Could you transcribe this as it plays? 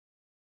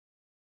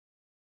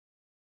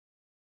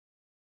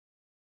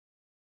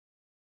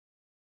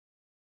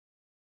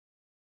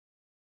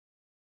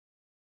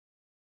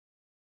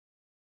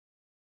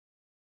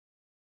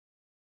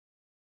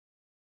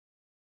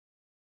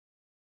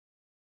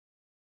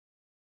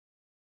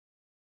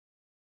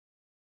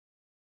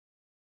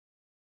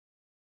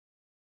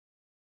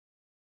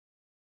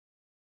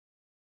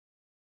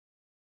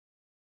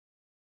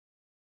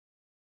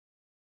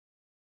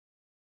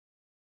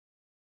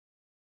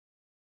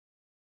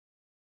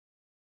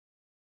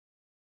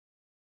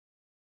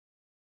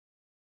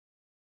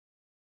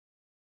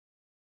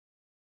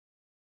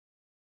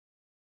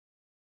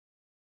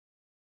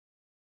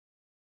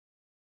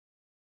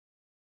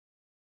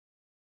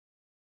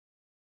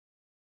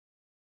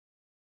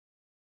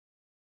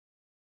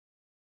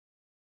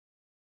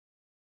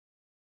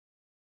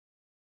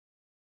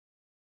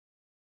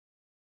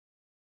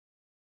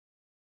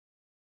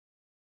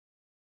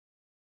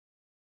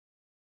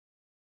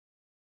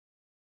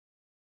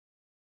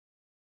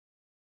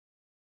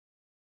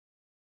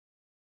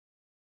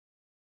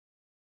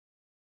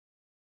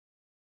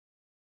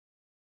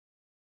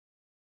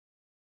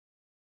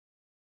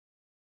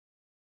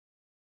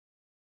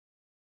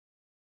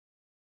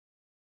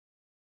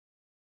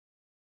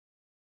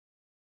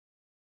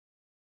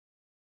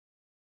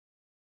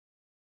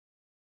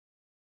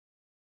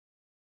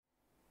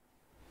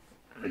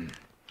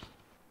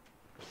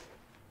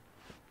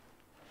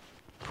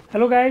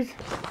Hello guys,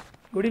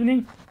 good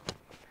evening.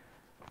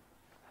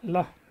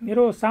 ल,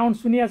 मेरो sound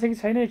सुनिएको छ कि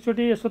छैन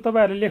एकचोटि यसो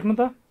तपाईँहरूले लेख्नु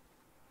त।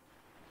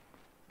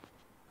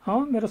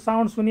 मेरो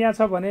साउन्ड सुनिएको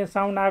छ भने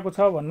साउन्ड आएको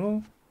छ भन्नु,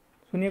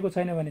 सुनिएको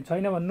छैन भने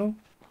छैन भन्नु।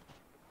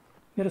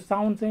 मेरो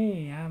साउन्ड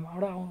चाहिँ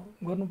यहाँबाट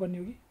गर्नुपर्ने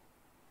हो कि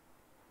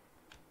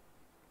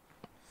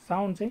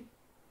साउन्ड चाहिँ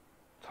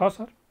छ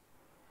सर,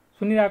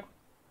 सुनिरहेको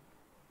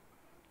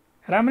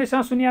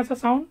राम्रैसँग सुनिएको छ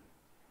साउन्ड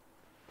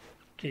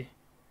के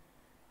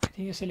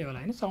यसैले होला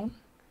होइन।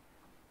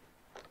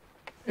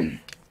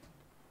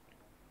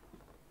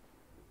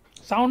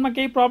 साउन्डमा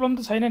केही प्रब्लम त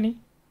छैन नि?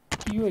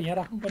 यो यहाँ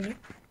राख्नुपर्ने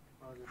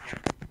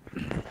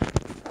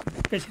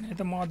छैन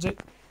त। म अझै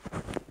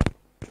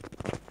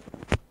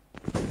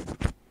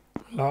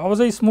ल अब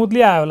चाहिँ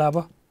स्मुथली आयो होला। अब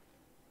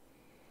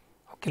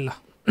ओके,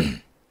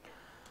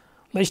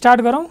 ल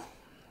स्टार्ट गरौँ।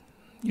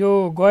 यो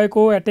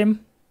गएको एटेम्प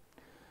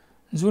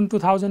जुन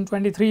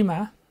 2023 मा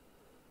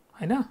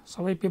हैन,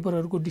 सबै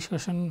पेपरहरूको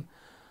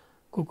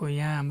डिस्कसनको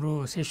यहाँ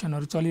हाम्रो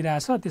सेसनहरू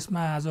चलिरहेछ।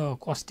 त्यसमा आज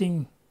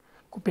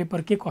कस्टिङको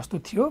पेपर के कस्तो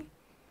थियो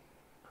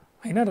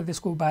हैन, र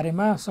त्यसको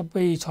बारेमा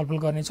सबै छलफल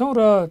गर्नेछौँ।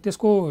 र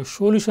त्यसको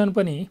सोल्युसन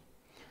पनि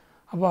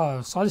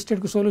अब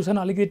सजेस्टेडको सोल्युसन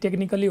अलिकति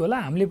टेक्निकली होला,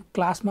 हामीले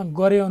क्लासमा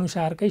गरे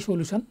अनुसारकै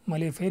सोल्युसन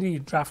मैले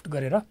फेरि ड्राफ्ट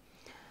गरेर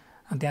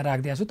त्यहाँ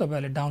राखिदिएको छु।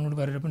 तपाईँहरूले डाउनलोड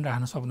गरेर पनि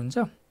राख्न सक्नुहुन्छ।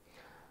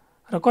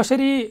 र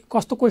कसरी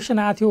कस्तो क्वेसन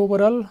आएको थियो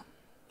ओभरअल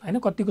हैन,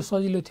 कतिको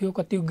सजिलो थियो,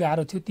 कतिको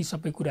गाह्रो थियो, ती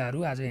सबै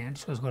कुराहरू आज यहाँ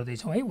डिस्कस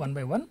गर्दैछौँ है, one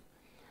by one.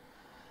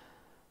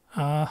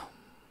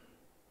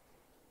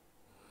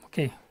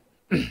 Okay,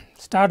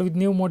 start with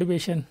new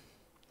motivation.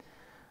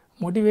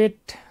 Motivate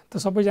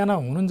त सबैजना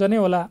हुनुहुन्छ नै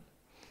होला,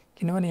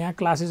 किनभने यहाँ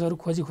क्लासेसहरू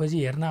खोजी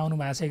खोजी हेर्न आउनु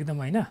भएको छ एकदम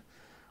हैन।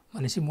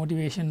 भनेपछि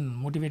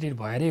मोटिभेटेड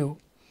भएरै हो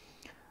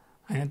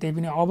हैन। त्यही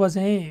पनि अब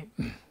चाहिँ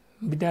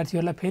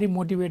विद्यार्थीहरूलाई फेरि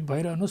मोटिभेट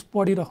भइरहनुहोस्,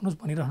 पढिराख्नुहोस्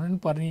भनिराख्नु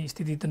पनि पर्ने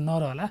स्थिति त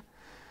नरहला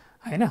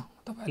हैन।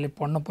 तपाईँहरूले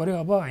पढ्नु पऱ्यो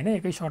अब हैन,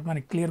 एकै सर्टमा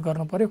क्लियर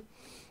गर्नु पऱ्यो।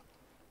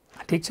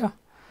 ठिक छ,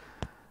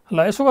 ल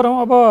यसो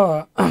गरौँ। अब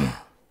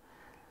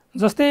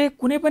जस्तै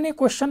कुनै पनि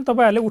क्वेसन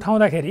तपाईँहरूले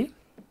उठाउँदाखेरि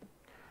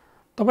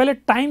तपाईँले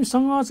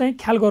टाइमसँग चाहिँ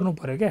ख्याल गर्नु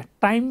पऱ्यो क्या,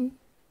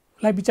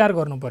 टाइमलाई विचार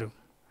गर्नु पऱ्यो।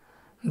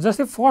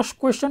 जस्तै फर्स्ट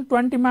क्वेसन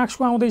 20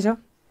 मार्क्सको आउँदैछ,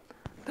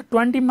 त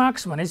 20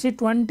 मार्क्स भनेपछि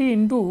 20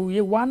 इन्टु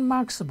यो 1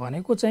 मार्क्स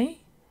भनेको चाहिँ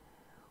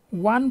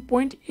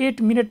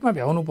 1.8 मिनटमा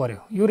भ्याउनु पऱ्यो।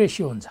 यो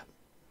रेसियो हुन्छ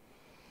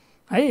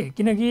है,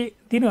 किनकि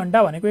 3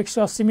 घन्टा भनेको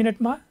 180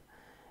 मिनटमा,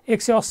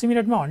 180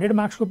 मिनटमा 100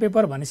 मार्क्सको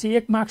पेपर भनेपछि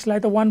 1 मार्क्सलाई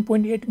त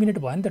 1.8 मिनट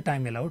भयो नि त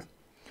टाइम एलाउड।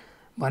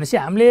 भनेपछि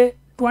हामीले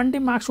 20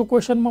 मार्क्सको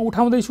क्वेसनमा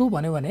उठाउँदैछु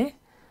भन्यो भने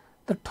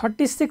त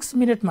 36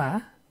 मिनटमा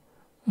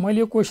मैले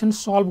यो क्वेसन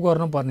सल्भ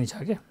गर्नुपर्ने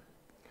छ क्या।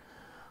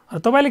 र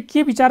तपाईँले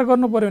के विचार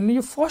गर्नु पऱ्यो भने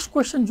यो फर्स्ट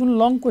क्वेसन जुन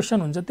लङ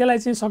क्वेसन हुन्छ त्यसलाई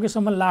चाहिँ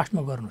सकेसम्म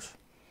लास्टमा गर्नुहोस्,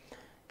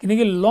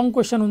 किनकि लङ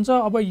क्वेसन हुन्छ।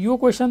 अब यो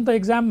क्वेसन त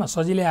एक्जाममा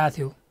सजिलै आएको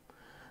थियो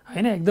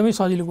हैन, एकदमै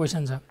सजिलो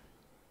क्वेसन छ,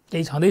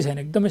 केही छँदै छैन,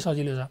 एकदमै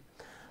सजिलो छ।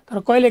 तर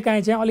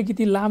कहिलेकाहीँ चाहिँ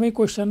अलिकति लामै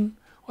क्वेसन,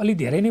 अलिक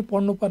धेरै नै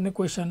पढ्नुपर्ने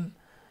क्वेसन,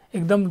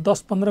 एकदम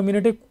 10-15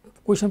 मिनटै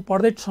क्वेसन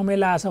पढ्दै समय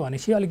लागेछ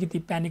भनेपछि अलिकति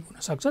प्यानिक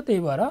हुनसक्छ। त्यही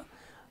भएर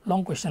लङ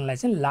क्वेसनलाई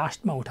चाहिँ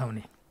लास्टमा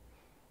उठाउने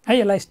है,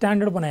 यसलाई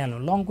स्ट्यान्डर्ड बनाइहाल्नु।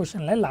 लङ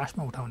क्वेसनलाई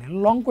लास्टमा उठाउने,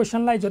 लङ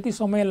क्वेसनलाई जति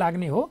समय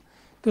लाग्ने हो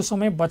त्यो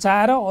समय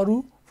बचाएर अरू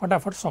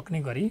फटाफट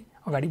सक्ने गरी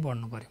अगाडि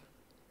बढ्नु पऱ्यो।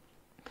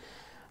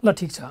 ल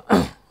ठिक छ,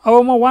 अब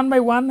म वान बाई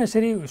वान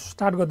यसरी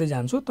स्टार्ट गर्दै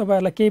जान्छु।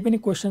 तपाईँहरूलाई केही पनि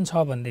क्वेसन छ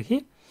भनेदेखि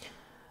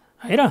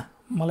हैन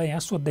मलाई यहाँ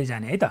सोध्दै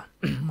जाने है त।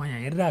 म यहाँ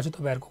हेरिरहेको छु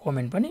तपाईँहरूको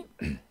कमेन्ट पनि।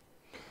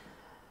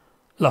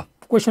 ल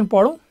क्वेसन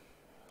पढौँ।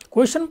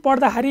 क्वेसन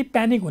पढ्दाखेरि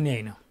प्यानिक हुने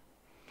होइन।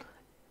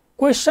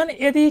 क्वेसन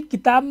यदि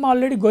किताबमा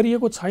अलरेडी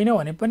गरिएको छैन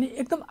भने पनि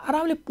एकदम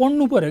आरामले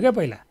पढ्नु पऱ्यो क्या।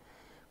 पहिला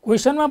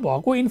क्वेसनमा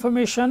भएको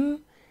इन्फर्मेसन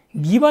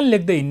गिभन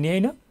लेख्दै हिँड्ने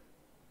होइन,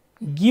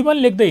 गिभन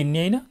लेख्दै हिँड्ने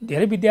होइन।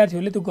 धेरै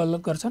विद्यार्थीहरूले त्यो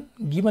गलत गर्छन्,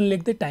 गिभन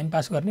लेख्दै टाइम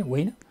पास गर्ने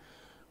होइन।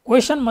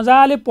 क्वेसन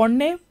मजाले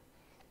पढ्ने,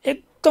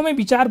 एकदमै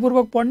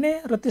विचारपूर्वक पढ्ने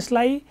र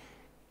त्यसलाई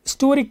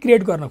स्टोरी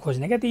क्रिएट गर्न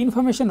खोज्ने क्या। त्यो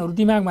इन्फर्मेसनहरू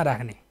दिमागमा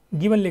राख्ने,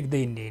 गिभन लेख्दै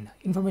हिँड्ने होइन,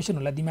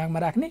 इन्फर्मेसनहरूलाई दिमागमा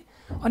राख्ने।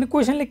 अनि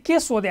क्वेसनले के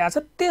सोधेको छ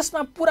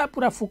त्यसमा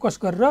पुरा फोकस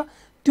गरेर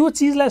त्यो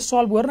चिजलाई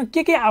सल्भ गर्न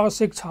के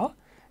आवश्यक छ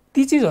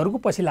ती चिजहरूको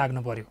पछि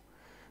लाग्नु पर्यो।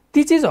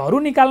 ती चिजहरू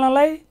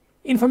निकाल्नलाई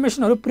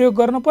इन्फर्मेसनहरू प्रयोग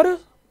गर्नु पर्यो,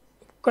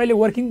 कहिले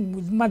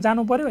वर्किङमा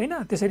जानु पर्यो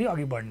हैन, त्यसरी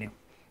अघि बढ्ने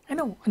हैन।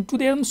 अनि त्यो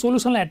एकदम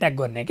सोलुसनलाई एट्याक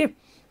गर्ने के,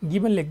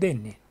 गिभन लेख्दै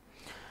हिँड्ने।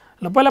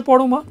 ल पहिला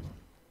पढौँ म।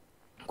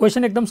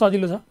 क्वेसन एकदम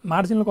सजिलो छ,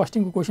 मार्जिनल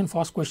कस्टिङको क्वेसन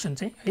फर्स्ट क्वेसन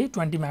चाहिँ है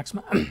 20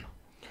 मार्क्समा।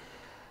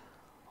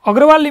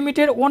 Agrawal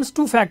limited ons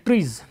 2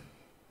 factories,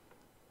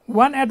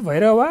 one at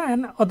Bhairahawa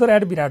and other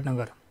at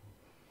Biratnagar.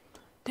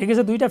 ठिकै छ,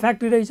 दुईटा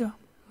फ्याक्ट्री रहेछ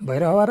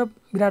भैरहवा र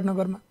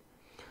विराटनगरमा।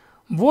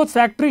 Both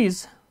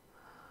factories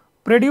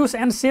produce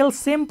and sell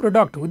same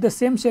product with the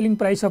same selling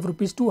price of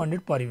 ₹200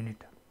 per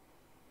unit।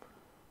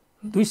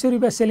 200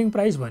 रुपियाँ सेलिङ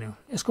प्राइस भन्यो,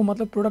 यसको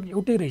मतलब प्रोडक्ट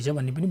एउटै रहेछ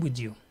भन्ने पनि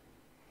बुझियो।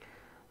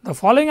 The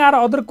following are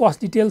other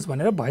cost details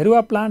भनेर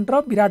भैरवा प्लान्ट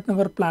र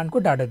विराटनगर प्लान्टको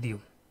डाटा दियो।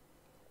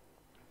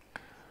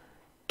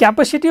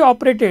 क्यापेसिटी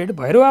अपरेटेड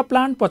भैरवा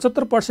प्लान्ट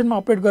 75% मा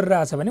अपरेट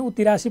गरिरहेछ भने ऊ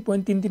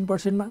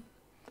 83.33% मा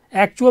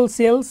एक्चुअल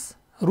सेल्स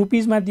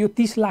रुपिजमा दियो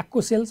 30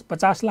 लाखको सेल्स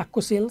 50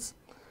 लाखको सेल्स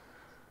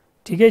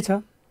ठिकै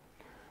छ।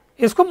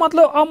 यसको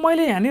मतलब अब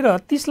मैले यहाँनिर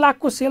 30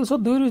 लाखको सेल्स हो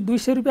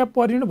 200 रुपियाँ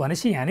पर युनिट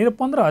भनेपछि यहाँनिर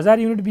 15,000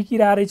 युनिट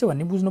बिकिरहेको रहेछ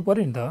भन्ने बुझ्नु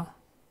पर्यो नि त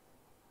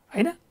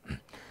हैन।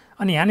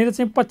 अनि यहाँनिर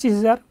चाहिँ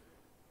 25,000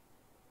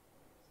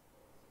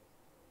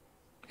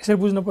 यसरी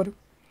बुझ्नु पर्यो।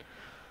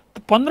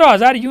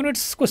 15,000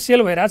 युनिट्सको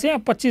सेल भइरहेछ यहाँ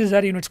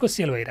 25,000 युनिट्सको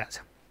सेल भइरहेछ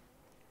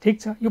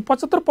ठिक छ। यो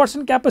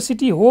 75%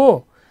 क्यापेसिटी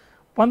हो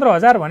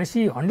 15,000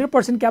 भनेपछि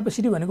 100%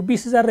 क्यापेसिटी भनेको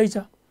 20,000 रहेछ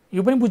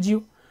यो पनि बुझियो।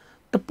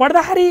 त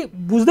पढ्दाखेरि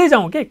बुझ्दै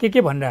जाउँ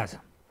के भनिरहेछ।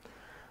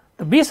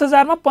 त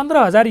 20,000 मा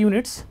 15,000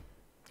 युनिट्स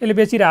यसले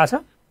बेचिरहेछ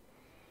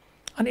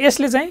अनि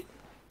यसले चाहिँ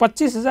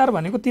 25,000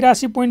 भनेको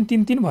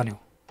 83.33 भन्यो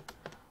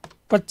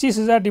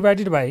 25,000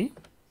 डिभाइडेड बाई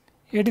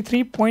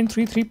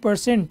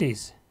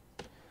 83.33%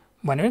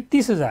 भन्यो भने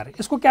 30,000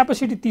 यसको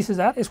क्यापेसिटी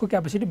 30,000 यसको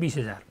क्यापेसिटी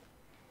 20,000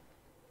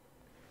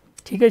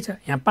 ठिकै छ।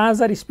 यहाँ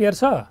 5,000 स्पेयर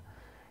छ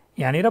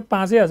यहाँनिर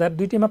 5,000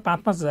 दुईटैमा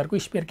 5,000 को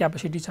स्पेयर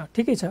क्यापेसिटी छ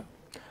ठिकै छ।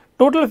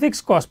 टोटल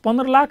फिक्स कस्ट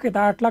 15 लाख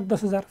यता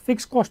 8,10,000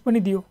 फिक्स कस्ट पनि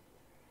दियो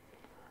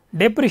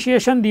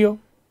डेप्रिसिएसन दियो।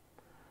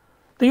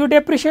 त यो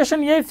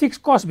डेप्रिसिएसन यही फिक्स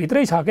कस्ट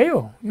भित्रै छ के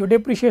यो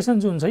डेप्रिसिएसन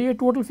जुन छ यो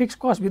टोटल फिक्स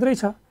कस्ट भित्रै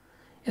छ।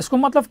 यसको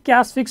मतलब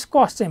क्याश फिक्स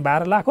कस्ट चाहिँ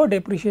 12 लाख हो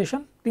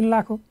डेप्रिसिएसन 3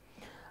 लाख हो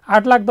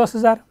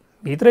 8,10,000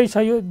 भित्रै छ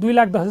यो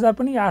 2,10,000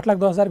 पनि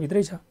 8,10,000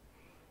 भित्रै छ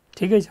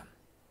ठिकै छ।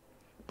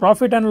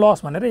 प्रफिट एन्ड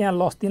लस भनेर यहाँ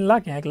लस 3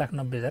 लाख यहाँ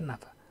 1,90,000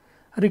 नाफा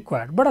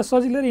रिक्वायर्ड। बडा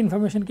सजिलो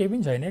इन्फर्मेसन केही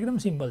पनि छैन एकदम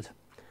सिम्पल छ।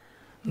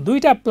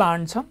 दुईटा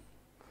प्लान्ट छ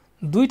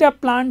दुईटा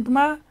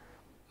प्लान्टमा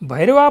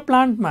भैरवा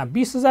प्लान्टमा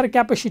 20,000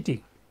 क्यापेसिटी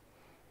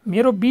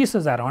मेरो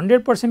 20,000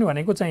 100%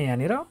 भनेको चाहिँ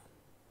यहाँनिर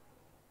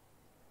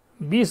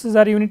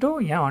 20,000 युनिट हो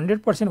यहाँ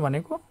 100%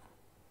 भनेको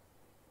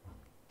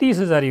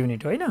 30,000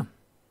 युनिट हो हैन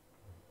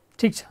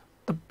ठिक छ।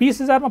 त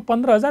 20,000 मा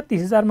 15,000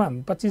 30,000 मा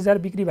 25,000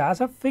 बिक्री भएको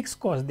छ फिक्स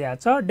कस्ट दिएको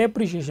छ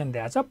डेप्रिसिएसन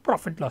दिएको छ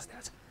प्रफिट लस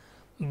दिएको छ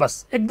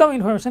बस एकदम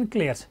इन्फर्मेसन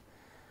क्लियर छ।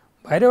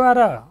 भैरवा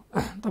र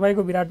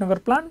तपाईको विराटनगर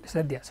प्लान्ट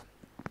यसरी दिएको छ।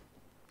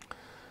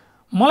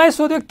 मलाई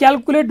सोध्यो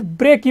calculate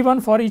brake even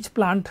for each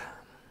plant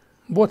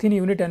both in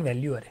unit and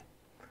value अरे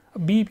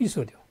बीईपी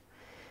सोध्यो।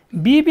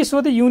 बीईपी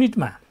सोध्यो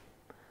युनिटमा।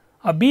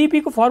 अब बीईपी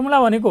को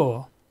फर्मुला भनेको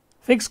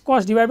fix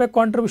cost divide by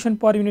contribution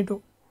per unit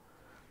हो।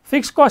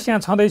 फिक्स कस्ट यहाँ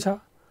छँदैछ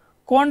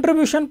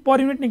कन्ट्रिब्युसन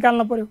पर युनिट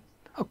निकाल्न पर्यो।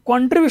 अब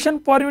कन्ट्रिब्युसन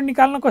पर युनिट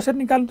निकाल्न कसरी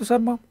निकाल्नु त सर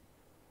म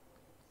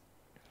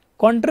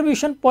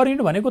कन्ट्रिब्युसन पर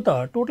युनिट भनेको त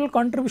total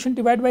contribution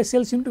divide by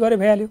sales unit गरे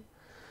भइहाल्यो।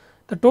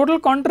 त टोटल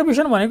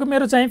कन्ट्रिब्युसन भनेको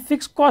मेरो चाहिँ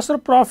फिक्स कस्ट र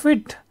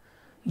प्रफिट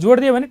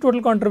जोडिदियो भने टोटल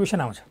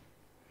कन्ट्रिब्युसन आउँछ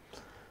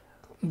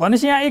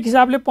भनेपछि यहाँ एक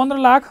हिसाबले 15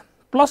 लाख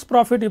प्लस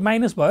प्रफिट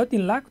माइनस भयो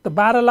 3 लाख। त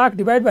 12 लाख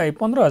डिभाइड बाइ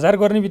 15,000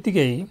 गर्ने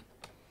बित्तिकै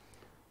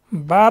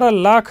 12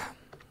 लाख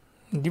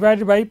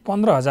डिभाइडेड बाइ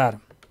 15,000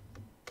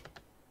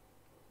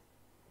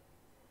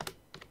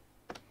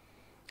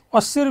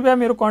 80 रुपियाँ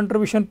मेरो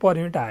कन्ट्रिब्युसन पर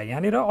युनिट आयो।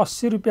 यहाँनिर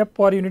 80 रुपियाँ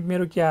पर युनिट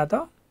मेरो के आयो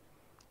त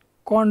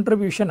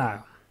कन्ट्रिब्युसन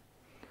आयो।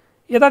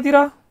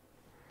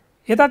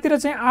 यतातिर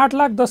चाहिँ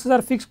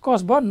 8,10,000 फिक्स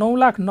कस्ट भयो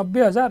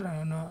 9,90,000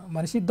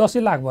 भनेपछि 10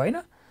 लाख भयो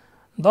हैन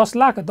 10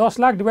 लाख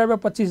डिभाइड बाइ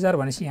 25,000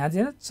 भनेपछि यहाँ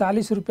चाहिँ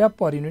 40 रुपियाँ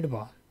पर युनिट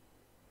भयो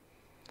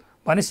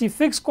भनेपछि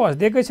फिक्स कस्ट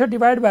दिएकै छ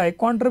divide by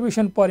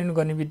contribution per unit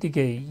गर्ने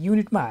बित्तिकै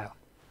युनिटमा आयो।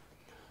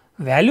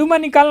 भ्यालुमा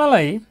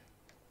निकाल्नलाई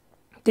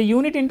त्यो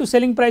युनिट इन्टु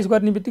सेलिङ प्राइस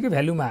गर्ने बित्तिकै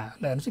भ्यालुमा आयो।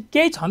 ल हेर्नुहोस्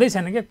केही छँदै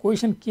छैन क्या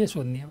क्वेसन के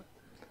सोध्ने अब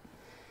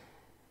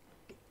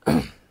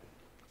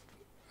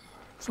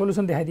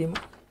सोलुसन देखाइदिएँ म।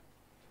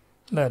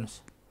 ल हेर्नुहोस्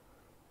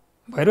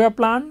Bhairahawa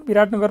plant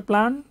Biratnagar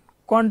plant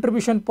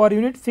contribution per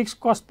unit fix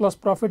cost plus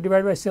profit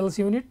divide by sales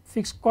unit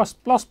fix cost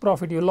plus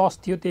profit यो लस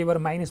थियो त्यही भएर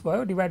माइनस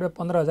भयो डिभाइड बाइ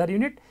 15,000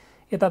 युनिट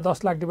यता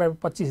 10 लाख डिभाइड बाइ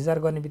 25,000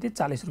 गर्ने बित्तिकै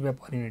 40 रुपियाँ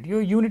पर युनिट। यो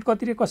युनिट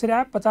कसरी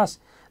आयो 50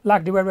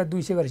 लाख डिभाइड बाइ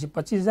 200 गरेपछि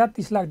 25,000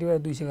 30 लाख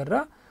डिभाइड बाइ 200 गरेर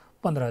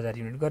 15,000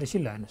 युनिट गरेपछि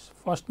ल हेर्नुहोस्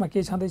फर्स्टमा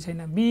केही छँदै छैन।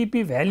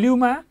 BEP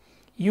भ्याल्युमा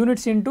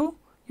units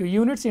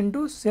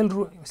into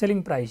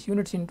selling price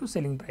units into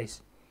selling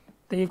price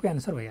त्यहीको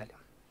answer भइहाल्यो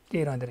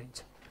केही रहँदै रहन्छ।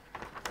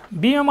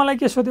 बीमा मलाई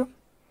के सोध्यो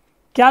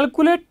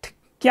calculate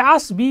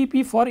cash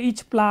BEP for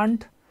each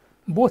plant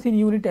both in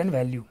unit and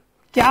value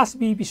cash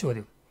BEP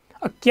सोध्यो।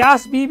 अब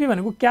क्याश बीईपी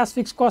भनेको क्याश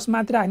फिक्स कस्ट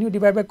मात्र राख्ने हो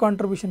divide by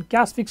contribution.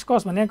 Cash fix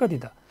cost भने कति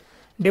त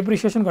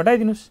depreciation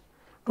घटाइदिनुस्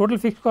total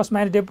fix cost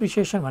minus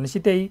depreciation भनेपछि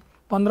त्यही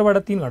 15 बाट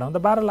 3 घटाउँदा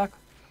 12 लाख।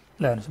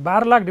 ल हेर्नुहोस्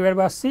 12 लाख डिभाइड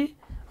बाइ 80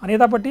 अनि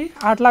यतापट्टि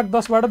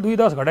 8,10,000 बाट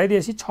 2,10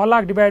 घटाइदिएपछि 6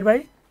 लाख डिभाइड बाइ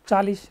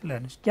 40। ल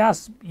हेर्नुहोस्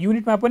क्यास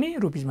युनिटमा पनि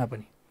रुपिजमा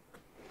पनि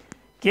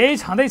केही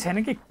छँदै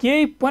छैन कि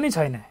केही पनि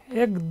छैन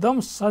एकदम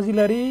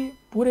सजिलरी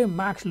पुरै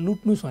मार्क्स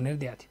लुट्नुस् भनेर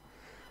दिएको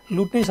थियो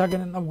लुट्नै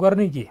सकेनन्। अब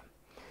गर्ने के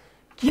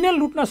किन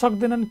लुट्न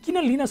सक्दैनन् किन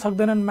लिन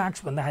सक्दैनन्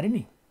मार्क्स भन्दाखेरि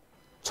नि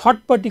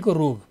छटपट्टिको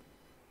रोग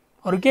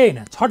अरू केही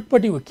होइन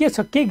छटपट्टिको के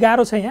छ केही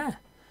गाह्रो छ यहाँ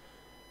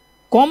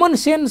कमन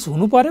सेन्स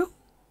हुनु पर्यो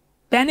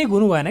प्यानिक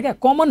हुनु भएन क्या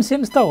कमन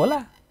सेन्स त होला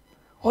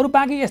अरू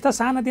बाँकी यस्ता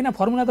सानातिना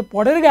फर्मुला त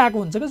पढेर गएको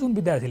हुन्छ क्या जुन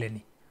विद्यार्थीले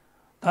नि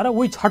तर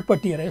उही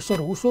छटपटिएर यसो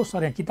र उसो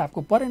सर यहाँ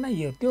किताबको परेन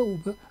यो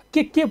त्यो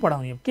के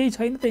पढाउने केही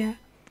छैन त यहाँ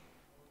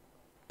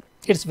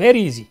इट्स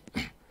भेरी इजी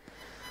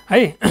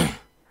है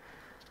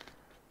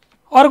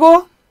अर्को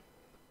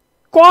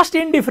कस्ट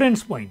इन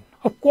डिफरेन्स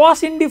पोइन्ट अब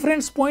कस्ट इन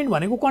डिफरेन्स पोइन्ट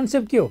भनेको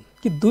कन्सेप्ट के हो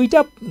कि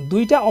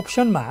दुईटा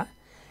अप्सनमा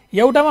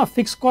एउटामा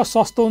फिक्स कस्ट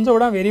सस्तो हुन्छ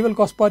एउटामा भेरिएबल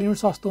कस्ट पर युनिट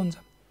सस्तो हुन्छ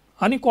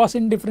अनि कस्ट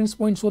इन डिफरेन्स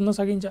पोइन्ट सोध्न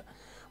सकिन्छ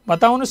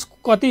बताउनुहोस्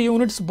कति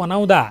युनिट्स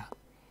बनाउँदा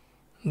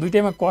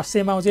दुईटैमा कस्ट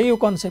सेम आउँछ यो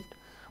कन्सेप्ट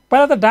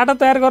पहिला त डाटा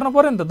तयार गर्नु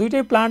पर्यो नि त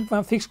दुईटै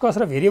प्लान्टमा फिक्स कस्ट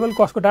र भेरिएबल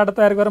कस्टको डाटा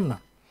तयार गरौँ न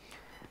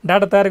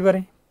डाटा तयार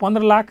गरेँ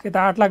 15 लाख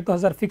यता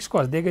 8,10,000 फिक्स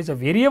कस्ट दिएकै छ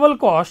variable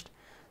cost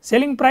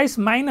selling price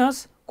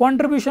minus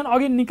contribution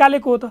अघि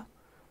निकालेको हो त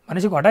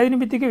भनेपछि घटाइदिने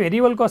बित्तिकै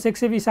भेरिएबल कस्ट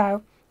 120 आयो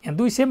यहाँ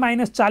 200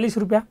 माइनस 40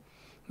 रुपियाँ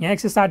यहाँ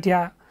 160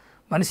 आयो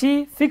भनेपछि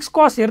फिक्स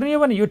कस्ट हेर्ने हो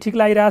भने यो ठिक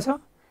लागिरहेछ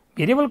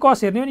भेरिएबल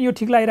कस्ट हेर्ने हो भने यो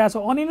ठिक लागिरहेछ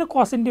अनि नै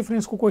कस्ट इन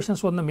डिफरेन्सको क्वेसन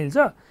सोध्न मिल्छ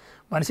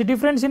भनेपछि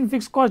difference in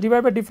fix cost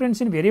divide by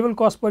difference in variable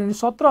cost per unit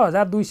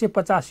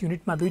 17,250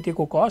 युनिटमा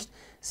दुईटैको cost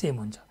same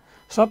हुन्छ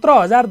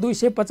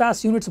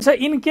 17,250 युनिट छ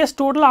in case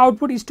total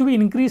output is to be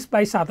increase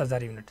by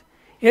 7,000 unit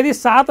यदि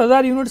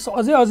 7,000 युनिट्स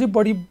अझै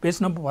बढी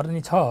बेच्न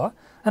पर्ने छ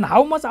and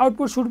how much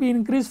output should be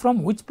increase from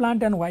which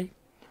plant and why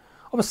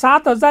अब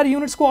 7,000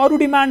 युनिट्सको अरू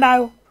डिमान्ड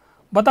आयो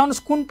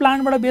बताउनुहोस् कुन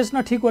प्लान्टबाट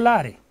बेच्न ठिक होला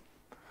अरे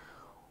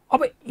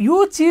अब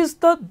यो चिज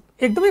त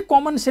एकदमै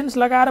कमन सेन्स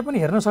लगाएर पनि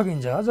हेर्न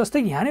सकिन्छ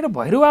जस्तै कि यहाँनिर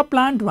भैरुवा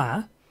प्लान्टमा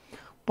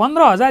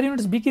 15,000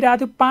 युनिट्स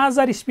बिकिरहेको थियो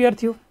 5,000 स्पेयर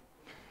थियो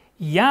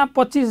यहाँ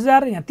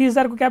 25,000 यहाँ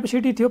 30,000 को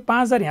क्यापेसिटी थियो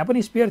 5,000 यहाँ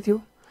पनि स्पेयर थियो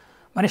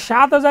भने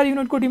 7,000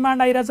 युनिटको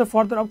डिमान्ड आइरहेछ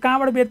फर्दर अब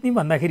कहाँबाट बेच्ने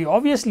भन्दाखेरि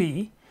अभियसली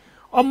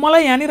अब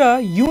मलाई यहाँनिर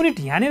युनिट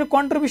यहाँनिर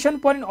कन्ट्रिब्युसन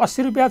पर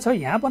 80 रुपियाँ छ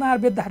यहाँ बनाएर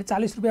बेच्दाखेरि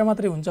 40 रुपियाँ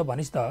मात्रै हुन्छ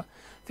भनेपछि त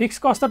फिक्स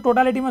कस्ट त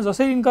टोटालिटीमा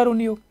जसरी इन्कर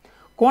हुने हो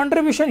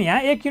कन्ट्रिब्युसन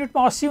यहाँ एक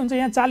युनिटमा 80 हुन्छ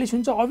यहाँ 40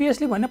 हुन्छ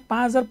अभियसली भने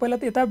 5,000 पहिला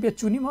त यता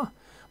बेच्छु नि म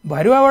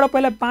भैरुवाबाट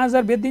पहिला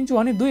 5,000 बेचिदिन्छु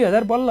अनि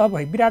 2,000 बल्ल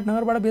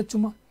विराटनगरबाट बेच्छु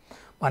म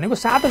भनेको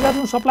 7,000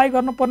 जुन सप्लाई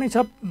गर्नुपर्ने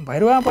छ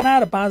भैरुवामा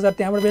बनाएर 5,000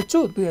 त्यहाँबाट बेच्छु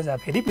 2,000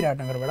 फेरि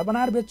विराटनगरबाट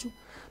बनाएर बेच्छु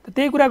त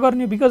त्यही कुरा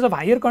गर्ने because of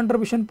higher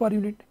contribution per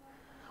unit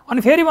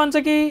अनि फेरि भन्छ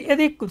कि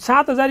यदि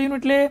 7,000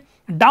 युनिटले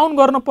डाउन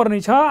गर्नुपर्ने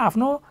छ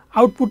आफ्नो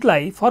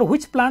आउटपुटलाई for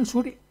which plant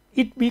should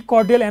it be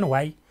कर्डियल and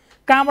why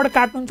कहाँबाट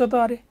काट्नुहुन्छ त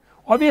अरे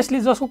अभियसली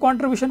जसको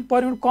कन्ट्रिब्युसन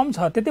पर युनिट कम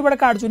छ त्यतिबाट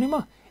काट्छु नि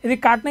म यदि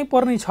काट्नै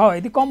पर्ने छ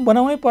यदि कम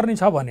बनाउनै पर्ने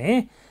छ भने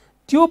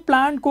त्यो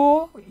प्लान्टको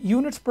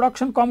युनिट्स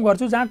प्रोडक्सन कम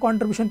गर्छु जहाँ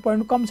कन्ट्रिब्युसन पर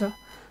युनिट कम छ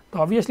त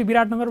अभियसली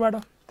विराटनगरबाट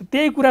त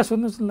त्यही कुरा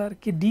सोध्नुहोस् न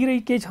कि डी र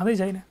केही छँदै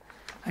छैन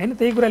हैन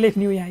त्यही कुरा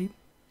लेख्ने हो यहाँ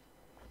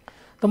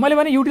त मैले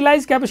भने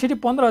युटिलाइज क्यापेसिटी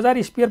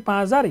 15,000 स्पेयर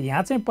 5,000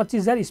 यहाँ चाहिँ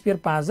 25,000 स्पेयर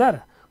 5,000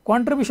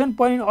 कन्ट्रिब्युसन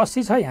पर युनिट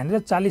 80 छ यहाँनिर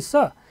 40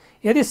 छ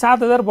यदि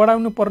 7,000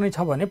 बढाउनु पर्ने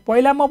छ भने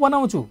पहिला म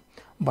बनाउँछु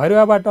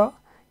भैरुवाबाट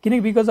किनकि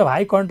because of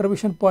high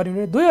contribution per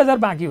unit 2,000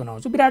 बाँकी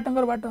बनाउँछु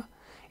विराटनगरबाट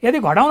यदि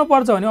घटाउनु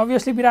पर्छ भने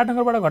obviously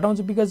विराटनगरबाट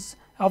घटाउँछु because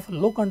of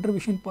low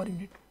contribution per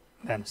unit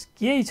हेर्नुहोस्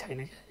केही छैन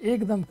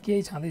एकदम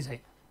केही छँदै छैन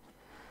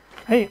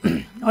है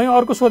अनि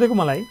अर्को सोधेको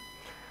मलाई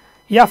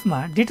एफमा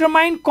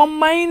डिटरमाइन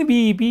कम्बाइन्ड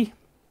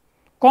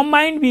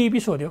बिइपी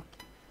सोध्यो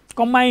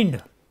कम्बाइन्ड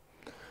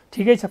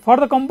ठिकै छ for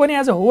the company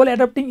as a whole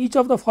adapting each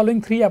of the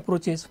following 3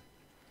 approaches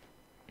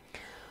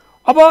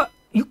अब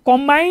यो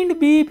कम्बाइन्ड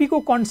बिइपी को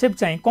कन्सेप्ट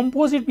चाहिँ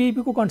कम्पोजिट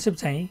बिइपी को कन्सेप्ट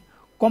चाहिँ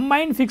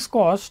कम्बाइन्ड फिक्स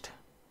कस्ट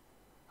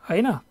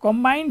हैन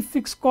combined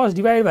fix cost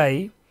divide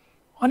by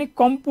अनि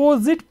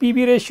कम्पोजिट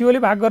पीबी रेशियोले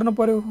भाग गर्नु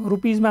पर्यो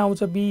रुपीजमा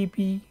आउँछ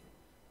बिइपी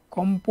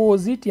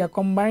कम्पोजिट या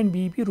कम्बाइन्ड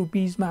बिइपी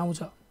रुपीजमा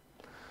आउँछ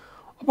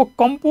अब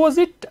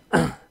कम्पोजिट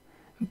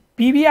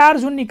पीबीआर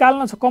जुन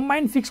निकाल्न छ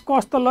कम्बाइन्ड फिक्स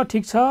कस्ट त ल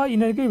ठिक छ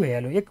यिनीहरुकै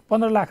भइहाल्यो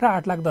 15 लाख र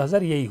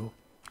 8,10,000 यही हो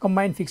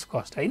कम्बाइन्ड फिक्स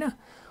कस्ट हैन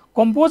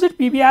कम्पोजिट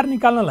पीबीआर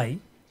निकाल्नलाई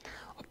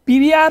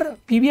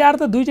पीबीआर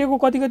त दुईटैको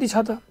कति छ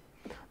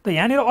त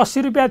यहाँनिर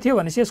 80 रुपियाँ थियो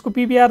भनेपछि यसको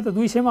पीबीआर त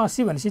 200 मा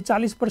 80 भनेपछि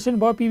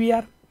 40% भयो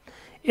पीबीआर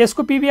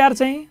यसको पीबीआर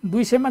चाहिँ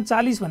 200 मा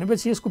 40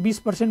 भनेपछि यसको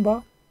 20%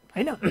 भयो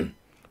हैन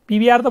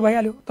पीबीआर त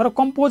भइहाल्यो तर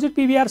कम्पोजिट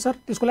पीबीआर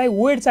सर त्यसको लागि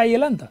वेट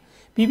चाहिएला नि त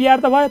पीबीआर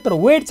त भयो तर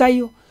वेट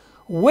चाहियो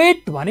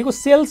वेट भनेको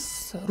सेल्स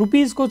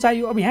रुपीजको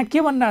चाहियो अब यहाँ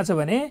के भन्न छ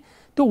भने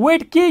त्यो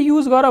वेट के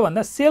युज गर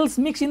भन्दा sales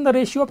mix in the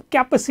ratio of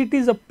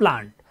क्यापेसिटीज of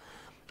plant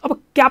अब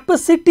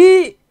क्यापेसिटी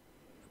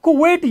को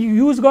वेट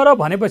युज गर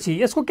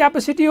भनेपछि यसको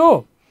क्यापेसिटी हो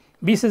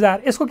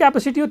 20,000 यसको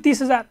क्यापेसिटी हो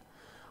 30,000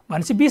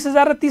 भनेपछि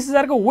 20,000 र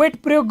 30,000 को वेट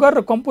प्रयोग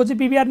गरेर कम्पोजिट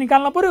पीबीआर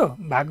निकाल्न पर्यो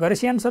भाग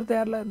गरेपछि आन्सर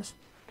तयार लाग्नुस्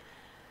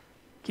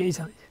केही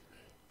छ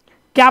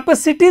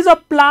क्यापेसिटीज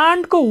अफ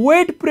प्लान्ट को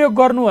वेट प्रयोग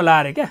गर्नु होला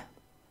अरे क्या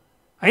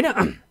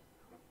हैन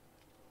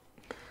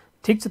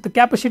ठीक छ त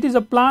क्यापेसिटीज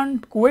अफ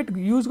प्लान्ट को वेट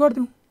युज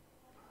गर्दियौ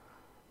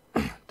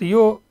त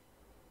यो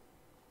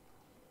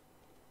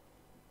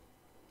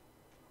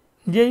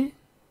यही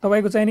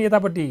तपाईको चाहिने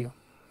यतापट्टि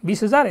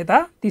 20,000 यता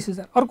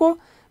 30,000 अर्को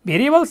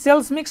variable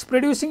sales mix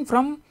producing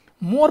from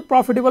more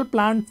profitable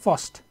plant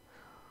first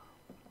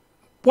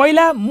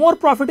पहिला मोर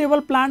प्रफिटेबल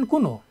प्लान्ट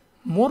कुन हो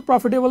मोर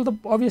प्रफिटेबल त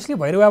अभियसली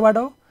भैरुवाबाट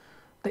हो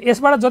त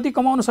यसबाट जति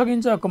कमाउन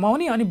सकिन्छ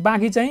कमाउने अनि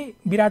बाँकी चाहिँ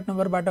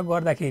विराटनगरबाट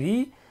गर्दाखेरि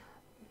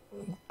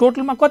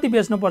टोटलमा कति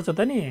बेच्नुपर्छ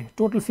त नि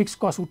टोटल फिक्स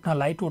कस्ट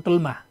उठ्नलाई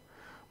टोटलमा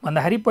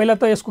भन्दाखेरि पहिला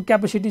त यसको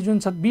क्यापेसिटी जुन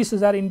छ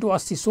 20,000 ×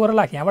 80 16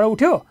 लाख यहाँबाट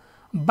उठ्यो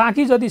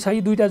बाँकी जति छ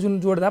यी दुईटा जुन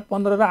जोड्दा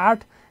 15 र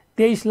 8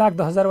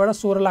 23,10,000 बाट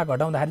 16 लाख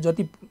घटाउँदाखेरि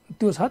जति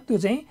त्यो छ त्यो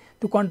चाहिँ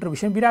त्यो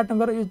कन्ट्रिब्युसन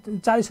विराटनगर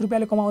 40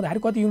 रुपैयाँले कमाउँदाखेरि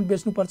कति युनिट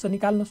बेच्नुपर्छ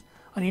निकाल्नुस्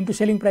अनि इन्टु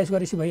सेलिङ प्राइस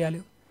गरेपछि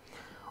भइहाल्यो।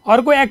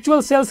 अर्को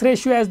actual sales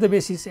ratio as the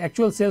basis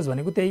actual sales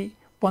भनेको त्यही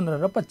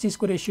 15 र 25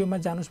 को रेशियोमा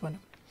जानुस् भन्यो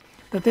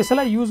त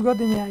त्यसैलाई युज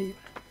गर्दिनु यहाँ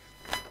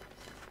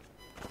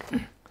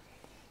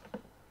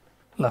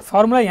ल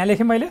फर्मुला यहाँ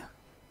लेखेँ मैले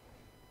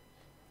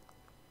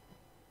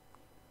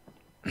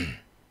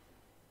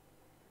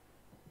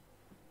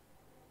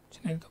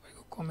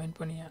तपाईको कमेन्ट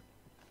पनि यहाँ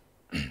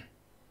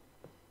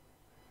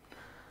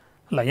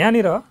ल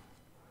यहाँनिर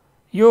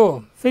यो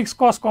fix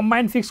cost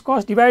combined fix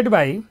cost divide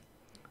by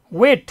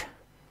weight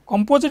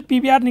composite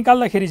PBR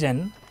निकाल्दाखेरि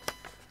चाहिँ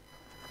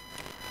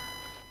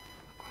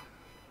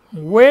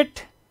वेट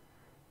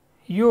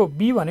यो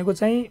बी भनेको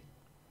चाहिँ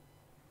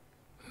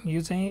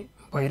यो चाहिँ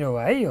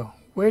भैरवा है यो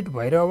वेट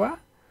भैरवा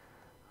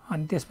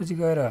अनि त्यसपछि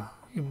गएर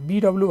यो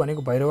बीडब्ल्यू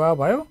भनेको भैरवा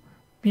भयो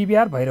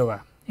PBR Bhairahawa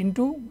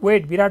into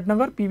weight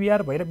Biratnagar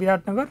PBR Bhairav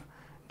Biratnagar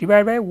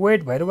divide by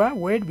weight Bhairahawa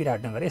weight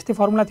Biratnagar यस्तै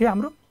फर्मुला थियो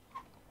हाम्रो।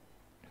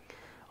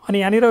 अनि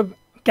यहाँनिर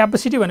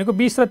क्यापेसिटी भनेको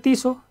 20 र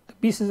 30 हो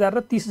 20,000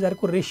 र 30,000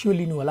 को रेशियो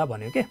लिनु होला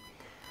भन्यो के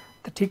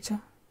त ठिक छ।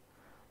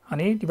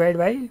 अनि डिभाइड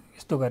बाई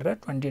यस्तो गरेर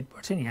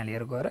 28% यहाँ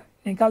लिएर गएर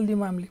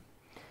निकाल्दियौँ हामीले।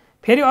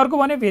 फेरि अर्को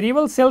भने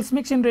variable sales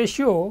mix in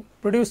ratio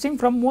producing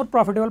from more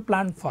profitable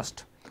plant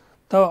first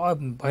त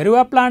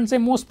भैरवा प्लान्ट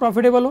चाहिँ मोस्ट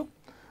प्रफिटेबल हो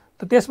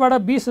त त्यसबाट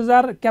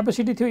 20,000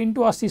 क्यापेसिटी थियो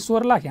इन्टु 80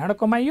 16 लाख यहाँबाट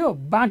कमाइयो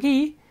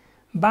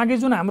बाँकी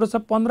जुन हाम्रो छ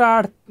 15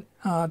 8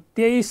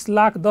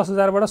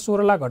 23,10,000 बाट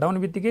 16 लाख घटाउने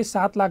बित्तिकै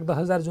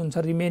 7,10,000 जुन छ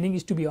remaining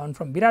is to be earn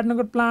from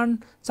Biratnagar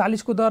plant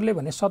 40 को दरले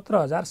भने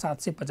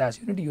 17,750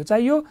 युनिट यो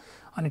चाहियो।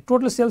 अनि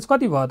टोटल सेल्स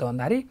कति भयो त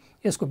भन्दाखेरि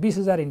यसको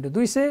 20,000 ×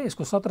 200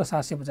 यसको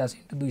 17,750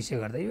 × 200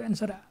 गर्दा यो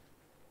एन्सर आयो।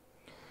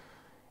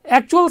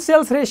 Actual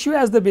sales ratio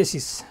as the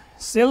basis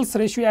sales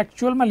ratio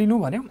एक्चुअलमा लिनु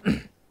भन्यो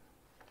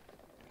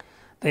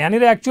त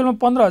यहाँनिर एक्चुअलमा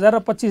 15,000 र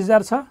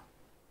 25,000 छ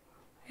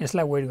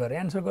यसलाई वेट गरेर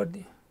एन्सर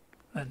गरिदिए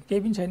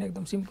केही पनि छैन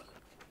एकदम सिम्पल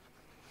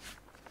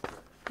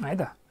है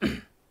त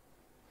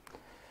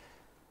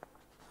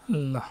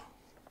ल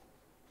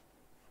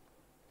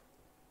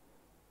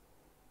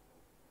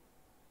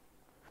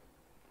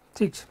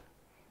ठिक छ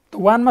त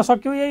 1 मा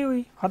सक्यो यही हो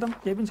खतम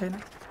केही पनि छैन।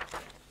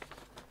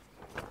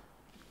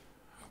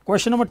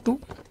 क्वेसन नम्बर 2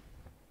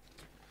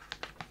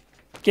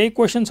 केही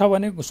क्वेसन छ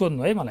भने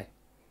सोध्नु है मलाई।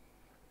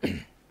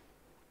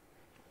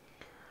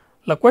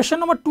 ल क्वेसन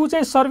नम्बर 2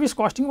 चाहिँ सर्भिस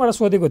कस्टिङबाट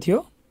सोधेको थियो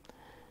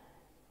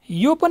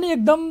यो पनि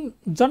एकदम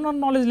जनरल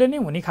नलेजले नै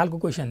हुने खालको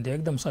क्वेसन थियो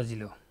एकदम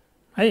सजिलो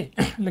है।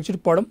 एकचोटि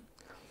पढौँ।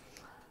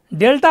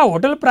 Delta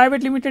hotel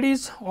private limited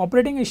is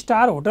operating A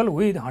star hotel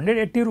with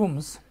 180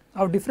 rooms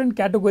of different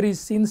categories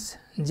since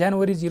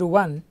जनवरी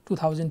 01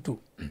 2002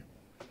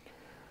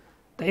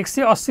 त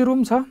 180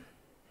 रूम छ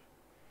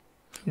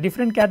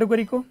different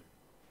क्याटेगोरीको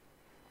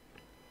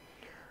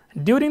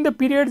during the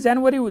period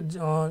January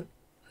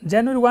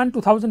 1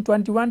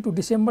 2021 to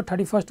December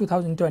 31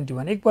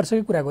 2021 एक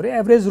वर्षकै कुरा गऱ्यो।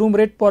 Average room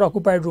rate per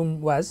occupied room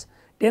was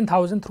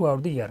 10,000 through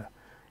out the year.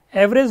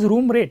 Average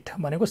room rate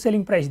भनेको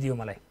selling price दियो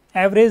मलाई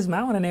एभरेजमा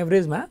on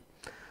एभरेजमा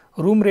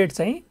room rate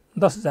चाहिँ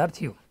 10,000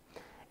 थियो।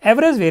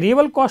 Average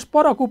variable cost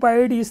per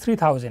occupied is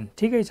 3,000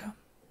 ठिकै छ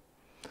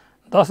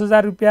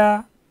 10,000 रुपियाँ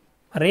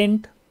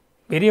रेन्ट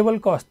भेरिएबल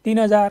कस्ट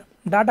 3,000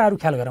 डाटाहरू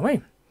ख्याल गरौँ है।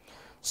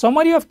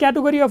 Summary of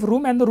category of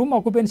room and the room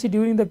occupancy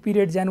during the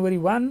period January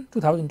 1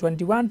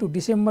 2021 to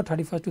December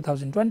 31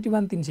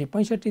 2021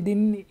 365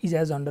 दिन इज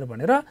एज अन्डर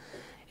भनेर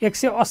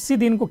 180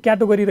 दिनको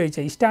क्याटेगोरी रहेछ।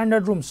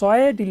 स्ट्यान्डर्ड रूम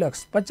 100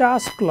 डिलक्स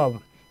 50 क्लब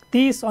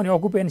 30 अनि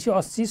अकुपेन्सी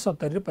 80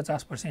 70 र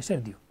 50%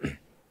 यसरी दियो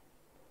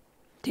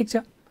ठिक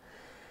छ।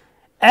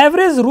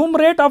 Average room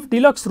rate of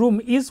deluxe room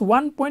is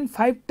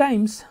 1.5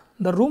 times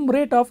the room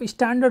rate of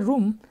standard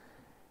room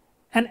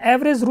and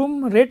average room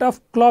rate of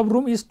club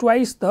room is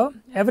twice the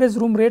average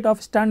room rate of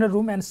standard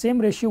room and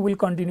same ratio will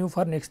continue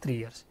for next 3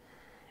 years.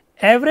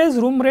 Average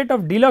room rate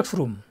of deluxe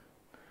room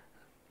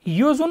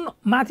यो जुन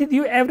माथि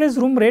दियो average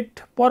room rate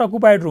पर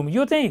occupied room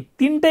यो चाहिँ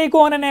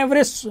तीनटैको on an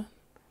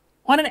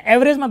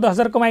एभरेजमा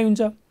 10,000 कमाइ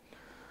हुन्छ।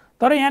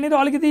 तर यहाँनिर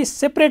अलिकति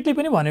सेपरेटली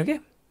पनि भन्यो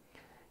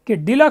कि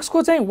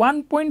डिलक्सको चाहिँ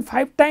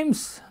 1.5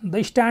 टाइम्स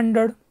द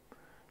स्ट्यान्डर्ड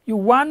यो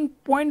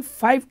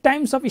 1.5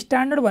 टाइम्स अफ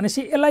स्ट्यान्डर्ड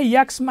भनेपछि यसलाई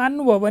एक्स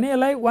मान्नुभयो भने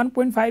यसलाई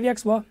 1.5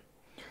 एक्स भयो।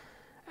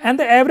 And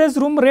the average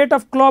room rate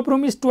of club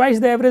room is twice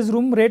the average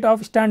room rate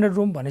of standard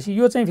room भनेपछि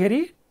यो चाहिँ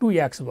फेरि 2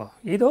 एक्स भयो।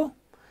 यही त हो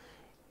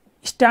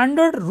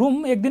स्ट्यान्डर्ड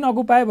रूम एक दिन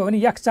अकुपाए भयो भने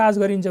एक्स चार्ज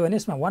गरिन्छ भने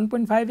यसमा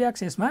 1.5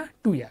 एक्स यसमा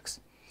 2 एक्स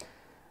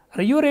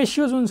र यो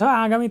रेसियो जुन छ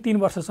आगामी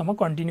 3 वर्षसम्म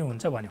कन्टिन्यू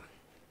हुन्छ भन्यो।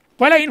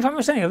 पहिला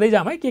इन्फर्मेसन हेर्दै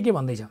जाम है के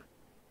भन्दैछ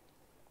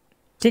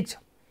ठिक छ।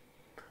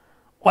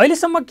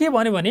 अहिलेसम्म के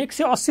भन्यो भने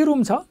 180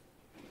 रूम छ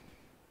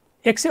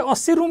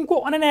 180 रूमको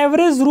on an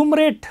average room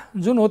rate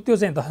जुन हो त्यो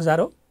चाहिँ 10,000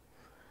 हो।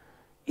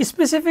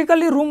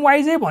 स्पेसिफिकली रुम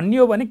वाइजै भन्ने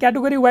हो भने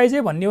क्याटेगोरी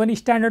वाइजै भन्ने हो भने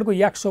स्ट्यान्डर्डको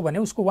याक्स हो भने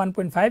उसको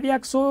 1.5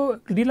 याक्स हो,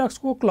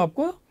 डिलक्सको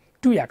क्लबको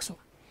 2 याक्स हो।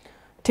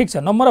 ठिक छ,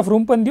 नम्बर अफ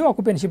रुम पनि दियो,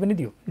 अकुपेन्सी पनि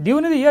दियो।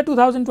 During the year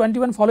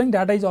 2021 following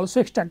data is also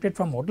extracted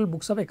from hotel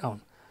books of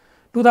account.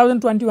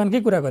 2021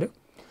 कै कुरा गर्यो।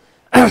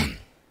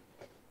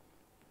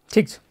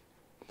 ठिक छ।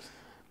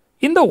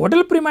 In the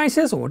hotel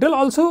premises hotel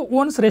also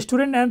ons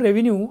restaurant and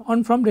revenue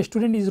earn from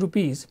restaurant is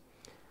rupees,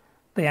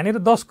 त यहाँनिर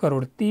 10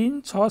 करोड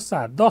 3, 6,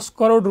 7 10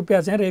 करोड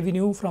रुपियाँ चाहिँ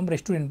रेभिन्यू फ्रम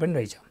रेस्टुरेन्ट पनि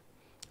रहेछ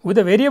with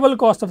a variable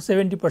cost of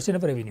 70%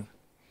 of revenue.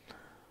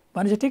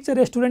 भनेपछि ठिक छ,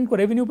 रेस्टुरेन्टको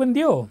रेभिन्यू पनि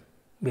दियो,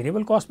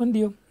 भेरिएबल कस्ट पनि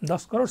दियो,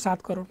 10 crore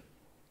 7 crore.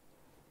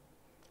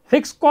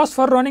 Fix cost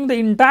for running the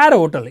entire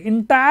hotel,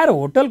 entire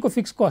होटलको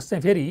फिक्स कस्ट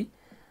चाहिँ फेरि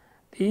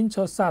 3,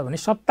 6, 7 भने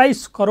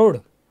 27 करोड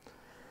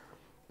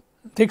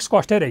फिक्स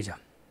कस्टै रहेछ।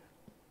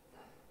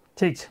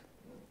 ठिक छ।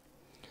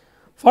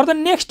 For the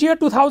next year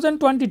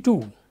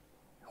 2022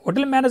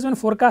 hotel management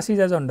forecast is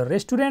as under.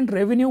 Restaurant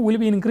revenue will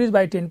be increased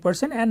by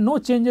 10% and no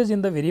changes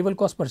in the variable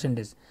cost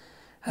percentage.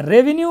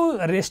 Revenue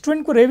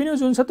restaurant को revenue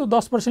जुन छ त्यो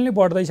 10% ले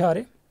बढ्दैछ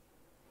अरे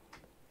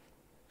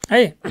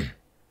है।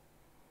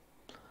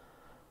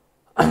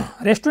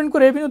 रेस्टुरेन्टको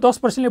रेभिन्यू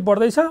 10% ले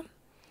बढ्दैछ,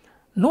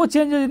 no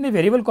changes in the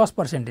variable cost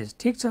percentage.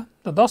 ठिक छ,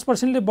 त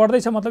 10% ले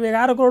बढ्दैछ मतलब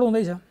 11 करोड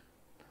हुँदैछ।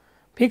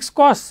 फिक्स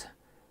कस्ट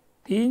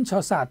 3,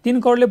 6, 7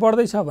 3 करोडले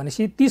बढ्दैछ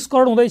भनेपछि 30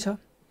 करोड हुँदैछ।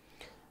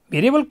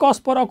 Variable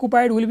cost per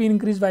occupied will be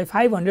increase by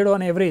 500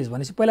 on average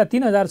भनेपछि पहिला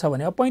 3000 छ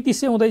भने अब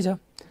 3500 हुँदैछ।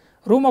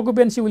 Room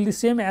occupancy will be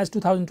same as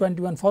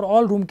 2021 for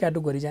all room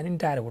categories and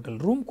entire hotel.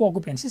 रुमको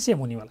अकुपेन्सी सेम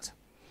हुनेवाला छ।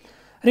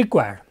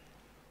 रिक्वायर्ड,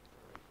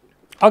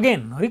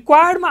 अगेन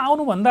रिक्वायर्डमा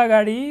आउनुभन्दा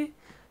अगाडि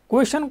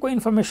क्वेसनको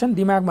इन्फर्मेसन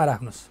दिमागमा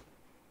राख्नुहोस्।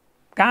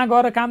 कहाँ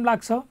गएर काम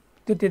लाग्छ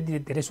त्यो त्यति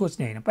धेरै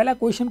सोच्ने होइन, पहिला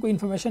क्वेसनको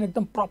इन्फर्मेसन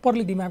एकदम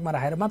प्रपरली दिमागमा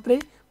राखेर मात्रै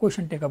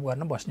क्वेसन टेकअप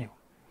गर्न बस्ने हो।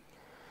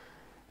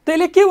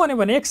 त्यसले के भन्यो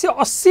भने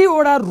 180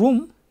 वटा रुम,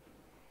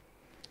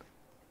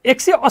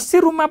 180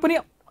 रुममा पनि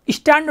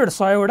स्ट्यान्डर्ड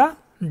 100 वटा,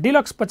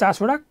 डिलक्स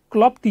 50 वटा,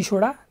 क्लब 30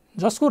 वटा,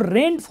 जसको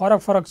रेन्ट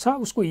फरक छ।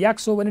 उसको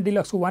याक्स हो भने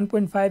डिलक्सको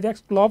 1.5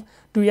 याक्स, क्लब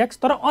 2 याक्स,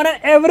 तर अन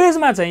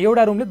एभरेजमा चाहिँ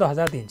एउटा रुमले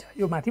 10,000 दिन्छ।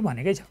 यो माथि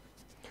भनेकै छ।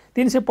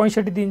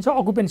 365 दिन्छ।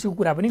 अकुपेन्सीको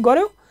कुरा पनि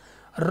गर्यो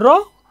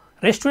र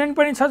रेस्टुरेन्ट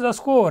पनि छ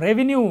जसको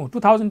रेभिन्यू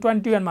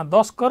 2021 मा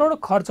 10 करोड,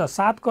 खर्च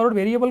 7 crore,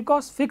 variable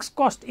cost, fix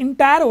cost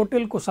entire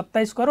होटलको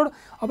 27 करोड।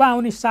 अब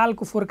आउने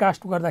सालको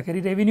फोरकास्ट गर्दाखेरि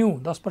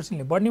रेभिन्यू 10%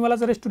 ले बढ्नेवाला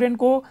छ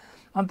रेस्टुरेन्टको,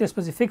 अनि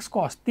त्यसपछि फिक्स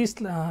कस्ट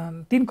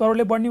 3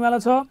 करोडले बढ्नेवाला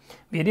छ,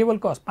 भेरिएबल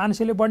कस्ट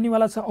 500 ले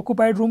बढ्नेवाला छ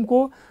अकुपाइड रुमको,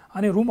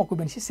 अनि रुम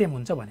अकुपेन्सी सेम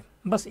हुन्छ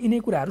भन्यो। बस यिनै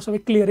कुराहरू सबै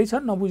क्लियरै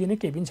छ, नबुझिने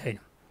केही पनि छैन।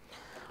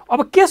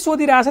 अब के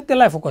सोधिरहेछ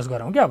त्यसलाई फोकस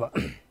गरौँ क्या। अब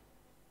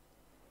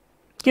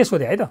के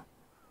सोधे है त,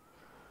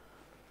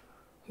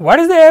 what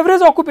is the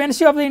average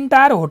occupancy of the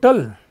entire hotel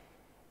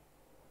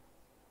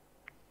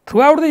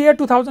throughout the year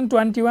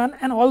 2021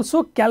 and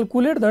also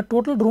calculate the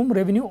total room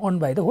revenue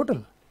earned by the hotel.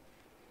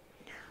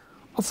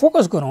 अब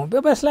फोकस गरौँ,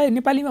 यसलाई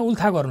नेपालीमा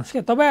उल्था गर्नुहोस्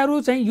के। तपाईहरु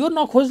चाहिँ यो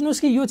नखोज्नुस्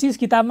कि यो चीज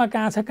किताबमा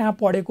कहाँ छ, कहाँ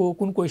पढेको,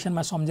 कुन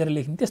क्वेशनमा सम्झेर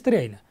लेख्ने, त्यस्तै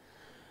हैन।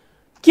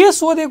 के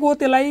सोधेको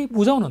त्यसलाई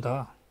बुझाउँ न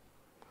त।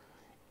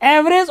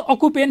 एभरेज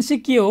अकुपेन्सी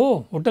के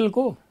हो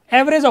होटलको?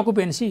 एभरेज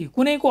अकुपेन्सी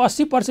कुनैको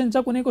 80%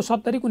 छ, कुनैको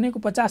 70, कुनैको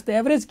 50, त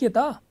एभरेज के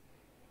त?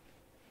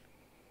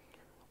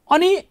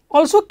 अनि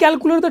also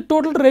calculate the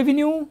total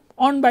revenue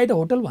earn by the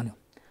hotel भन्यो।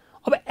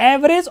 अब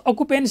एभरेज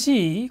अकुपेन्सी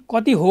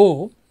कति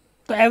हो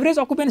त? एभरेज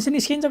अकुपेन्सी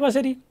निस्किन्छ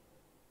कसरी?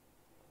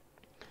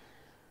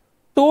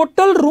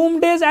 टोटल रुम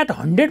डेज एट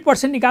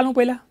 100% निकालौँ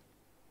पहिला।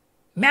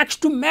 म्याक्स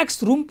टु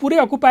म्याक्स रुम पुरै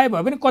अकुपाई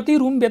भयो भने कति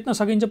रुम बेच्न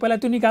सकिन्छ पहिला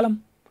त्यो निकालौँ।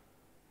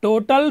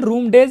 Total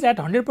room days at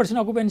 100%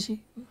 occupancy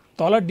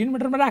तल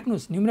डिनोमिनेटरमा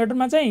राख्नुस्,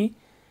 न्युमिनेटरमा चाहिँ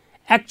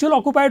एक्चुअल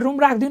अकुपाइड रुम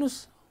राखिदिनुस्।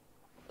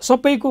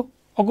 सबैको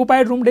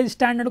अकुपाइड रुम डेज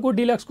स्ट्यान्डर्डको,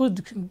 डिलक्सको,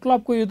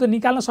 क्लबको यो त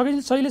निकाल्न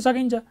सकिन्छ, सहिले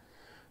सकिन्छ।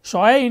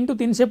 100 ×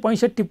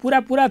 365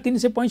 पुरा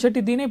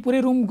 365 दिनै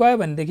पुरै रुम गयो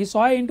भनेदेखि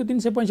 100 ×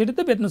 365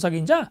 त बेच्न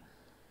सकिन्छ।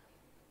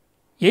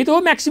 यही त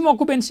हो म्याक्सिमम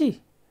अकुपेन्सी।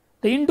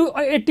 त इन्टु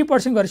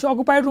 80% गरेपछि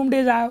अकुपाइड रुम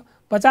डेज आयो।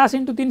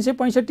 50 ×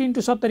 365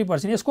 ×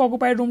 70% यसको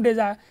अकुपाइड रुम डेज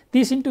आयो।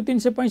 30 ×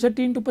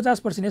 365 ×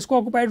 50%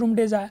 यसको अकुपाइड रुम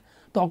डेज आयो।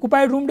 त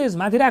अकुपाइड रुम डेज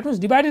माथि राख्नुस्,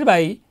 divided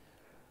by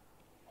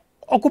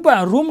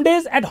room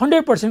days at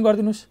 100%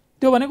 गरिदिनुस्।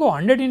 त्यो भनेको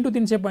 100 ×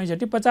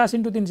 365, 50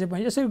 ×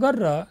 365 यसरी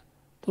गरेर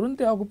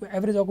तुरुन्तै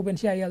एभरेज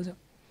अकुपेन्सी आइहाल्छ।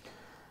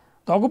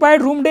 त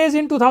अकुपाइड रुम डेज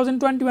इन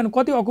 2021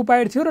 कति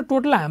अकुपाइड थियो र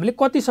टोटल हामीले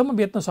कतिसम्म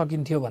बेच्न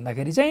सकिन्थ्यो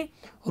भन्दाखेरि चाहिँ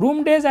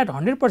रुम डेज एट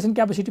 100%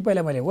 क्यापेसिटी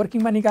पहिला मैले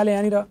वर्किङमा निकाले।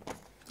 यहाँनिर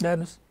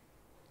हेर्नुस्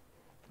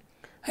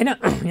हैन,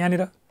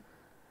 यहाँनिर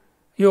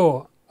यो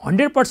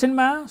 100%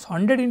 मा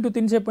 100 ×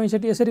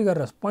 365 यसरी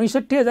गरेर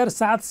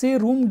 65,700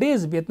 रुम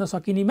डेज बेच्न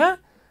सकिनेमा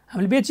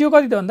हामीले बेचियो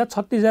कति त भन्दा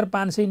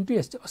 36,500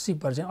 ×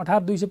 80%,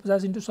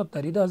 18,250 ×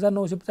 70,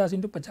 10,950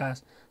 ×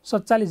 50,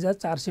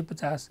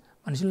 47,450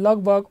 भनेपछि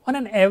लगभग अन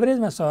एन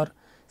एभरेजमा सर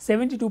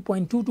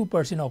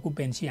 72.22%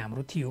 अकुपेन्सी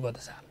हाम्रो थियो गत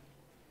साल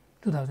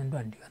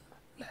 2021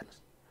 मा।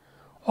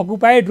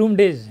 अकुपाइड रुम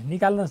डेज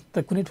निकाल्न त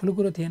कुनै ठुलो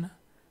कुरो थिएन।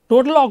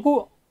 टोटल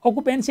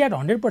अकुपेन्सी एट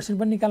 100%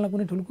 पनि निकाल्न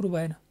कुनै ठुलो कुरो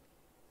भएन।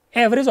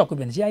 एभरेज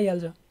अकुपेन्सी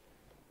आइहाल्छ।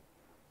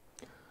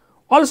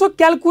 Also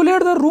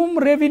calculate the room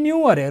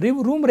revenue अरे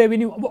रुम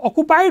रेभिन्यू। अब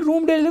अकुपाइड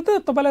रुम डेजले त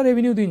तपाईँलाई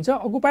रेभिन्यू दिन्छ।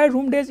 Occupied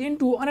room days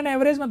into on an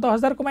एभरेजमा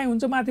 10,000 कमाइ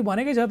हुन्छ माथि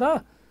भनेकै छ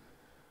त,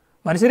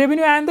 भनेपछि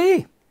रेभिन्यू आयो नि त।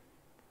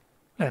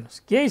 हेर्नुहोस्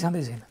केही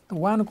छँदै छैन त।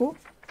 1 को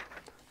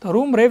त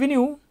room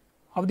revenue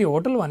of the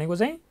hotel भनेको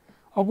चाहिँ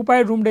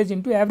occupied room days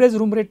into average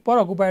room rate पर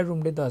अकुपाइड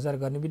रुम डेज 10,000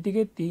 गर्ने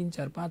बित्तिकै 3,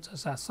 4, 5,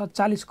 6, 7,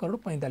 47 करोड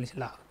 45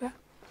 लाख रुपियाँ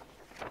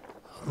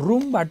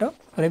रुमबाट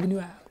रेभिन्यू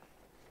आयो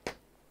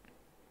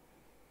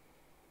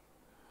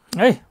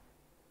है।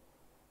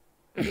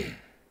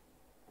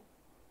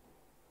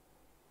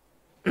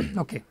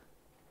 ओके,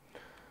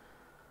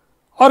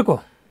 अर्को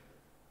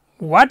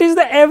what is the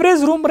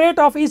average room rate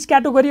of each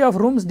category of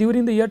rooms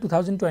during the year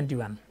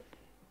 2021?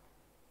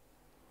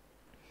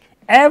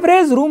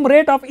 Average room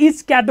rate of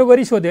each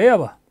category सोध्यो है।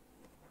 अब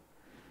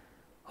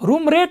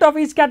room rate of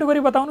each category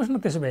बताउनुहोस् न।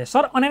 त्यसो भए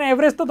सर अन एन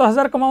एभरेज त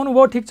 10,000 कमाउनु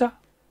भयो, ठिक छ,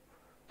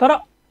 तर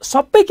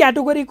सबै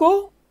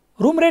क्याटेगोरीको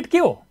रुम रेट के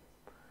हो?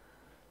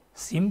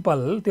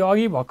 सिम्पल, त्यो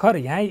अघि भर्खर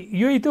यहाँ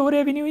यही त्यो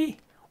रेभिन्यू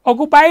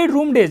अकुपाइड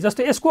रुम डेज,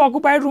 जस्तो यसको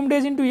occupied room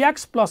days into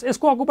x plus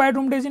यसको occupied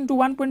room days into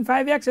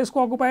 1.5x,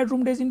 यसको occupied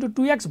room days into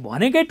 2x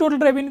भनेकै टोटल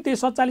रेभिन्यू त्यही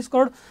 47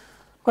 करोड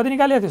कति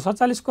निकालेको थियो?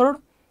 47 करोड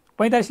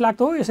 45 लाख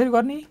त हो। यसरी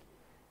गर्ने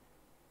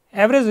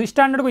एभरेज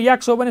स्ट्यान्डर्डको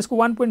एक्स हो भने यसको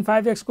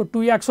 1.5x को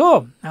 2x हो।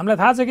 हामीलाई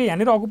थाहा छ कि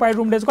यहाँनिर अकुपाइड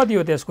रुम डेज कति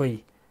हो त्यसको?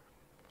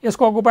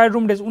 यसको occupied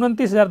room days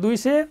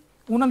 29,200,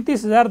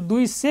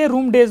 29,200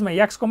 room डेजमा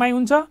x कमाइ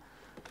हुन्छ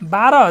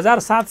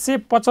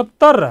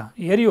 12,775।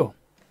 हेरियो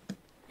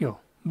यो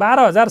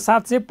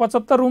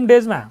 12,775 रुम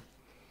डेजमा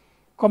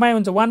कमाइ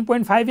हुन्छ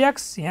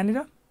 1.5x,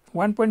 यहाँनिर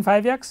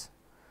 1.5x,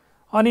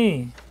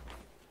 अनि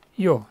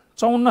यो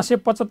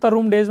 5475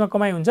 रुम डेजमा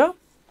कमाइ हुन्छ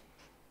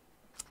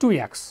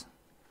 2x।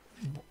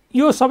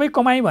 यो सबै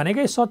कमाइ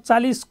भनेकै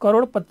 47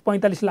 करोड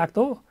 45 लाख त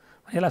हो।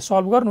 यसलाई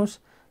सल्भ गर्नुहोस्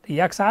त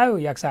एक्स आयो,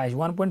 एक्स आएपछि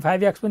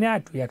 1.5x पनि आयो,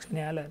 2x पनि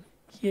आयो,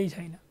 केही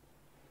छैन।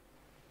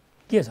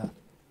 के छ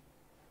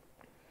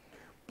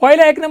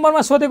पहिला 1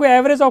 नम्बरमा सोधेको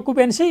average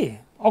occupancy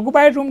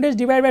occupied room days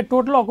divide by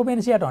total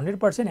occupancy at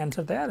 100%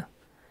 answer तयार।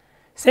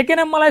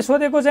 सेकेन्डमा मलाई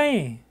सोधेको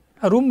चाहिँ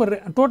रुम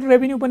टोटल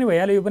रेभिन्यू पनि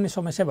भइहाल्यो, यो पनि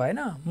समस्या भएन।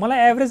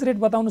 मलाई एभरेज रेट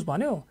बताउनुहोस्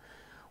भन्यो,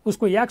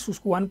 उसको एक्स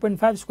उसको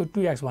 1.5 उसको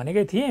 2x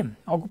भनेकै थिएँ।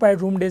 अकुपाइड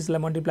रुम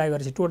डेजलाई मल्टिप्लाई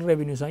गरेपछि टोटल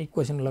रेभिन्यूसँग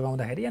इक्वेसन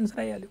लगाउँदाखेरि एन्सर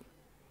आइहाल्यो।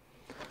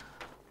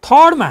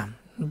 थर्डमा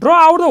draw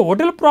out the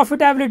hotel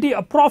profitability.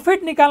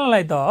 Profit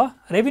निकाल्नलाई त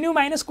रेभिन्यू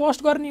माइनस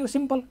कस्ट गर्ने हो,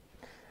 सिम्पल।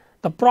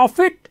 त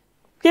प्रफिट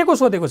के को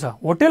सोधेको छ?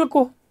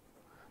 होटलको।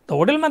 त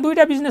होटलमा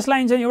दुईवटा बिजनेस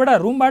लाइन छ, एउटा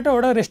रुमबाट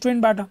एउटा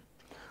रेस्टुरेन्टबाट।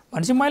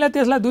 भनेपछि मैले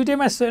त्यसलाई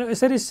दुईटैमा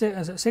यसरी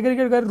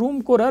सेग्रिगेट गरेर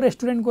रुमको र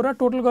रेस्टुरेन्टको र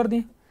टोटल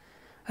गरिदिएँ।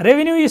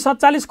 रेभिन्यू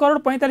 47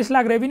 करोड 45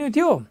 लाख रेभिन्यू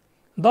थियो,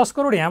 10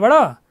 करोड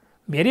यहाँबाट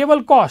भेरिएबल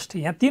कस्ट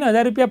यहाँ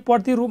 3,000 रुपियाँ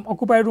प्रति रुम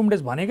अकुपाइड रुम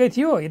डेज भनेकै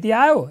थियो, यति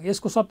आयो।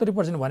 यसको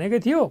 70% भनेकै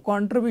थियो,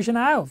 कन्ट्रिब्युसन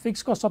आयो,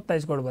 फिक्स कस्ट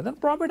 27 करोड भयो,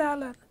 प्रफिट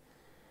आयो।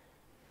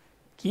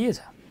 के छ?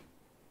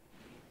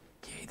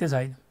 केही त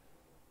छैन।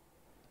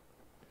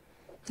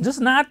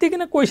 जस्ट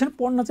नातिकन क्वेसन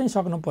पढ्न चाहिँ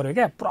सक्नु पर्यो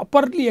क्या,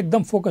 प्रपरली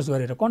एकदम फोकस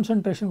गरेर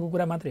कन्सन्ट्रेसनको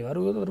कुरा मात्रै हो,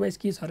 अदरवाइज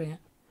के छ र यहाँ।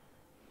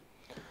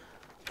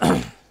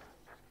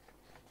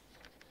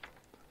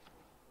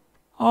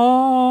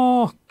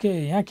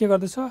 ओके, यहाँ के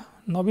गर्दैछ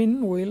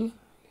नवीन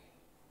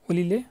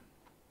ओलीले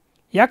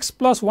x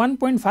plus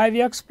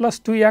 1.5x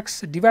plus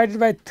 2x divided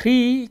by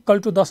 3 equal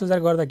to 10,000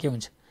 गर्दा के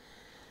हुन्छ?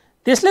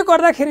 त्यसले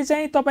गर्दाखेरि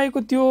चाहिँ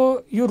तपाईँको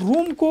त्यो यो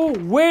रुमको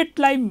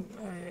वेटलाई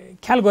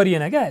ख्याल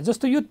गरिएन क्या।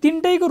 जस्तो यो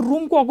तिनटैको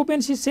रुमको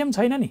अकुपेन्सी सेम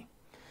छैन नि,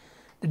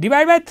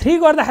 डिभाइड बाई 3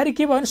 गर्दाखेरि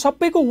के भयो भने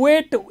सबैको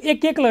वेट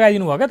एक एक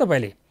लगाइदिनु भयो क्या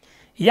तपाईँले।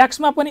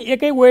 एक्समा पनि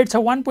एकै वेट छ,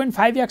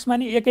 1.5x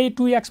नि एकै,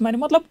 2x नि,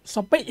 मतलब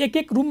सबै एक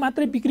एक रुम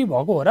मात्रै बिक्री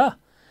भएको हो र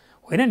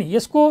होइन नि।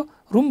 यसको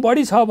रुम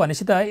बढी छ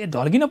भनेपछि त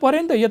ढल्किन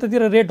पऱ्यो नि त,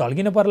 यतातिर रेट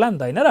ढल्किन पर्ला नि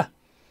त, होइन र?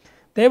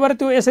 त्यही भएर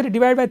त्यो यसरी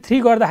डिभाइड बाई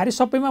 3 गर्दाखेरि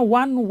सबैमा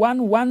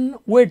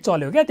 1 वेट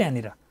चल्यो क्या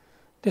त्यहाँनिर।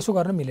 त्यसो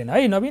गर्न मिलेन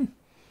है नवीन।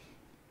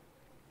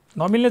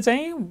 नवीनले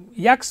चाहिँ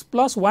x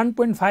plus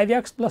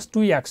 1.5x plus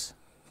 2x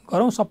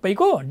गरौँ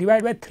सबैको,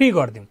 डिभाइड बाई 3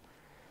 गरिदिउँ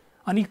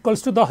अनि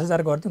इक्वल्स टु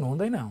 10,000 गरिदिउँ।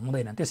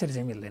 हुँदैन, त्यसरी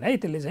चाहिँ मिल्दैन है।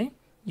 त्यसले चाहिँ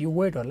यो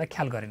वेटहरूलाई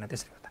ख्याल गरेन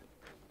त्यसले गर्दा।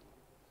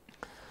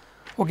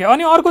 ओके,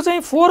 अनि अर्को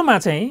चाहिँ 4 मा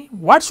चाहिँ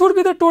what should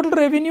be the total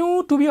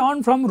revenue to be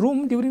earn from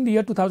room during the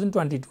year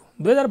 2022?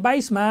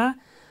 2022 मा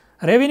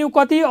रेभिन्यू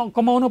कति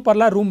कमाउनु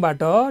पर्ला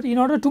रुमबाट in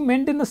order to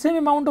maintain the same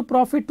amount of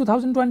profit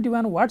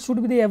 2021? What should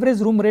be the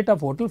average room rate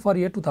of hotel for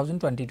year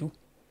 2022?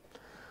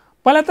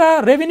 पहिला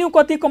त revenue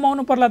कति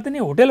कमाउनु पर्ला त नि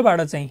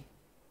होटलबाट चाहिँ,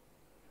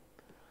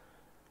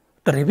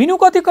 त रेभिन्यू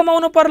कति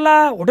कमाउनु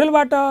पर्ला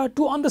होटलबाट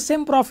to earn the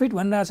same profit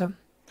भनिरहेछ।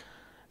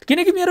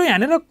 किनकि मेरो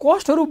यहाँनिर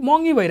कस्टहरू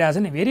महँगी भइरहेछ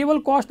नि, भेरिएबल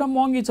कस्टमा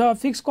महँगी छ,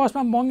 फिक्स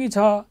कस्टमा महँगी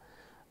छ,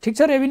 ठिक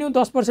छ रेभिन्यू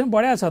 10%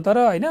 बढाएको छ, तर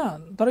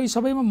होइन, तर यी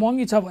सबैमा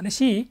महँगी छ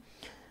भनेपछि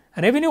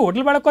रेभिन्यू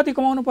होटलबाट कति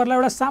कमाउनु पर्ला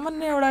एउटा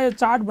सामान्य एउटा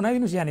चार्ट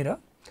बनाइदिनुहोस्। यहाँनिर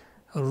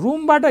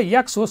रुमबाट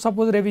एक्स हो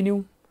सपोज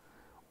रेभिन्यू,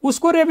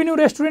 उसको रेभिन्यू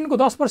रेस्टुरेन्टको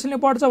 10%ले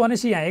बढ्छ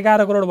भनेपछि यहाँ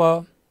 11 करोड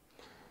भयो।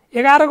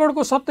 11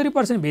 करोडको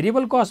 70%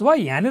 भेरिएबल कस्ट भयो।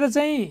 यहाँनिर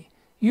चाहिँ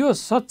यो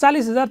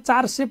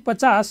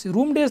 47,450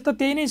 रुम डेज त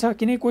त्यही नै छ,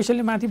 किनकि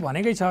क्वेसनले माथि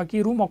भनेकै छ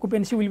कि room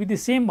occupancy will be the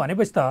same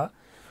भनेपछि त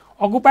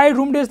अकुपाइड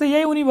रुम डेज त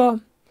यही हुने भयो।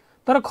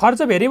 तर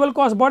खर्च भेरिएबल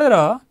कस्ट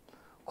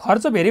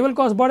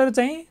बढेर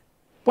चाहिँ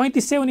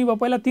 3500 हुने भयो।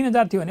 पहिला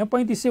 3000 थियो भने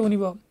 3500 हुने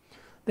भयो।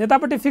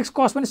 यतापट्टि फिक्स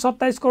कस्ट पनि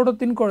 27 करोड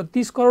 3 करोड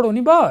 30 करोड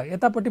हुने भयो।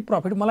 यतापट्टि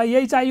प्रफिट मलाई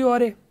यही चाहियो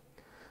अरे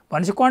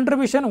भनेपछि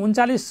कन्ट्रिब्युसन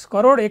 39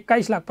 करोड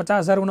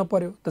 21,50,000 हुन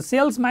पर्यो। त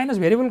sales minus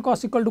variable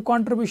cost equal to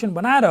contribution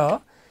बनाएर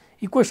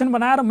इक्वेसन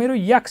बनाएर मेरो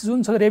एक्स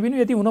जुन छ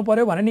रेभिन्यू यति हुन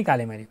पर्यो भनेर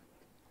निकालेँ मैले।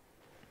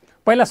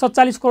 पहिला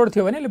 47 करोड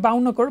थियो भने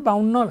 52 करोड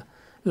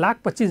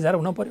 52,25,000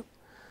 हुन पर्यो।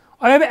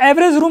 अब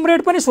एभरेज रुम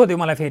रेट पनि सोध्यो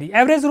मलाई फेरि।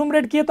 एभरेज रुम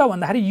रेट के त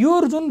भन्दाखेरि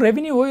यो जुन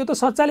रेभिन्यू हो यो त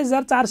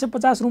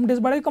 47,450 रुम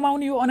डेजबाटै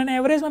कमाउने हो। अन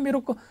एभरेजमा मेरो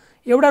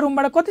एउटा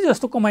रुमबाट कति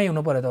जस्तो कमाइ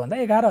हुनु पर्यो त भन्दा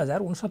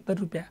 11,069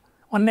 रुपियाँ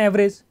on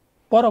average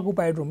per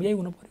occupied room, यही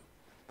हुनु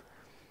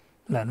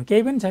पर्यो। लानु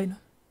केही पनि छैन।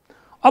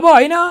 अब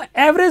होइन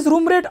average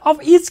room rate of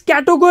each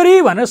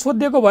category भनेर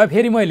सोधिएको भए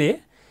फेरि मैले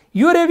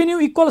यो रेभिन्यू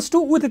इक्वल्स टु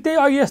उथ त्यही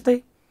अघि जस्तै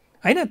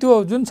होइन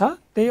त्यो जुन छ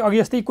त्यही अघि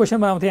जस्तै इक्वेसन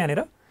बनाउँथेँ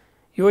यहाँनिर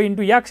यो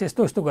इन्टु एक्स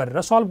यस्तो यस्तो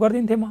गरेर सल्भ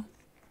गरिदिन्थेँ म।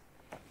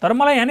 तर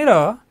मलाई यहाँनिर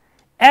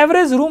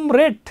एभरेज रुम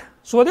रेट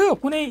सोध्यो,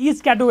 कुनै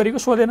इच क्याटेगोरीको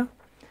सोधेन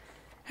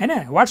होइन।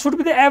 What should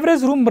be the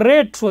average room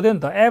rate सोध्यो नि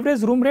त।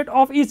 Average room rate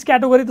of each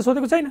category त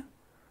सोधेको छैन।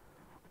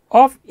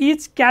 अफ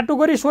इच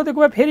क्याटेगोरी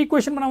सोधेको भए फेरि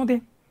equation बनाउँथेँ।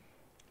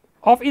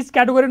 Of each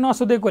category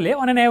नसोधेकोले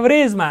on an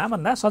एभरेजमा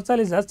भन्दा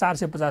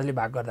 47,450 ले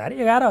भाग गर्दाखेरि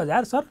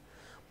 11,000 सर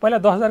पहिला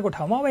 10,000 को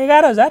ठाउँमा अब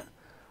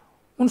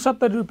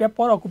 11,069 रुपियाँ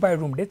पर अकुपाइड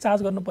रुम डे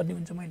चार्ज गर्नुपर्ने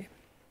हुन्छ मैले।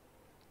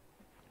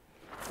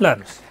 ल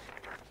हेर्नुहोस्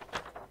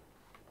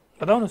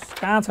बताउनुहोस्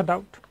कहाँ छ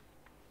doubt?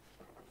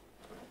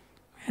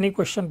 Any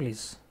question please?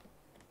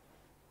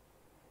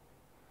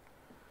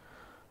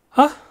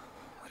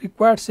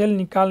 Required sale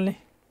निकाल्ने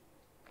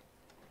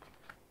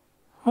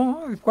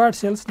रिक्वायर्ड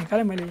सेल्स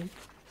निकालेँ मैले।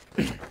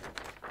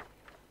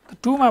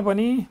 2 मा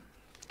पनि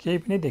केही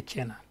पनि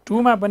देखिएन।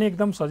 2 मा पनि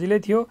एकदम सजिलै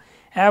थियो।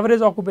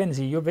 एभरेज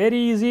अकुपेन्सी यो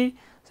very easy.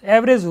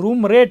 Average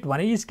room rate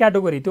भने इच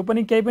क्याटेगोरी त्यो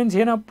पनि केही पनि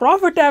थिएन।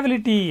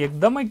 प्रफिटेबिलिटी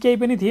एकदमै केही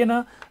पनि थिएन।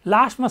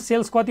 लास्टमा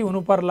सेल्स कति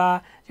हुनु पर्ला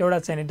एउटा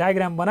चाहिँ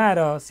डायग्राम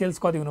बनाएर सेल्स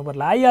कति हुनु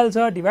पर्ला आइहाल्छ।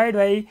 डिभाइड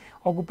बाई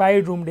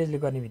अकुपाइड रुम डेजले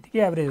गर्ने बित्तिकै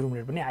एभरेज रुम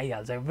रेट पनि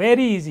आइहाल्छ।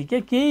 Very easy.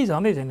 केही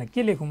झन्डै छैन।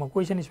 के लेखौँ म?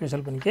 क्वेसन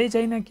स्पेसल पनि केही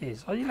छैन। केही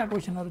सजिला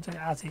क्वेसनहरू चाहिँ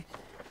आछे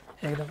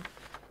एकदम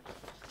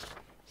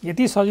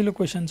यति सजिलो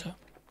क्वेसन छ।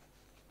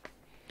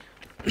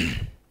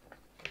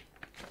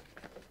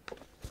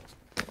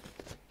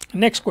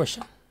 Next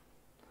question.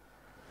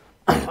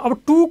 अब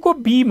 2 को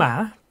बी मा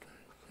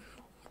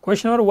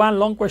क्वेसन नम्बर 1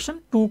 लङ क्वेसन,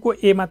 2 को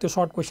ए मा त्यो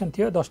सर्ट क्वेसन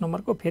थियो 10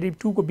 नम्बरको। फेरि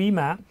 2 को बी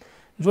मा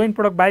जोइन्ट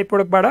प्रोडक्ट बाई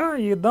प्रोडक्टबाट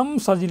एकदम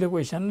सजिलो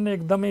क्वेसन।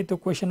 एकदमै त्यो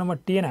क्वेसन नम्बर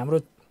 10 हाम्रो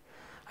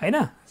हैन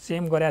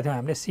सेम गरेका थियौँ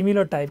हामीले।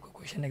 सिमिलर टाइपको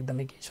क्वेसन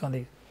एकदमै के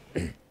सधैँ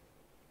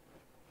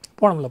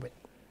पढौँ ल भाइ।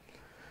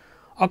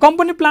 A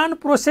company plan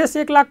process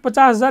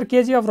 1,50,000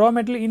 kg of raw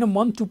material in a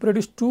month to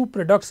produce 2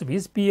 products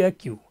with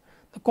PQ.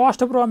 The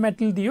cost of raw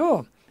material दियो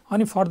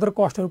अनि further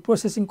cost of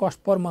processing cost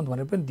per month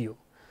भनेर पनि दियो.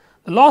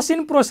 The loss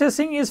in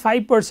processing is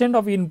 5%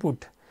 of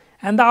input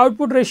and the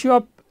output ratio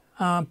of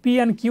P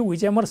and Q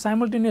whichever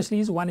simultaneously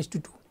is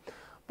 1:2.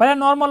 पहिला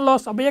normal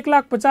loss अब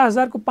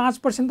 1,50,000 को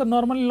 5% त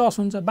normally loss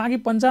हुन्छ। बाँकी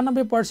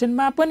 95%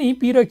 मा पनि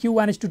P र Q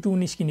 1:2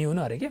 निस्किने हुन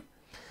अरे के।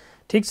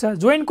 ठीक छ।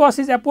 Joint cost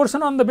is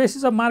एपोर्सन on the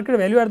basis of market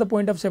value at the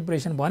point of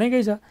separation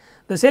भनेकै छ।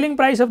 The selling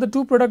price of the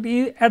 2 product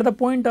is at the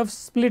point of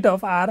split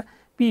of are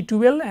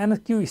P12 and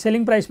Q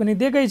selling price पनि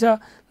दिएकै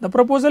छ। The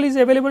proposal is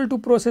available to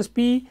process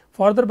P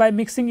further by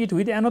mixing it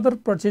with another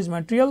purchase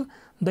material.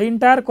 The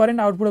entire current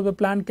output of the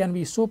plant can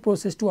be so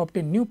process to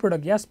obtain new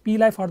product yes. P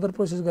लाई further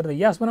process गरेर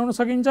यस बनाउन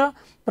सकिन्छ।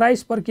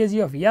 Price per KG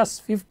of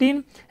yes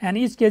 15 and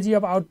each KG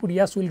of output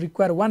yes will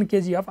require 1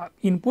 KG of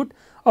input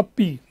of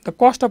P। The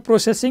cost of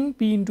processing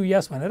P into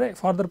यस भनेर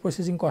further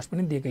processing cost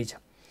पनि दिएकै छ।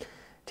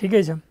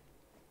 ठिकै छ।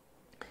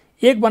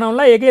 एक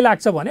बनाउनलाई एकै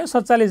लाग्छ भन्यो।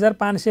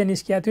 47,500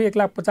 निस्किया थियो।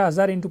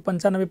 1,50,000 इन्टु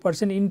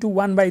 95% इन्टु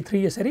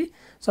 1/3 यसरी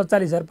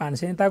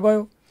 47,500 यता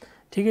गयो।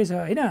 ठिकै छ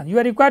हैन। You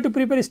are required to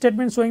prepare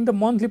statement शोइङ the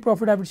monthly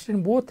profitability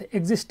in both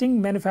existing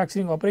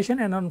manufacturing operation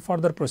and on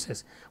further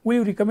process. Will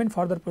you recommend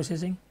further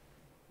processing?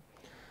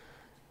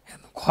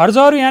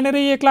 खर्चहरू यहाँनिर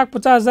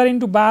 1,50,000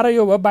 इन्टु 12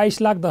 यो भयो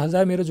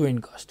 22,10,000 मेरो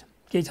जोइन्ट कस्ट।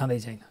 केही छँदै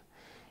छैन।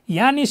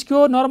 यहाँ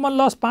निस्क्यो नर्मल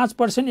लस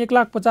 5%।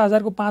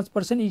 1,50,000 को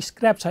 5%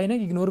 स्क्रैप छैन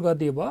इग्नोर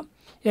गरिदियो भयो।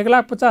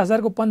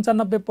 1,50,000 को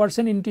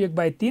 95% इन्टु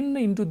 1/3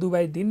 इन्टु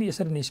 2/3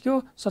 यसरी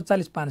निस्क्यो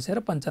 47,500 र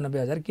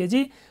 95,000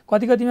 केजी।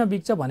 कति कतिमा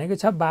बिक्छ भनेको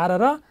छ 12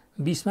 र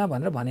 20 मा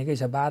भनेर भनेकै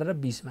छ। 12 र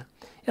 20 मा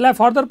यसलाई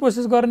फर्दर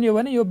प्रोसेस गर्ने हो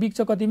भने यो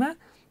बिक्छ कतिमा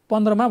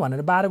 15 मा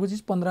भनेर 12 को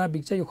चीज 15 मा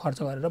बिक्छ यो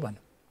खर्च गरेर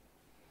भन्यो।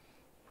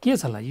 के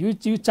छ ल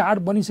यो चार्ट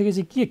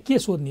बनिसकेपछि के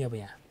सोध्ने अब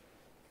यहाँ?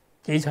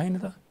 केही छैन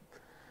त।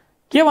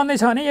 के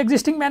भन्दैछ भने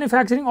एक्जिस्टिङ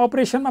म्यानुफ्याक्चरिङ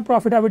अपरेसनमा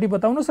प्रफिटेबिलिटी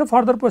बताउनुस् र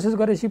फर्दर प्रोसेस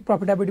गरेपछि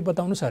प्रफिटेबिलिटी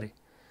बताउनुस् अरे।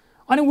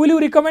 अनि will you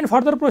recommend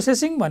further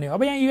processing भन्यो।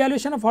 अब यहाँ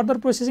इभ्यालुएसन अफ फर्दर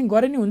प्रोसेसिङ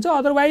गरे नि हुन्छ।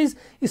 अदरवाइज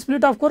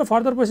स्प्लिट अफको र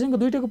फर्दर प्रोसेसिङको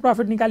दुईटैको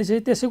प्रफिट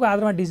निकालिसकेपछि त्यसैको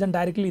आधारमा डिसिजन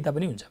डाइरेक्टली लिँदा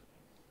पनि हुन्छ।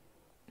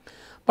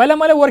 पहिला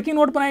मैले वर्किङ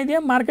नोट बनाइदिएँ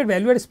market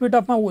value at split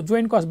अफमा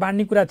joint cost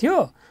बाँड्ने कुरा थियो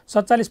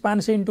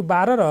 47,500 ×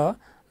 12 र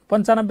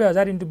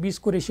 95,000 × 20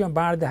 को रेसियोमा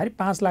बाँड्दाखेरि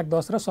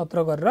 5,10,000 र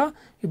 17 गरेर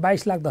यो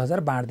 22,10,000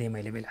 बाँड्दिएँ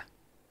मैले बेला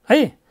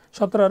है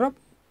 17 र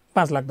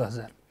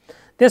 5,10,000।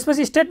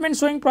 त्यसपछि statement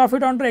showing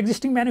profit under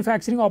existing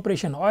manufacturing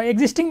operation.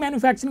 Existing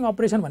manufacturing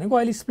operation भनेको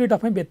अहिले स्प्लिट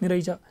अफमै बेच्ने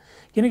रहेछ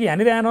किनकि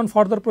यहाँनिर एन अन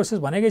फर्दर प्रोसेस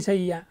भनेकै छ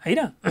यहाँ होइन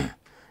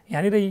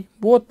यहाँनिर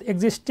बोथ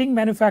एक्जिस्टिङ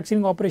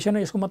म्यानुफ्याक्चरिङ अपरेसन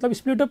यसको मतलब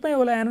स्प्लिट अफमै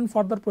होला एन अन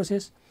फर्दर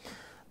प्रोसेस।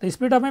 त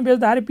स्प्लिट अफमै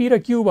बेच्दाखेरि पी र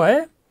क्यू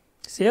भए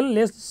sale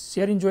lace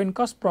share in joint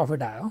cost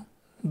profit आयो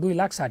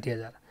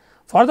 2,60,000।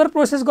 फर्दर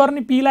प्रोसेस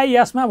गर्ने पीलाई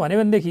यसमा भन्यो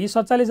भनेदेखि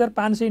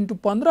 47,500 ×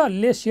 15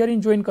 lace share in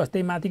joint cost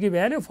त्यही माथिकै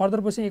भइहाल्यो। फर्दर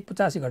प्रोसेस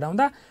 185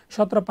 घटाउँदा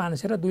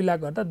 17,500 र 2 लाख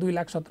गर्दा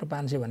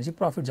 2,17,500 भनेपछि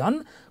प्रफिट झन्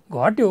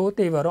घट्यो।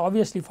 त्यही भएर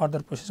अभियसली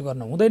फर्दर प्रोसेस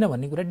गर्न हुँदैन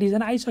भन्ने कुरा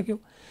डिसिजन आइसक्यो।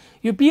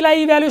 यो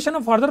पीलाई इभ्यालुएसन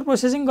अफ फर्दर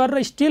प्रोसेसिङ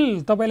गरेर स्टिल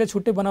तपाईँले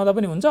छुट्टै बनाउँदा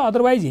पनि हुन्छ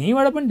अदरवाइज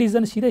यहीँबाट पनि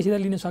डिसिजन सिधै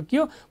लिन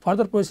सकियो।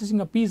 Further processing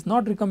of P is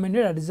not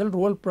recommended at result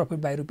role profit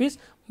by rupees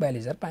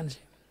 42,500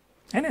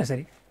 होइन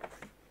यसरी।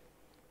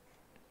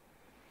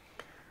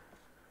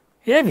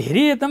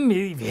 एकदम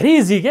भेरी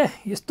इजी क्या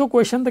यस्तो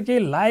क्वेसन त केही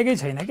लागेकै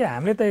छैन क्या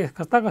हामीले त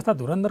कस्ता कस्ता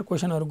धुरन्धर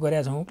क्वेसनहरू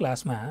गरेका छौँ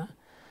क्लासमा।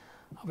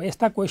 अब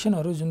यस्ता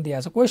क्वेसनहरू जुन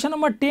दिएको छ क्वेसन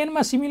नम्बर 10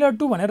 मा सिमिलर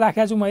टु भनेर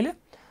राखेको छु मैले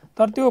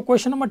तर त्यो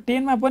क्वेसन नम्बर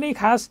 10 मा पनि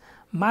खास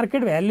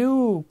मार्केट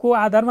भ्याल्युको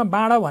आधारमा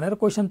बाँड भनेर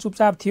क्वेसन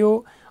चुपचाप थियो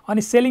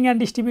अनि सेलिङ एन्ड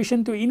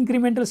डिस्ट्रिब्युसन त्यो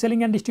इन्क्रिमेन्टल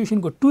सेलिङ एन्ड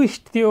डिस्ट्रिब्युसनको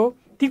ट्विस्ट थियो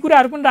ती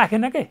कुराहरू पनि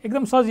राखेन के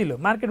एकदम सजिलो।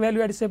 मार्केट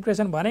भ्याल्यु एट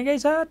सेपरेसन भनेकै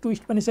छ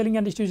ट्विस्ट पनि सेलिङ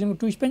एन्ड डिस्ट्रिब्युसनको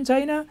ट्विस्ट पनि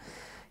छैन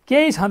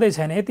केही छँदै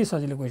छैन यति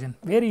सजिलो question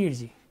very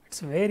easy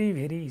it's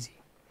very easy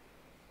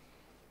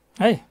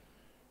है।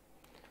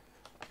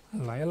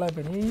 ल यसलाई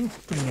पनि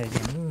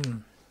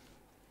टुङ्गाइदिउँ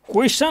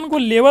क्वेसनको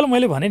लेभल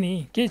मैले भने नि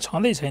केही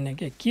छँदै छैन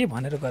के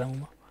भनेर गरौँ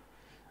म।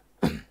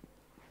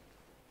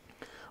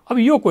 अब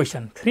यो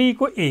क्वेसन 3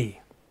 को ए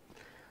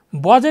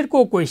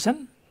बजेटको क्वेसन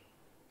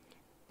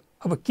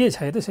अब के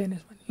छ त छैन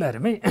ल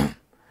हेरौँ है।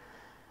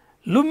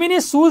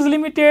 लुमिनिस shoes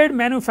limited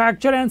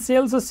manufacture and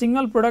sales a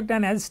single product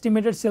and has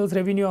estimated sales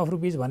revenue of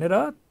rupees भनेर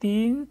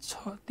 3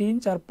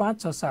 4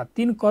 5 6 7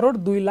 3 करोड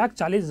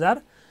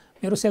 2,40,000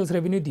 मेरो सेल्स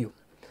रेवेन्यू दियो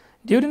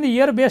ड्यूरिङ the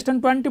year based on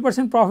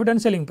 20% profit and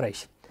selling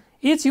price.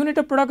 Each unit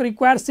of product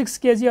requires 6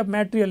 kg of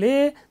material A,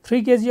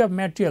 3 kg of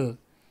material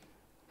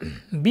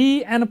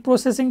B and a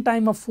processing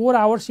time of 4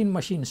 hours in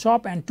machine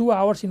shop and 2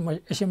 hours in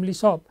assembly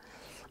shop।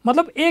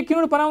 मतलब एक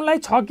unit बनाउनलाई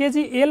 6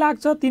 KG ए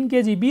लाग्छ 3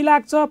 KG be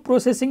लाग्छ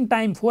processing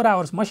time 4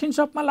 hours machine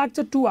शपमा लाग्छ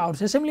 2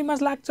 hours एसेम्बलीमा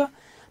लाग्छ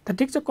त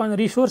ठिक छ।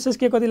 Resources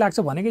के कति लाग्छ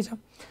भनेकै छ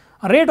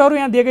रेटहरु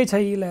यहाँ दिएकै छ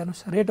ल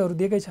हेर्नुस् रेटहरु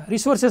दिएकै छ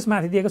रिसोर्सेस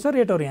माथि दिएको छ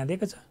रेटहरु यहाँ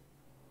दिएको छ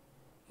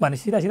भने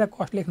सीधा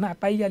कस्ट लेख्न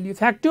पाइहाल्यो।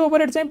 फ्याक्ट्री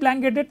ओभरहेड चाहिँ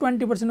ब्ल्याङ्केटेड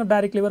 20% अफ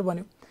डाइरेक्ट लेबर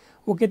भन्यो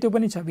ओके त्यो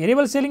पनि छ।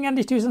 भेरिएबल सेलिङ एन्ड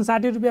डिस्ट्रिब्युसन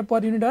 60 रुपैयाँ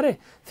पर युनिट अरे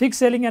फिक्स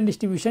सेलिङ एन्ड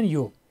डिस्ट्रिब्युसन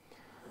यो।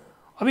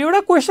 अब एउटा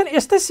क्वेसन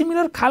यस्तै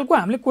सिमिलर खालको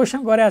हामीले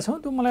क्वेसन गरेका छौँ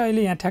त्यो मलाई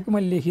अहिले यहाँ ठ्याक्कै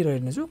मैले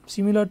लेखिरहेको छु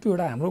सिमिलर टु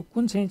एउटा हाम्रो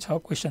कुन चाहिँ छ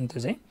क्वेसन त्यो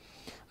चाहिँ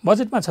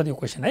बजेटमा छ त्यो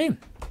क्वेसन है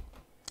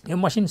यो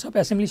मसिन सप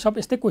एसेम्बली सप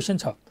यस्तै क्वेसन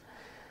छ।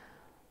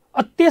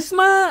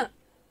 त्यसमा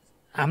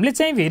हामीले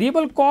चाहिँ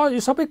भेरिएबल कस्ट यो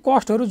सबै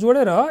कस्टहरू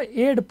जोडेर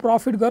एड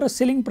प्रफिट गरेर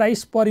सेलिङ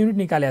प्राइस पर युनिट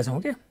निकालेका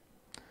छौँ के।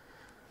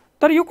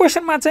 तर यो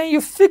क्वेसनमा चाहिँ यो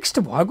फिक्स्ड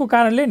भएको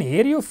कारणले नि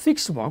हेर यो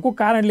फिक्स्ड भएको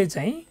कारणले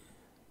चाहिँ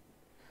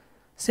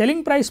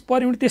सेलिङ प्राइस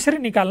पर युनिट त्यसरी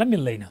निकाल्न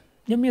मिल्दैन।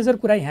 यो मेजर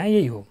कुरा यहाँ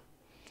यही हो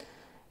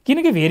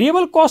किनकि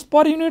भेरिएबल कस्ट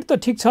पर युनिट त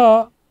ठिक छ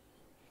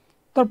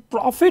तर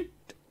प्रफिट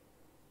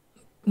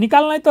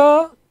निकाल्नलाई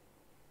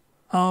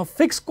त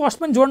फिक्स कस्ट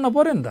पनि जोड्न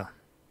पर्यो नि त।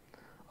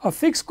 अब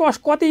फिक्स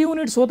कस्ट कति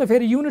युनिट्स हो त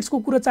फेरि युनिट्सको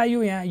कुरा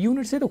चाहियो यहाँ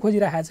युनिट्सै त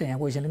खोजिराखेको छ यहाँ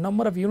क्वेसनले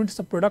number of units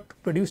of product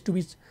produce to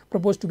be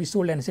propose to be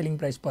sold and selling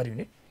price per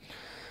unit.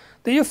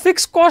 त यो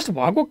फिक्स कस्ट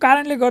भएको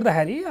कारणले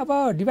गर्दाखेरि अब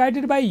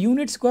डिभाइडेड बाई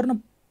युनिट्स गर्न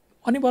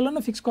अनि बल्ल न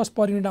फिक्स कस्ट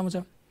पर युनिट आउँछ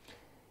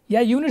या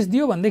युनिट्स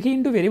दियो भनेदेखि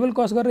इन्टु भेरिएबल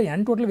कस्ट गरेर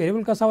यहाँ टोटल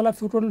भेरिएबल कस्ट आउला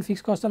टोटल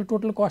फिक्स कस्ट आउला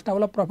टोटल कस्ट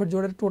आउला प्रफिट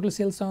जोडेर टोटल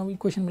सेल्ससँग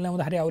इक्वेसन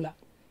मिलाउँदाखेरि आउला।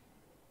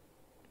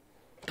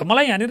 त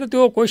मलाई यहाँनिर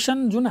त्यो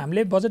क्वेसन जुन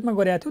हामीले बजेटमा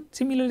गरेका थियो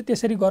सिमिलरली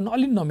त्यसरी गर्न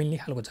अलि नमिल्ने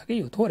खालको छ कि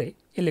यो थोरै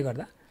यसले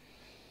गर्दा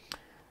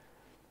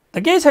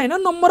त केही छैन।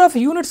 Number of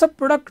units of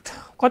product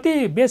कति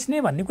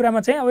बेच्ने भन्ने कुरामा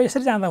चाहिँ अब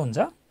यसरी जाँदा हुन्छ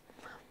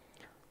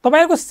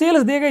तपाईहरुको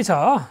सेल्स दिएकै छ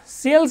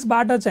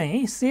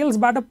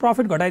सेल्सबाट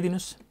प्रफिट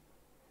घटाइदिनुस्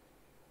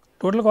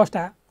टोटल कस्ट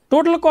आयो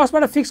total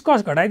कस्टबाट fix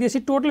cost घटाइदिएपछि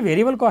total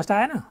variable cost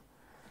आएन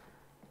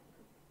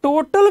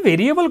टोटल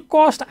भेरिएबल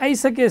कस्ट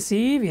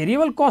आइसकेपछि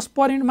भेरिएबल कस्ट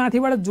पर युनिट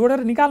माथिबाट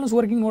जोडेर निकाल्नुस्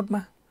वर्किङ नोटमा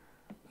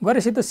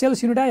गरेपछि त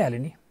सेल्स युनिट आइहाल्यो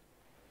नि।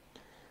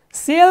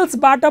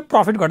 सेल्सबाट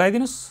प्रफिट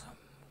घटाइदिनुस्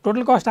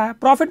टोटल कस्ट आयो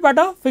प्रफिटबाट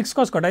फिक्स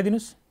कस्ट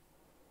घटाइदिनुस्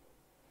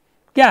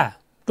क्या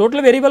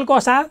टोटल भेरिएबल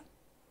कस्ट आयो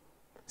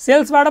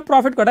सेल्सबाट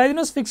profit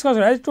घटाइदिनुस् fix cost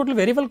घटाइदिनुस् total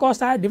variable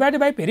cost आयो divided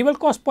by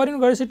variable cost per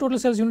unit गरेपछि टोटल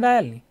सेल्स युनिट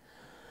आइहाल्यो नि।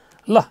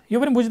 ल यो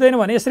पनि बुझ्दैन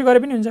भने यसरी गरे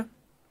पनि हुन्छ।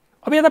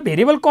 अब यता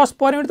भेरिएबल कस्ट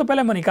पर युनिट त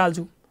पहिला म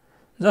निकाल्छु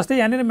जस्तै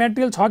यहाँनिर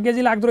मेटेरियल 6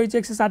 केजी लाग्दो रहेछ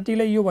 160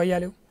 लाई यो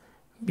भइहाल्यो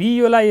बी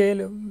योलाई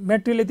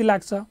मेटेरियल यति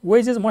लाग्छ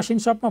वेजेस मसिन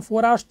सपमा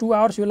 4 आवर्स 2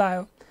 आवर्स यो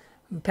लाग्यो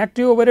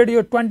फ्याक्ट्री ओभरहेड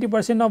यो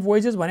 20% अफ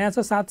वेजेस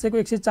भनेको छ 700 को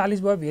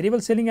 140 भयो भेरिएबल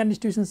सेलिङ एन्ड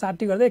डिस्ट्रिब्युसन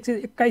 60 गर्दा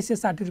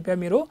 2160 रुपैयाँ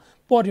मेरो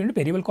पर युनिट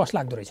भेरिएबल कस्ट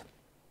लाग्दो रहेछ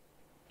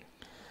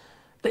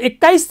त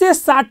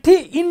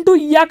 2160 इन्टु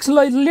एक्स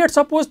लेट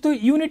सपोज त्यो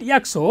युनिट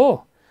एक्स हो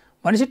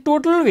भनेपछि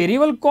टोटल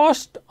भेरिएबल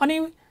कस्ट अनि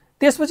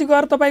त्यसपछि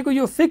गएर तपाईको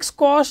यो फिक्स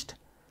कस्ट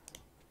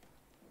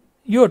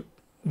यो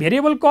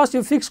भेरिएबल कस्ट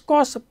यो फिक्स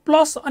कस्ट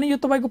प्लस अनि यो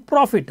तपाईको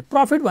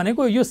प्रॉफिट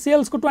भनेको यो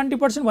सेल्स को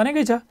 20%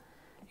 भनेकै छ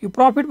यो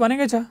प्रॉफिट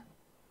भनेकै छ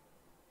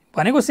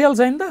भनेको सेल्स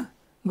हैन त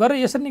गरेर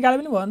यसरी निकाले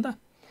पनि भयो नि त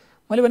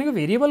मैले भनेको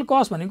भेरिएबल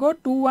कस्ट भनेको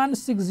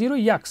 2160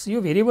 एक्स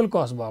यो भेरिएबल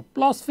कस्ट भयो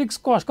प्लस फिक्स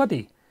कस्ट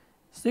कति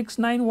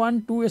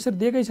 6912 यसरी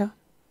दिएकै छ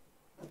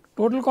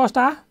टोटल कस्ट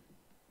आ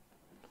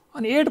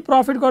अनि एड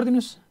प्रॉफिट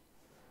गरिदिनुस्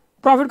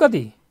प्रॉफिट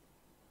कति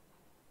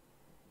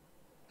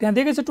त्यहाँ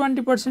दिएकै छ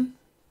 20%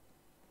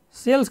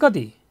 सेल्स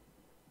कति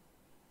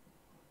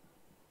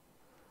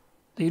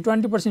त यो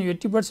 20% यो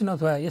 80%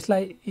 अथवा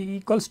यसलाई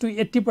इक्वल्स टु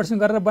 80%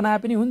 गरेर बनाए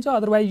पनि हुन्छ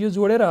अदरवाइज यो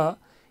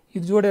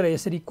जोडेर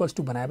यसरी इक्वल्स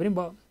टु बनाए पनि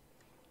भयो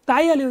त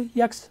आइहाल्यो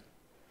एक्स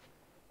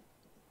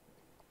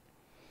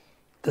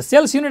त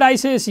सेल्स युनिट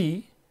आइसकेपछि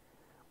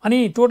अनि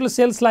टोटल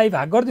सेल्सलाई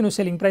भाग गरिदिनु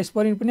सेलिङ प्राइस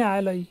पर युनिट पनि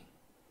आयो ल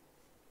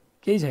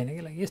केही छैन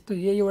के लागि यस्तो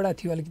एउटा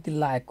थियो अलिकति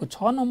लागेको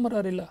 6 नम्बर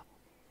अरे ल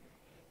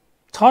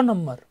 6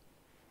 number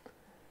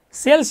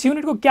sales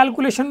युनिटको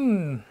calculation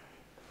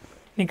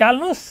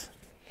निकाल्नुस्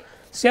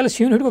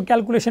sales युनिटको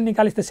calculation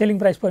निकालिस त सेलिङ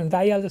प्राइस पर युनिट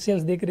आइहाल्छ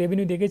सेल्स दिएको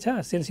रेभेन्यू दिएकै छ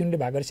सेल्स युनिटले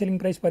भाग गरेर selling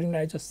price per unit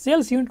आइछ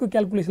sales युनिटको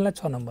क्याल्कुलेसनलाई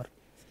 6 number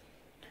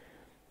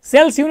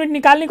sales unit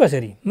निकाल्ने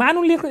कसरी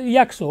मानु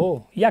एक्स हो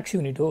एक्स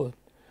युनिट हो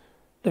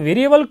त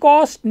variable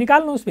cost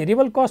निकाल्नुस्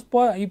variable cost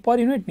per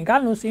unit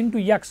निकाल्नुस् into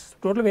x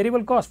total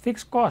variable cost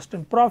fix cost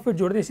अनि प्रॉफिट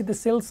जोड्दैछ त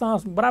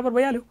सेल्ससँग बराबर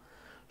भइहाल्यो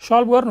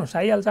सल्भ गर्नुस्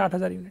आइहाल्छ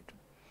 8000 युनिट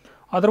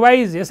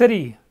अदरवाइज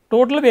यसरी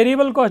total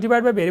variable cost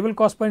divide by variable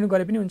cost per unit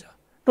गरे पनि हुन्छ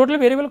टोटल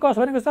भेरिएबल कस्ट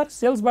भनेको sir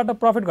सेल्सबाट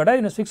profit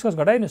घटाइदिनुस् fix cost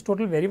घटाइदिनुस्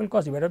total variable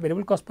cost divide by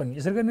variable cost पनि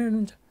यसरी गर्ने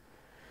हुन्छ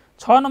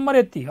 6 नम्बर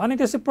यति अनि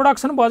त्यसै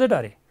प्रोडक्सन बजेट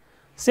अरे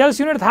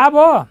सेल्स युनिट थाहा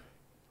भयो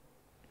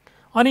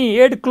अनि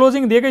एड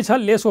क्लोजिङ दिएकै छ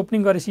लेस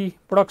ओपनिङ गरेपछि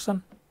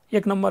प्रोडक्सन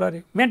 1 नम्बर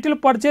अरे मेटेरियल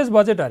पर्चेज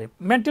बजेट अरे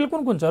मेटेरियल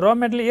कुन छ र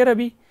मेटेरियल ए र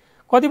बी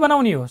कति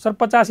बनाउने हो सर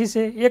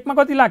 8500 एकमा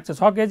कति लाग्छ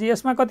 6 केजी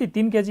यसमा कति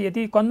 3 केजी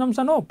यति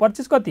कन्जम्सन हो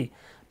पर्चेज कति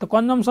त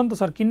कन्जम्सन त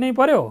सर किन्नै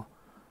पर्यो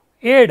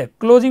एड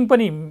क्लोजिङ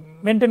पनि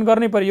मेन्टेन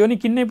गर्नै पर्यो यो नि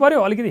किन्नै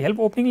पर्यो अलिकति हेल्प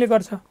ओपनिङले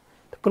गर्छ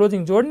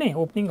क्लोजिङ जोड्ने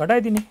ओपनिङ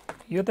घटाइदिने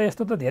यो त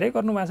यस्तो त धेरै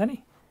गर्नु भएको छ नि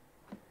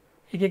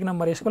एक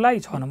नम्बर यसको लागि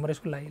 6 नम्बर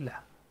यसको लागि ल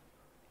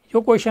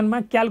यो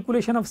क्वेशनमा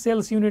क्याल्कुलेसन अफ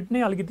सेल्स युनिट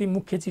नै अलिकति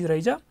मुख्य चीज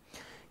रहेछ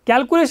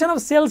क्याल्कुलेसन अफ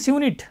सेल्स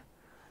युनिट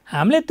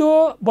हामीले त्यो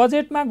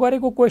बजेटमा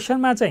गरेको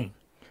क्वेशनमा चाहिँ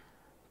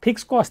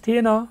फिक्स कस्ट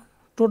थिएन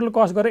टोटल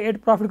कस्ट गरेर एड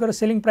प्रॉफिट गरेर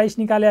सेलिङ प्राइस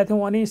निकालेका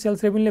थियौं अनि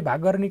सेल्स रेभेन्यूले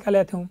भाग गरेर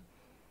निकालेका थियौं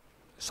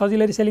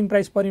सजिलैले सेलिङ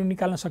प्राइस पर युनिट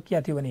निकाल्न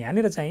सकिया थियो भने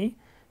यहाँनिर चाहिँ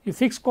यो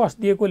फिक्स कस्ट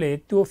दिएकोले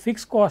त्यो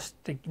fix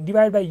cost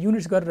divide by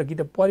units गरेर कि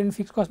त पर युनिट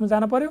फिक्स कस्टमा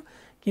जान पर्यो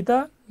कि त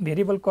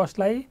भेरिएबल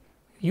कस्टलाई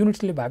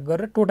युनिट्सले भाग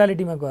गरेर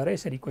टोटालिटीमा गएर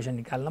यसरी इक्वेसन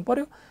निकाल्न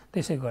पर्यो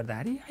त्यसै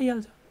गर्दाखेरि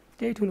आइहाल्छ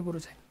त्यही ठुलो कुरो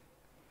चाहिँ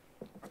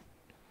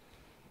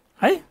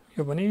है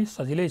यो पनि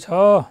सजिलै छ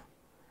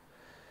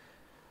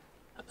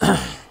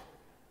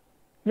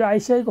यो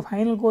आइसिआई को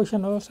फाइनल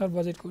क्वेशन हो सर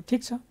बजेटको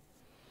ठीक छ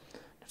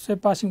so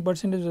passing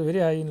percentage very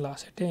high in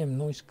last attempt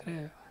no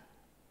scrap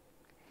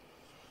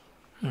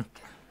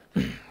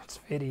it's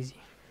very easy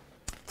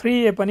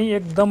 3A पनि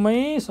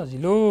एकदमै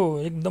सजिलो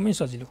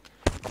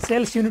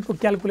सेल्स युनिटको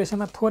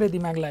क्याल्कुलेसनमा थोरै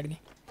दिमाग लाग्ने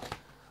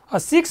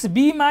 6B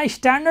मा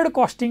स्ट्यान्डर्ड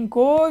कस्टिङ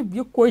को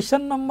यो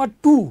क्वेशन नम्बर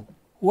 2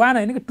 1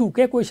 हैन कि 2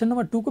 के क्वेशन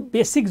नम्बर 2 को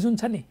बेसिक जुन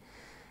छ नि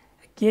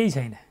केही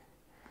छैन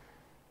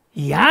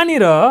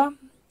यहाँनिर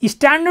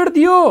स्ट्यान्डर्ड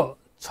दियो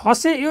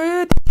 600 यो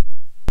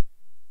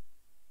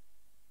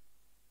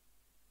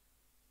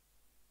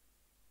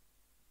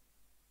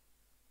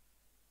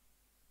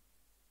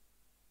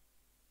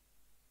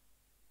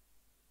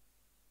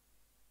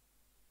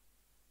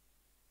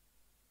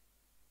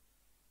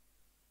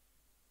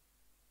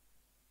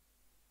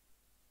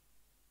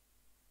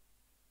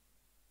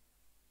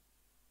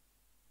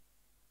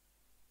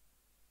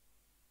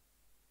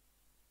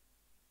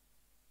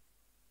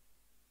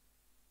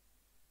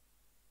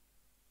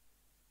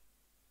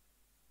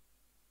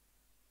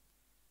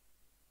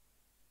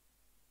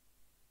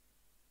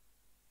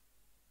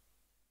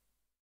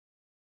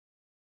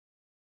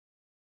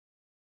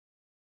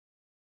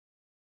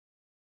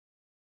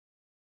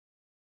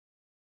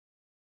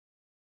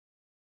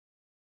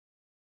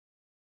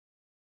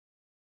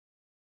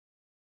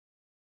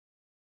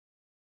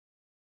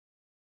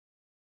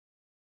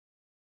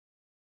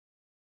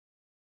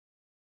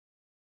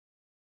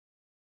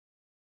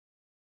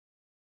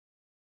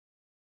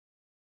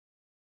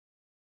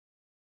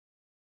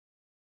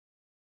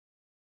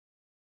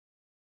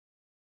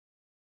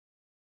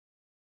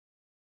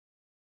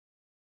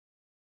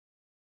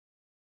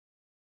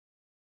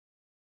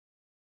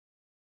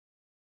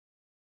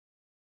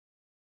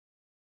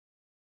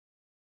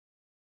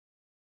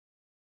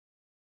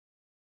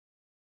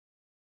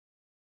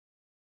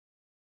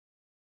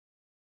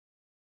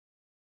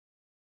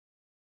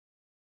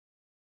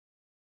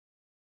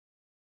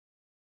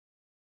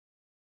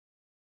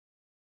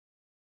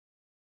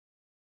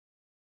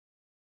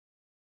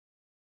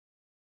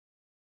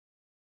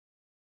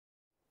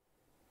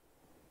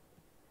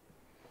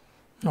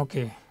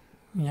ओके,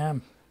 यहाँ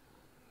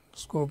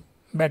उसको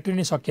ब्याट्री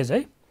नै सकिएछ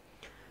है।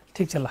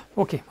 ठिक छ ल,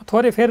 ओके,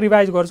 थोरै फेरि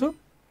रिभाइज गर्छु।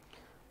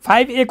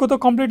 5A को त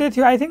कम्प्लिटै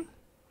थियो आई थिङ्क।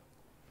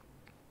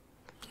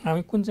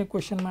 हामी कुन चाहिँ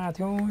क्वेसनमा आएको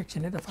थियौँ,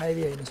 एकछिन है त,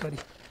 5A होइन सरी,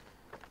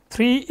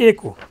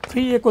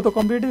 3A को त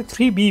कम्प्लिटै।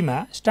 3B मा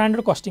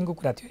स्ट्यान्डर्ड कस्टिङको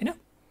कुरा थियो होइन।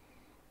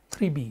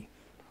 3B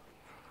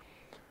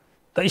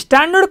त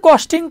स्ट्यान्डर्ड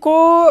कस्टिङको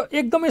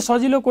एकदमै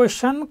सजिलो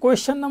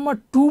क्वेसन नम्बर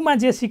 2 मा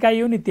जे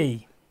सिकाइयो नि त्यही।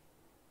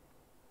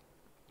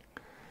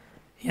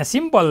 यहाँ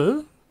सिम्पल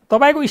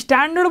तपाईको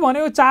स्ट्यान्डर्ड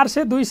भनेको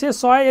 400 200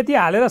 100 यति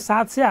हालेर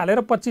 700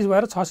 हालेर 25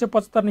 भएर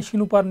 675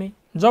 निस्किनु पर्ने।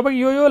 जब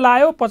यो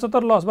लायो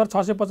 75 लस भएर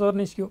 675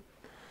 निस्क्यो।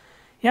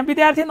 यहाँ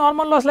विद्यार्थी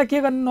नर्मल लसलाई के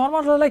गर्ने?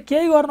 नर्मल लसलाई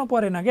केही गर्न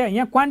परेन क्या।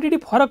 यहाँ क्वान्टिटी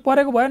फरक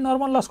परेको भए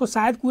नर्मल लसको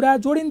सायद कुरा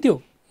जोडिन्थ्यो,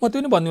 म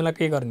त्यो नि भन्नुलाई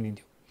केही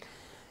गरिदिन्थ्यो।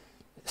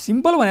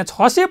 सिम्पल भने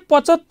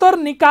 675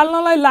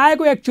 निकाल्नलाई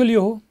लागेको एक्चुअली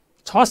हो।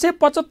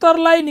 675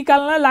 लाई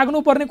निकाल्नलाई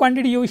लाग्नुपर्ने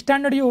क्वान्टिटी यो,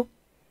 स्ट्यान्डर्ड यो हो।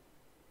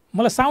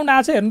 मलाई साउन्ड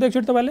आछ हेर्नु त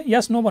एकचोटि तपाईले,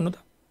 यस नो भन्नु त।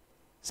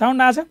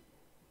 साउन्ड आछ?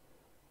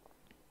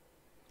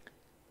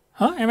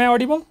 Am I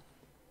audible?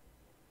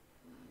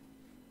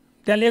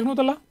 त्यहाँ लेख्नु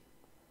त ल,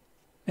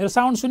 मेरो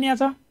साउन्ड सुनिया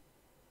छ?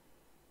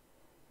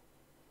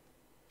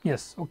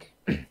 यस, ओके।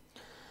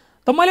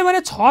 त मैले भने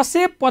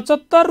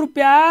 675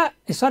 रुपियाँ,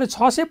 सरी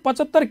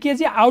 675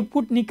 केजी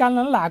आउटपुट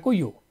निकाल्न लागेको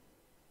यो।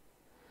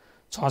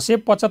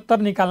 675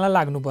 निकाल्न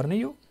लाग्नुपर्ने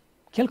यो,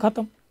 खेल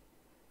खतम।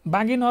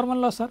 बाँकी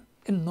normal loss sir,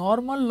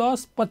 normal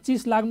loss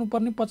 25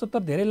 लाग्नुपर्ने 75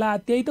 धेरै ला,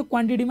 त्यही त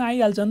क्वान्टिटीमा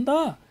आइहाल्छ नि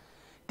त।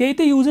 त्यही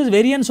त युजेस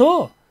भेरिएन्स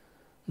हो।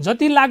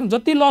 जति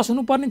लस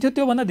हुनुपर्ने थियो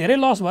त्योभन्दा धेरै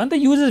लस भयो नि त।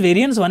 युजेस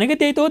भेरिएन्स भनेकै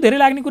त्यही त हो, धेरै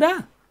लाग्ने कुरा।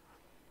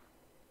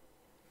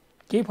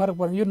 केही फरक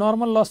पर्दैन। यो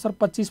नर्मल लस सर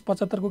 25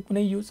 75 को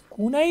कुनै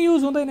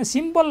युज हुँदैन।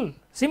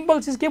 सिम्पल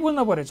चिज के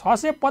बुझ्नु पर्यो?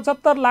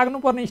 675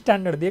 लाग्नुपर्ने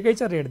स्ट्यान्डर्ड दिएकै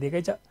छ, रेट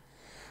दिएकै छ।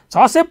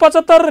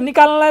 675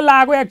 निकाल्नलाई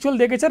लागेको एक्चुअल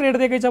दिएकै छ, रेट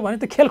दिएकै छ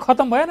भने त खेल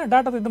खतम भएन।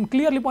 डाटा त एकदम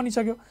क्लियरली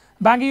बनिसक्यो।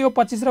 बाँकी यो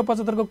 25 र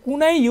 75 को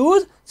कुनै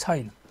युज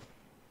छैन।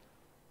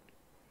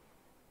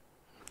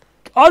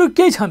 अरू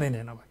केही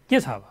छँदैन। अब के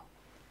छ? अब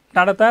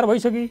डाटा तयार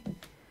भइसक्यो।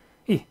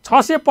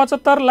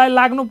 675 लाई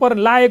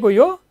लागेको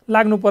यो,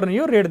 लाग्नुपर्ने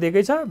यो, रेट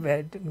दिएकै छ,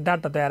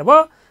 डाटा तयार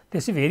भयो।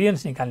 त्यसै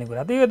भेरिएन्स निकाल्ने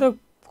कुरा त यो त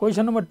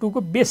क्वेसन नम्बर 2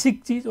 को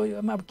बेसिक चिज हो। यो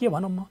अब के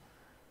भनौँ म,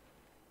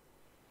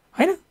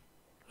 हैन?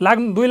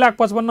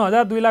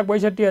 2,55,000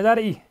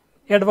 2,62,000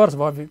 एडभर्स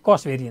भयो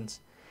cost variance.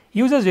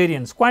 Uses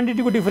variance,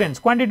 क्वान्टिटीको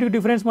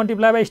difference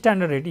multiply by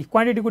standard rate,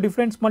 क्वान्टिटीको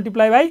difference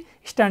multiply by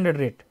standard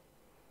rate,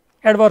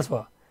 adverse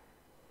भयो।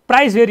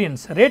 प्राइस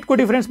भेरिएन्स, रेटको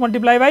difference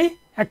multiply by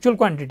actual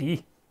quantity,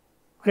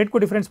 रेटको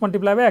difference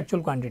multiply by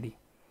actual quantity.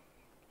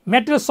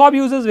 Material sub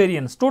uses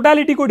variance,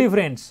 टोटालिटीको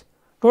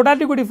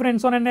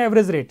difference on an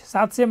average rate,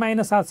 700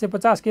 minus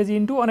 750 KG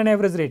into on an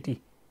average rate.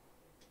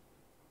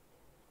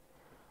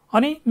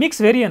 अनि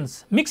mix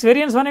variance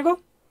भनेको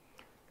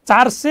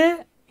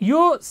 400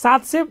 यो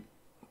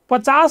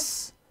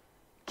 750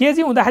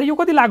 KG हुँदाखेरि यो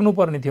कति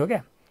लाग्नुपर्ने थियो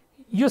क्या?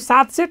 यो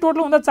 700 टोटल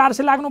हुँदा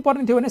 400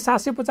 लाग्नुपर्ने थियो भने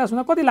 750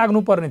 हुँदा कति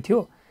लाग्नुपर्ने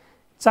थियो?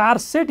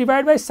 400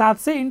 डिभाइड बाई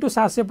 700 इन्टु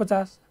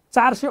 750,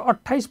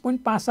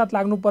 428.57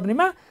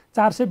 लाग्नुपर्नेमा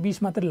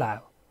 420 मात्रै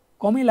लाग्यो।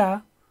 कमै लाग्यो,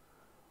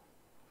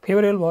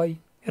 फेभरेबल भयो।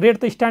 रेट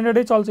त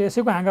स्ट्यान्डर्डै चल्छ,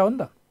 यसैको हाँगा हो नि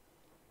त।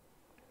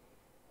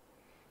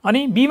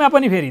 अनि बीमा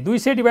पनि फेरि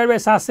 200 डिभाइड बाई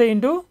 700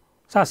 इन्टु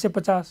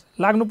 750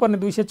 लाग्नुपर्ने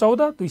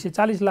 214,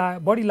 240 लाग्यो,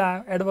 बढी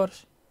लाग्यो, एडभर्स।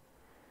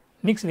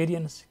 मिक्स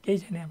भेरिएन्स केही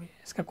छैन। अब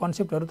यसका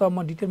कन्सेप्टहरू त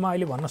म डिटेलमा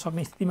अहिले भन्न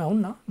सक्ने स्थितिमा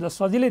हुन्न। जस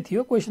सजिलै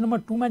थियो, क्वेसन नम्बर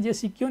 2 मा जे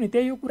सिक्यो नि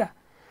त्यही हो कुरा।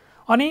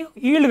 अनि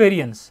यील्ड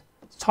भेरिएन्स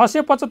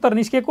 675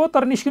 निस्केको,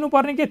 तर निस्किनु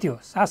पर्ने के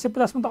थियो?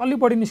 750 मा त अलि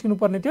बढी निस्किनु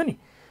पर्ने थियो नि।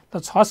 त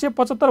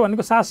 675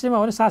 भनेको 700 मा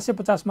हो भने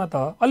 750 मा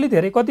त अलि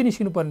धेरै कति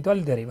निस्किनु पर्ने थियो?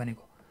 अलि धेरै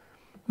भनेको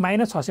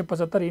माइनस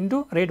 675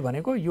 इन्टु रेट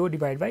भनेको यो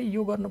डिभाइड बाई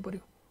यो गर्नु पर्यो,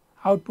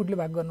 आउटपुटले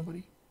भाग गर्नु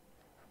पर्यो।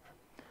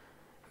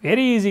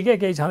 भेरी इजी के,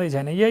 केही छँदै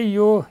छैन। यही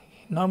यो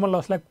नर्मल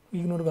लसलाई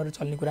इग्नोर गरेर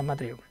चल्ने कुरा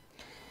मात्रै हो।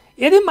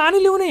 यदि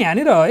मानिलिउँ न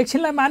यहाँनिर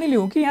एकछिनलाई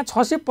मानिलिउँ कि यहाँ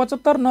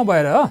 675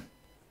 नभएर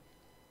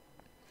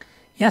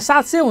यहाँ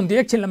 700 हुन्थ्यो।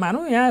 एकछिनलाई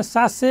मानौँ यहाँ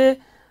 700,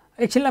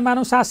 एकछिनलाई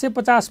मानौँ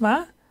 750 मा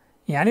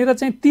यहाँनिर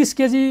चाहिँ 30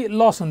 केजी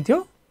लस हुन्थ्यो।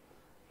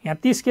 यहाँ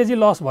 30 केजी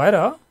लस भएर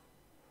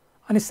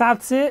अनि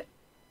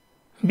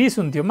 720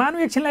 हुन्थ्यो।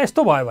 मानौँ एकछिनलाई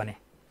यस्तो भयो भने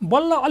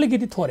बल्ल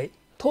अलिकति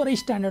थोरै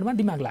स्ट्यान्डर्डमा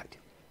दिमाग लाग्थ्यो।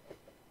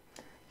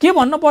 के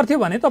भन्नु पर्थ्यो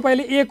भने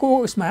तपाईले ए को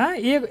उसमा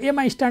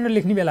एमा स्ट्यान्डर्ड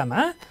लेख्ने बेलामा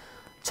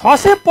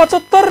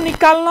 675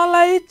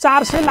 निकाल्नलाई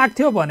 400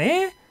 लाग्थ्यो भने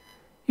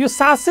यो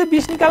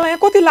 720 निकाल्न यहाँ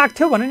कति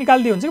लाग्थ्यो भने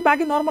निकाल्दियो हुन्छ कि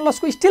बाँकी नर्मल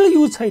लसको स्टिल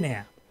युज छैन।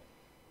 यहाँ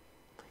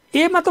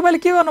एमा तपाईले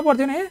के गर्नु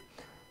पर्थ्यो भने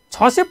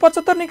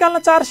 675 निकाल्न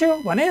 400 हो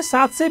भने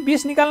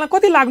 720 निकाल्न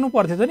कति लाग्नु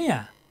पर्थ्यो त नि?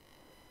 यहाँ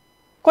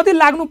कति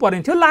लाग्नु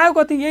पर्ने थियो? लाग्यो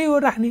कति? यही हो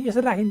राख्ने,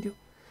 यसरी राखिन्थ्यो।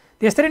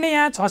 त्यसरी नै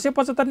यहाँ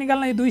 675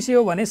 निकाल्न 200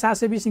 हो भने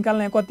 720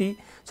 निकाल्न कति?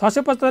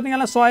 675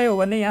 निकाल्न 100 हो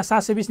भने यहाँ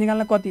 720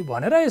 निकाल्न कति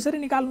भनेर यसरी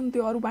निकाल्नु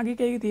थियो। अरू बाँकी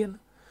केही थिएन।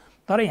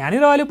 त तर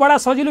यहाँनिर अहिले बडा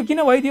सजिलो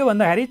किन भइदियो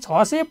भन्दाखेरि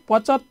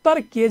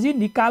 675 केजी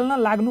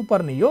निकाल्न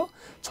लाग्नुपर्ने यो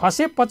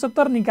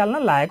 675 निकाल्न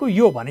लागेको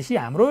यो भनेपछि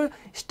हाम्रो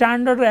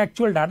स्ट्यान्डर्ड र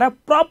एक्चुअल डाटा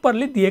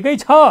प्रपरली दिएकै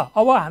छ।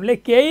 अब हामीले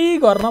केही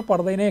गर्न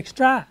पर्दैन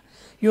एक्स्ट्रा,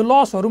 यो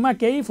लसहरुमा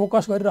केही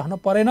फोकस गरिरहन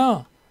परेन।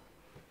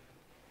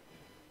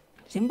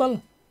 सिम्पल।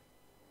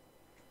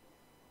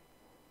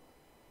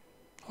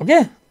 ओके,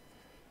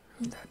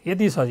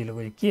 यति सजिलो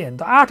भयो। के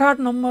अन्त 8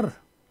 नम्बर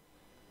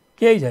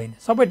केही छैन,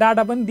 सबै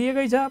डाटा पनि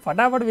दिएकै छ।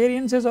 फटाफट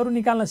भेरिएन्सेसहरु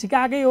निकाल्न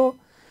सिकाएकै हो।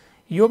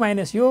 यो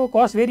माइनस यो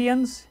कस्ट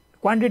भेरिएन्स,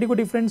 क्वान्टिटी को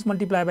difference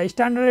multiply by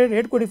standard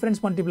rate को difference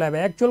multiply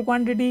by actual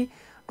quantity,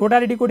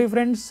 totality को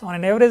difference on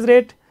an average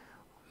rate,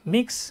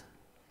 mix,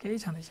 केही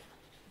छैन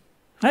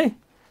है।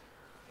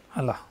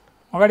 ल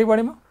अगाडि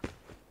बढेँ म।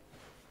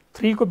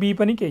 3 को बी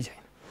पनि केही छैन।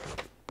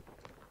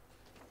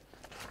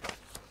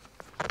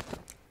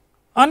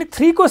 अनि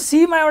 3 को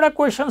सी मा एउटा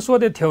क्वेशन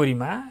सोधे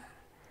थ्योरीमा,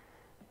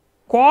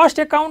 कस्ट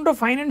एकाउन्ट र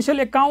फाइनान्शियल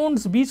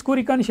एकाउन्ट्स बीचको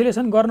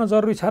रिकन्सिलिएसन गर्न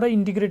जरुरी छ र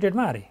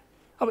इन्टिग्रेटेडमा अरे।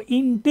 अब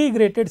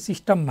इन्टिग्रेटेड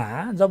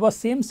सिस्टममा जब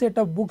सेम सेट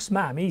अफ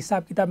बुक्समा हामी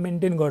हिसाब किताब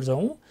मेन्टेन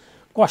गर्छौं,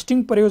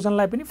 कस्टिङ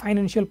प्रयोजनलाई पनि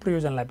फाइनान्शियल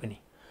प्रयोजनलाई पनि।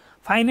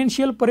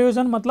 फाइनान्शियल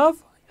प्रयोजन मतलब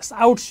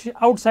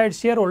आउटसाइड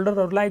शेयर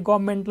होल्डरहरूलाई,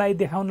 गभर्नमेन्टलाई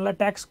देखाउनलाई,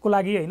 ट्याक्सको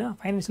लागि हैन,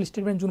 फाइनान्शियल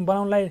स्टेटमेन्ट जुन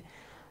बनाउनलाई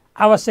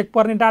आवश्यक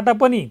पर्ने डाटा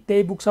पनि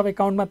त्यही बुक्स अफ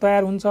एकाउन्टमा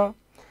तयार हुन्छ।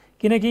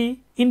 किनकि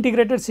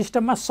इन्टिग्रेटेड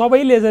सिस्टममा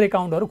सबै लेजर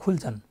एकाउन्टहरु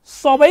खुल्छन्,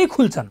 सबै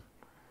खुल्छन्,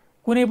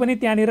 कुनै पनि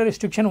त्यहाँनिर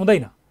रेस्ट्रिक्सन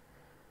हुँदैन।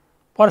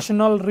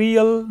 पर्सनल,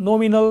 रियल,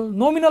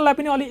 नोमिनललाई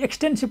पनि अलि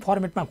एक्सटेन्सिभ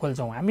फर्मेटमा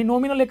खोल्छौं हामी।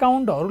 नोमिनल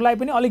एकाउन्टहरुलाई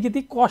पनि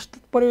अलिकति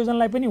कस्ट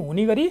प्रयोजनलाई पनि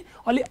हुने गरी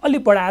अलि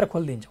बढाएर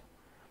खोल्दिन्छौं।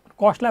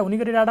 कस्टलाई हुने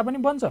गरी डाटा पनि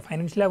बन्छ,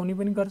 फाइनान्सलाई हुने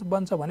पनि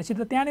बन्छ भनेपछि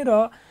त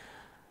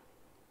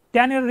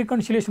त्यहाँनिर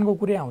रिकन्सिलिएसनको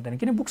कुरै आउँदैन।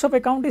 किन बुक्स अफ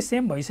एकाउन्टै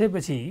सेम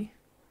भइसकेपछि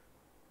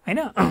हैन,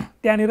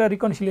 त्यहाँनिर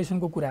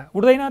रिकन्सिलिएसनको कुरा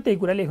उठ्दैन। त्यही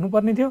कुरा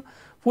लेख्नुपर्ने थियो।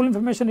 फुल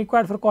information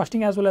required for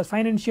costing as well as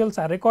फाइनान्शियल्स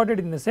are recorded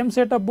in the same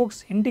set of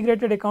books.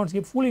 Integrated accounts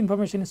give full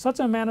information in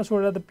such a manner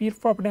so that the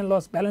profit and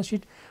loss balance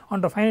sheet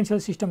under financial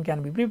system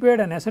can be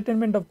prepared and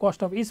एसेटमेन्ट of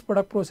cost of each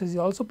product process is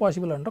also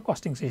possible under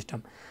costing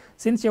system.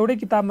 Since एउटै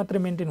किताब मात्रै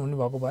maintain हुने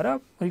भएको भएर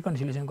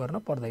reconciliation गर्न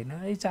पर्दैन।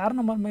 यही 4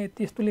 नम्बरमा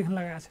यस्तो लेख्न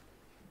लगाएको छ।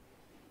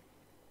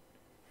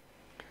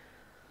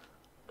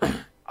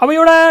 अब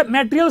एउटा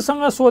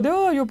मेटेरियलसँग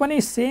सोध्यो, यो पनि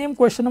सेम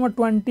क्वेशन नम्बर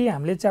 20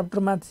 हामीले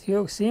च्याप्टरमा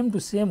थियो, सेम टु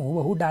सेम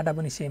हुबहु डाटा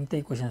पनि सेम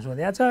त्यही क्वेशन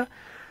सोधेको छ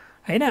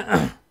हैन।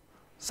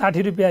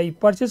 60 रुपैयाँ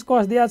पर्चेज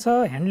कस्ट दिया छ,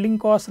 ह्यान्डलिङ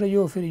कस्ट र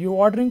यो फेरि यो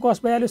अर्डरिङ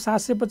कस्ट भइहाल्यो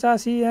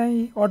 785 यहाँ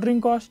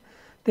अर्डरिङ कस्ट।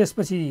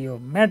 त्यसपछि यो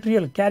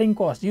material carrying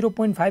cost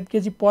 0.5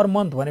 KG per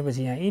month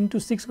भनेपछि यहाँ इन्टु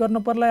 6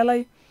 गर्न पर्ला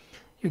यसलाई।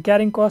 यो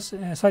क्यारिङ कस्ट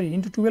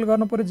इन्टु 12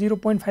 गर्न पर्यो।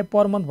 0.5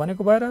 पर मन्थ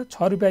भनेको भएर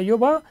 6 रुपैयाँ यो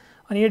भयो।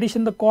 अनि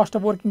Edison the cost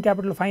of working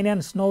capital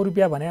finance 9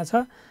 रुपैयाँ भनेको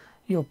छ।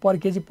 यो पर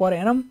केजी पर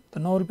एनम त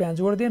 9 रुपैयाँ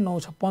जोड दिए, 9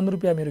 छ 15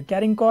 रुपैयाँ मेरो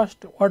क्यारिङ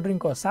कस्ट। Ordering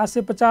cost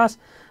 750।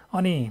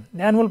 अनि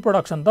annual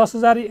production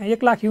 10,000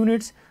 1 lakh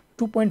units.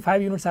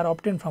 2.5 units are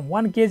obtain from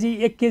 1 KG.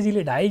 1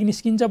 केजीले 2.5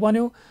 निस्किन्छ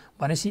भन्यो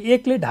भनेपछि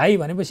 1 ले 2.5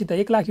 भनेपछि त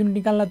 1 लाख युनिट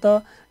निकाल्न त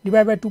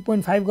divide by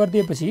 2.5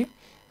 गरिदिएपछि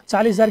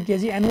 40,000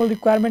 KG annual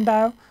requirement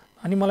आयो।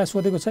 अनि मलाई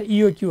सोधेको छ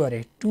इओक्यू अरे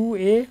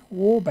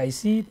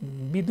 2A/O/C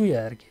बी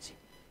 2000 केजी।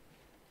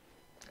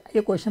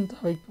 यो क्वेशन त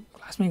सबै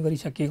क्लासमै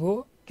गरिसकेको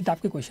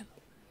किताबकै क्वेशन।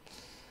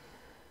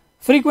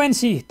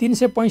 फ्रिक्वेन्सी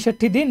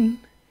 365 दिन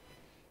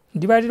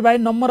divided by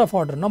number of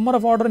order. Number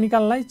of order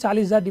निकाल्नलाई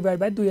 40,000 divide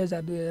by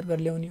 2000 गरेर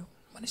ल्याउने हो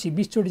भनेपछि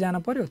 20 चोटि जान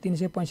पर्यो।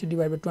 365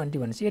 डिवाइड बाइ 20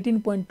 भनेपछि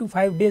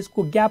 18.25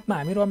 डेजको ग्यापमा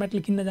हामी र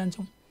मेटेरियल किन्न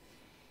जान्छौँ।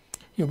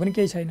 यो पनि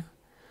केही छैन।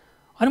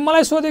 अनि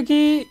मलाई सोध्यो कि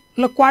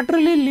ल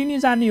क्वार्टरली लिने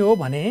जाने हो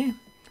भने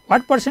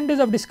what percentage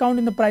of discount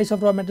in the price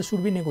of र material should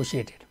be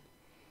negotiated.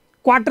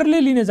 Quarterly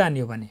लिने जाने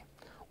हो भने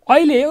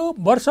अहिले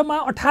वर्षमा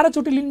 18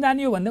 चोटि लिन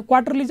जाने हो भने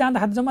क्वार्टरली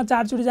जाँदाखेरि जम्मा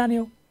 4 चोटि जाने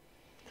हो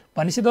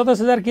भनेपछि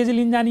 10,000 केजी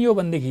लिन जाने हो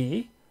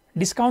भनेदेखि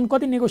डिस्काउन्ट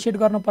कति नेगोसिएट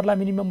गर्न पर्ला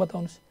मिनिमम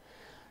बताउनुस्।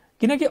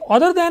 किनकि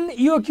अदर देन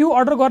इओक्यू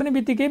अर्डर गर्ने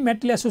बित्तिकै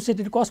मेटेरियल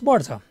एसोसिएटेड कस्ट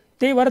बढ्छ,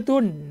 त्यही भएर त्यो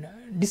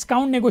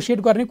डिस्काउन्ट नेगोसिएट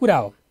गर्ने कुरा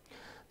हो।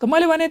 त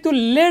मैले भने त्यो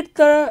लेट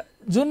त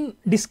जुन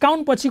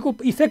डिस्काउन्ट पछिको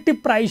इफेक्टिभ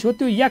प्राइस हो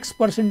त्यो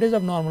X%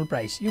 अफ नर्मल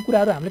प्राइस। यो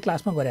कुराहरू हामीले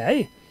क्लासमा गरे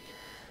है।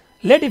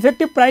 Late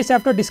effective price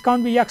after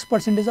discount be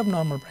X% of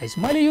normal price.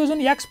 मैले यो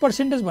जुन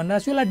X% भनिरहेको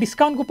छु यसलाई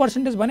डिस्काउन्टको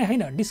पर्सेन्टेज भने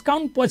होइन,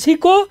 डिस्काउन्ट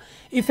पछिको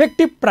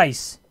इफेक्टिभ प्राइस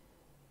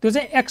त्यो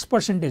चाहिँ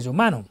X% हो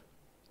मानौँ।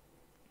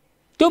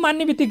 त्यो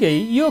मान्ने बित्तिकै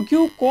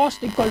इओक्यू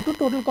cost equal to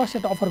total cost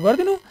at offer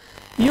गरिदिनु।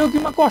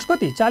 इओक्यूमा कस्ट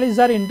कति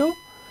 40,000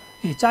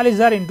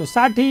 इन्टु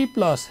 60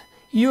 प्लस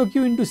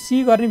इओक्यू इन्टु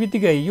सी गर्ने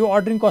बित्तिकै यो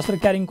अर्डरिङ कस्ट र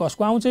क्यारिङ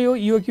कस्टको आउँछ। यो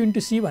इओक्यू इन्टु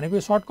सी भनेको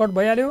यो सर्टकट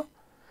भइहाल्यो।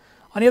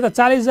 अनि यता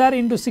 40,000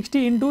 इन्टु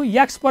 60 इन्टु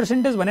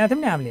X% भनेको थियौँ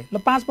नि हामीले। ल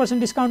 5%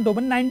 डिस्काउन्ट हो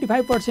भने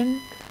 95%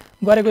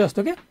 गरेको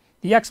जस्तो के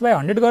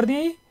X/100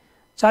 गरिदिएँ।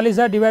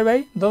 40,000 डिभाइड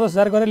बाइ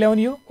 10,000 गरेर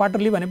ल्याउने हो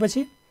क्वार्टरली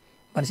भनेपछि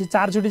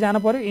 4 चोटि जान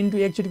पर्यो इन्टु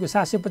 1 चोटिको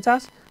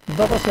 750।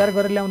 10,000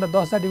 गरेर ल्याउँदा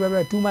 10,000 डिभाइड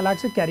बाइ 2 मा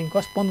लाग्छ। क्यारिङ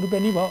कस्ट 15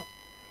 रुपैयाँ नि भयो।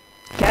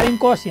 क्यारिङ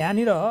कस्ट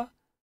यहाँनिर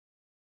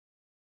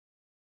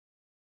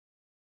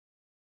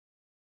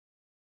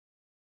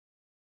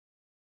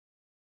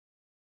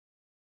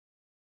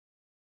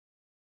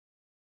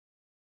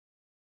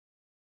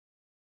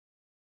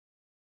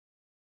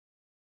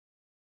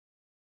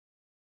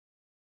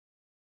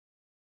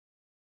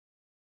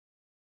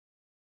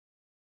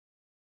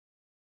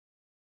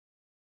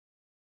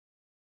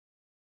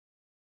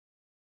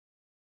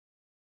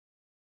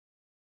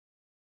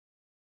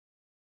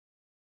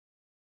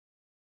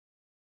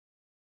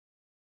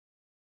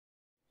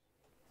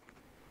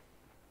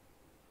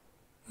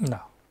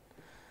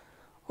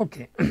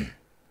ओके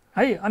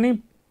है। अनि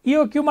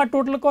इओक्यूमा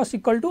टोटल कस्ट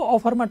इक्वल टु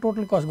अफरमा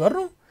टोटल कस्ट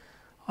गर्नु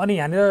अनि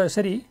यहाँनिर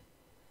यसरी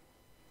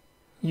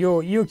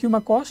यो इओक्यूमा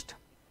कस्ट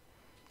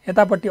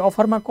यतापट्टि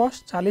अफरमा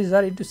कस्ट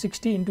 40,000 ×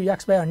 60 ×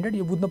 x/100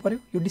 यो बुझ्नु पर्यो।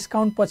 यो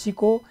डिस्काउन्ट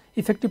पछिको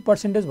इफेक्टिभ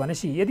पर्सेन्टेज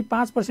भनेपछि यदि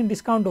 5%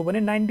 डिस्काउन्ट हो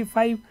भने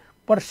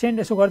 95%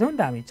 यसो गर्थ्यौँ नि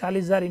त हामी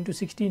 40,000 ×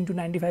 60 ×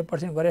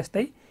 95% गरे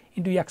जस्तै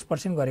इन्टु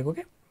x% गरेको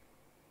के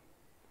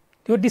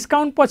त्यो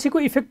डिस्काउन्ट पछिको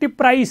इफेक्टिभ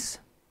प्राइस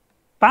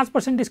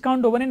 5%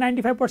 डिस्काउन्ट हो भने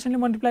 95% ले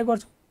मल्टिप्लाई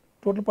गर्छौँ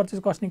टोटल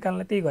पर्चेज कस्ट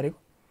निकाल्नलाई त्यही गरेको।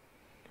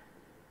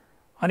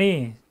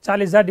 अनि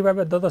 40,000 डिभाइड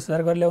बाइ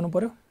 10,000 गरेर ल्याउनु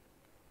पर्यो।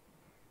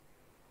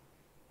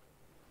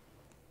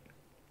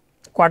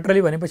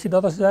 क्वार्टरली भनेपछि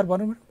 10,000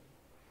 भन्नु पर्यो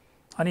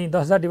अनि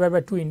 10,000 डिभाइड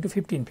बाइ 2 ×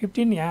 15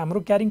 15 यहाँ हाम्रो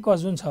क्यारिङ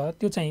कस्ट जुन छ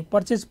त्यो चाहिँ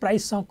पर्चेज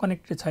प्राइससँग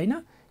कनेक्टेड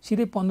छैन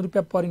सिधै 15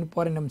 रुपियाँ पर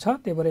एनम छ।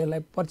 त्यही भएर यसलाई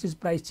पर्चेज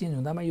प्राइस चेन्ज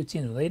हुँदामा यो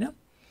चेन्ज हुँदैन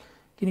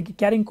किनकि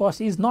carrying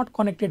cost is not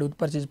connected with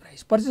purchase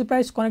price. Purchase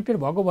price connected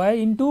भएको भए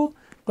इन्टु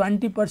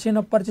 20%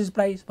 अफ पर्चेज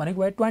प्राइस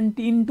भनेको भए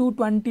 20 ×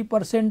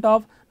 20%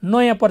 अफ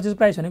नयाँ पर्चेज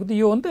प्राइस भनेको त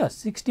यो हो नि त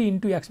 60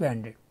 ×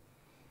 x/100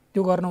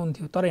 त्यो गर्न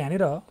हुन्थ्यो। तर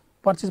यहाँनिर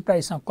पर्चेज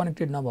प्राइससँग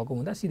कनेक्टेड नभएको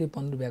हुँदा सिधै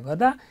 15 रुपियाँ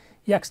गर्दा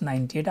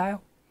x98 आयो।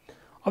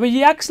 अब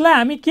एक्सलाई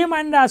हामी के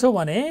मानिरहेछौँ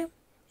भने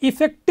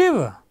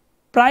इफेक्टिभ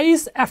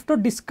प्राइस आफ्टर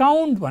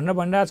डिस्काउन्ट भनेर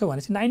भनिरहेछौँ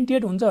भनेपछि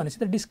 98 हुन्छ भनेपछि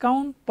त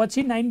डिस्काउन्ट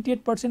पछि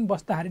 98%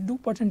 बस्दाखेरि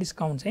 2%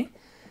 डिस्काउन्ट चाहिँ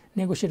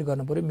नेगोसिएट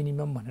गर्नु पर्यो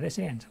मिनिमम भनेर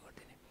यसरी एन्सर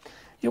गरिदिने।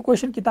 यो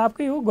क्वेसन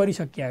किताबकै हो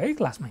गरिसकिया है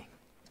क्लासमै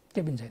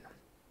के पनि छैन।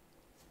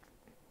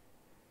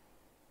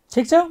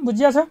 ठिक छ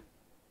बुझिया छ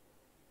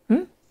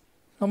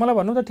मलाई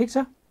भन्नु त ठिक छ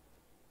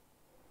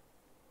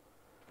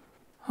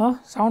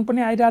साउन्ड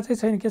पनि आइरहेको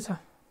छैन के छ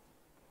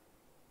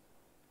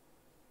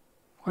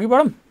अघि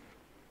बढौँ।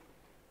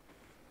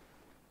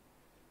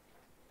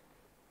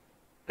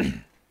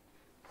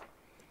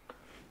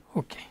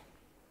 ओके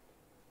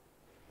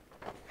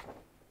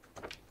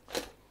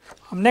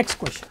अब नेक्स्ट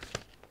क्वेसन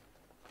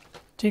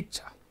ठिक छ।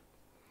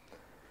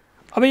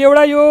 अब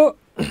एउटा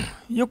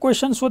यो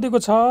क्वेसन सोधेको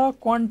छ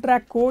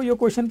कन्ट्र्याक्टको यो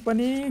क्वेसन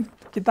पनि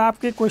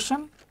किताबकै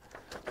क्वेसन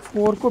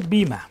 4 को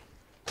बी मा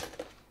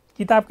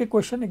किताबकै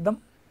क्वेसन एकदम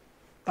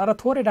तर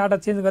थोरै डाटा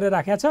चेन्ज गरेर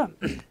राखेको छ।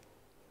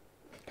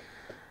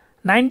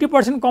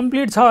 90%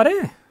 कम्प्लिट छ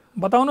अरे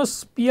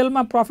बताउनुहोस् पीएल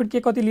मा प्रफिट के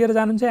कति लिएर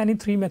जानुहुन्छ एनी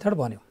 3 मेथड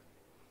भन्यो।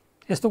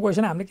 यस्तो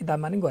क्वेसन हामीले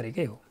किताबमा नि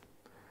गरेकै हो।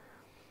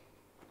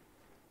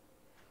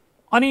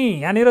 अनि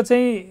यहाँनिर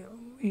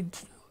चाहिँ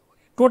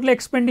टोटल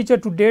एक्सपेन्डिचर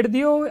टु डेट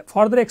दियो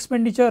further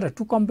expenditure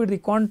to complete the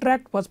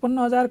contract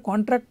 55,000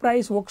 contract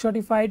price work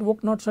certified work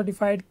not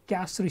certified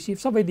cash receive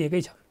सबै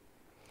दिएकै छ।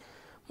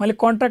 मैले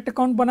कन्ट्र्याक्ट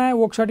एकाउन्ट बनाएँ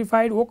work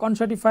certified work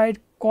uncertified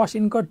cost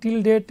income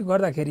till date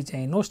गर्दाखेरि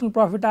चाहिँ नोसनल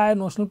प्रफिट आयो।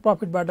 Notional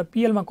प्रफिटबाट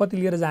पीएलमा कति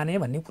लिएर जाने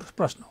भन्ने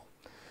प्रश्न हो।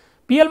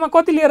 पीएलमा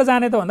कति लिएर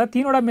जाने त भन्दा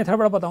 3वटा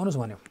मेथडबाट बताउनुहोस्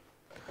भन्यो।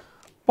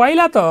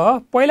 पहिला त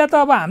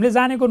अब हामीले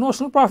जानेको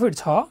नोसनल प्रफिट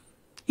छ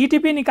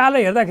इटिपी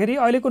निकालेर हेर्दाखेरि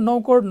अहिलेको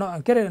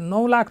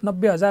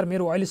 9,90,000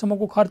 मेरो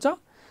अहिलेसम्मको खर्च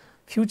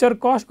फ्युचर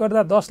कस्ट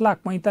गर्दा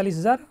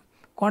 10,45,000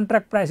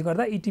 कन्ट्र्याक्ट प्राइस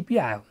गर्दा इटिपी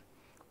आयो।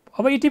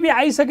 अब इटिपी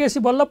आइसकेपछि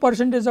बल्ल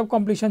पर्सेन्टेज अफ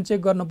कम्प्लिसन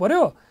चेक गर्नु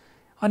पर्यो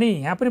अनि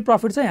यहाँ पनि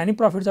प्रफिट छ यहाँ नि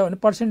प्रफिट छ भने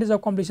पर्सेन्टेज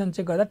अफ कम्प्लिसन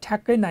चेक गर्दा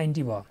ठ्याक्कै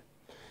 90 भयो।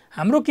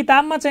 हाम्रो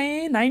किताबमा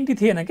चाहिँ 90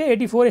 थिएन के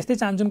 84 यस्तै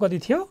चान्चुन कति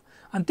थियो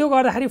अनि त्यो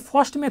गर्दाखेरि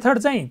फर्स्ट मेथड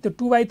चाहिँ त्यो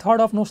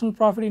 2/3 of notional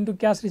profit into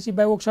cash receive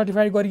by work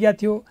certified गरिएको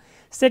थियो।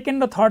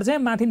 सेकेन्ड र थर्ड चाहिँ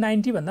माथि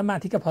 90 भन्दा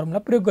माथिका फर्मुला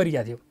प्रयोग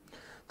गरिएको थियो।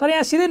 तर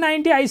यहाँ सिधै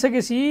 90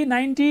 आइसकेपछि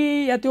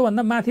 90 या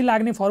त्योभन्दा माथि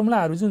लाग्ने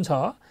फर्मुलाहरू जुन छ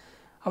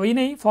अब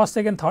यिनै फर्स्ट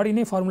सेकेन्ड थर्ड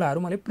यिनै फर्मुलाहरू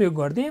मैले प्रयोग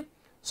गरिदिएँ।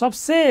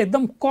 सबसे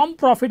एकदम कम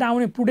प्रफिट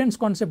आउने प्रुडेन्स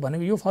कन्सेप्ट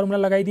भनेको यो formula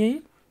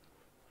लगाइदिएँ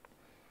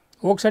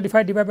work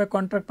certified divide by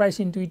contract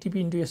price into इटिपी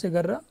into यसै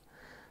गरेर।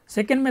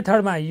 सेकेन्ड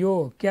मेथडमा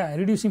यो क्या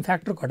रिड्युसिङ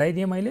फ्याक्टर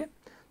घटाइदिएँ मैले।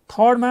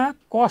 थर्डमा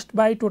cost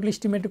by total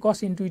estimated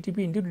cost into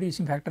इटिपी into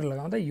reducing factor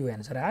लगाउँदा यो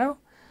एन्सर आयो।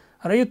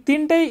 र यो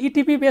तीनटै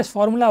इटिपी बेस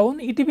फर्मुला हुन्।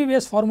 इटिपी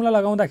बेस फर्मुला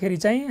लगाउँदाखेरि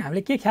चाहिँ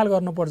हामीले के ख्याल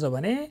गर्नुपर्छ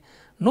भने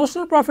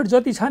नोसनल प्रफिट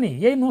जति छ नि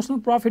यही नोसनल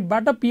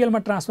प्रफिटबाट पीएलमा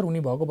ट्रान्सफर हुने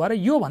भएको भएर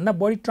योभन्दा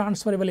बढी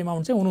ट्रान्सफरेबल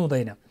एमाउन्ट चाहिँ हुनु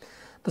हुँदैन।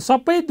 त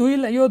सबै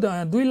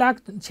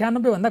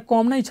 2,96,000 भन्दा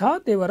कम नै छ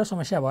त्यही भएर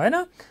समस्या भएन।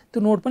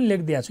 त्यो नोट पनि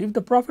लेखिदिएको छु। If the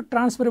profit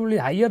transferable is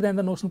higher than the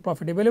notional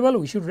profit available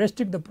we should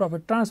restrict the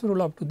profit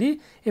transferable up to the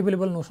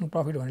available notional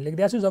profit भनेर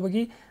लेखिदिएको छु।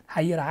 जबकि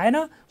हायर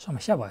आएन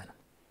समस्या भएन।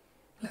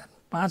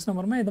 5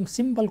 नम्बरमा एकदम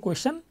सिम्पल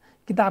क्वेसन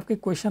किताबकै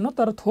क्वेसन हो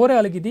तर थोरै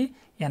अलिकति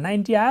यहाँ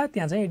 90 आयो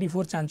त्यहाँ चाहिँ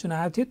 84 चान्चुन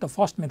आएको थियो। त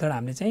फर्स्ट मेथड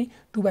हामीले चाहिँ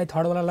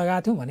 2/3 वाला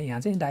लगाएको थियौँ भने यहाँ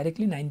चाहिँ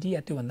डाइरेक्टली 90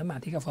 या त्योभन्दा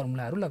माथिका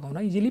फर्मुलाहरू लगाउन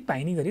इजिली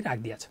पाइने गरी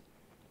राखिदिएको छ।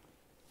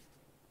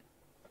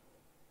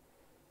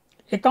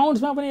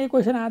 एकाउन्ट्समा पनि यही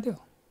क्वेसन आएको थियो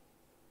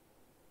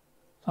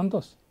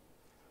सन्तोष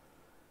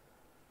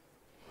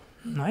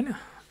हैन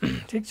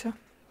ठिक छ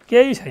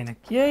केही छैन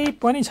केही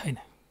पनि छैन।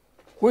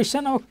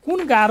 क्वेसन अब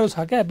कुन गाह्रो छ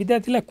क्या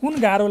विद्यार्थीलाई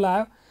कुन गाह्रो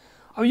लाग्यो।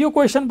 अब यो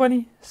क्वेसन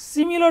पनि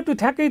सिमिलर टु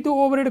ठ्याक्कै त्यो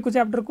ओभरहेडको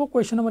च्याप्टरको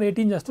क्वेसन नम्बर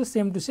 18 जस्तो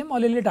सेम टु सेम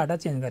अलिअलि डाटा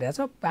चेन्ज गरेको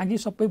छ बाँकी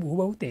सबै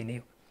हुबहु त्यही नै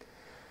हो।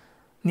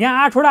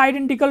 यहाँ 8वटा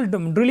आइडेन्टिकल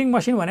ड्रिलिङ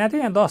मसिन भनेको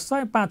थियो यहाँ 10 छ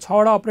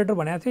 5-6वटा अपरेटर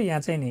भनेको थियो यहाँ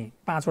चाहिँ नि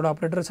 5वटा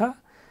अपरेटर छ।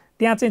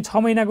 त्यहाँ चाहिँ 6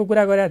 महिनाको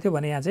कुरा गरेको थियो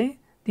भने यहाँ चाहिँ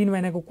 3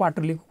 महिनाको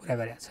क्वार्टरलीको कुरा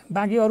गरेको छ।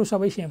 बाँकी अरू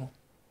सबै सेम हो,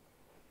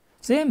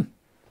 सेम।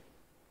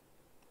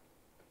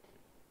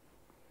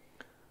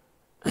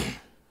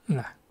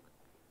 ल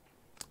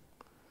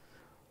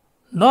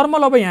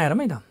नर्मल अब यहाँ हेरौँ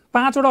है त,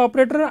 5 वटा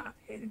operator,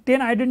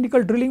 10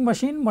 identical drilling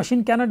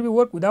machine cannot be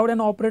work without an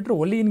operator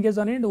होल्ली engage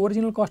on it,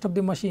 original cost of the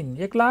machine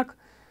 1 lakh,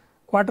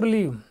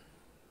 quarterly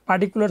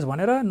particulars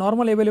भनेर,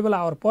 normal available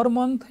our per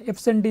month,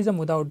 एब्सेन्टिजम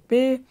without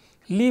pay,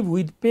 leave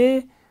with pay,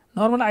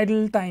 normal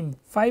idle time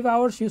 5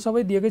 hours, यो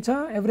सबै दिएकै छ।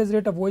 Average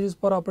rate of wages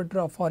per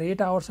operator for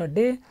 8 hours a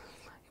day,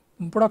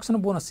 production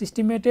bonus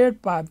estimated,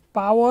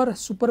 power,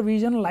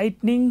 supervision,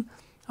 lightning,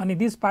 अनि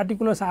this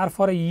particulars are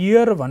for a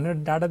year भनेर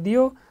data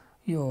दियो।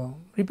 यो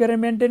repair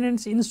and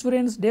maintenance,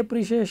 insurance,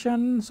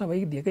 depreciation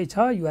सबै दिएकै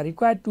छ। You are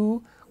required to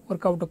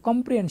work out a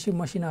comprehensive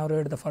machine hour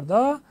rate for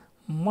the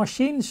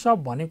machine shop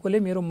भनेकोले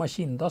मेरो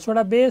machine 10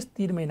 वटा base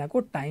 3 महिनाको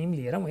टाइम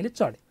लिएर मैले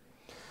चढेँ।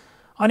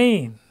 अनि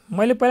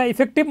मैले पहिला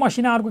इफेक्टिभ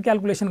मसिन आवरको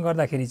क्यालकुलेसन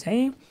गर्दाखेरि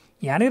चाहिँ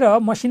यहाँनिर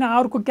मसिन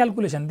आवरको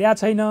क्यालकुलेसन दिएको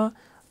छैन,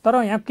 तर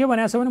यहाँ के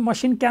भनेको छ भने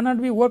machine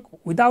cannot be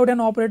work without an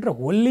operator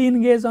होल्ली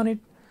engage on it.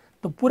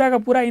 त पुराको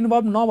पुरा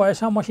इन्भल्भ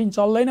नभएसम्म मसिन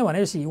चल्दैन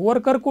भनेपछि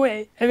वर्करको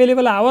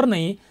एभाइलेबल आवर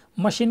नै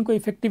मसिनको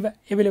इफेक्टिभ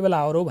एभाइलेबल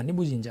आवर हो भन्ने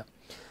बुझिन्छ।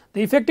 त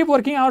effective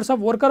working hours of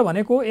worker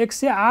भनेको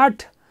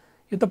 108,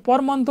 यो त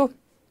पर मन्थ हो।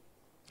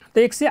 त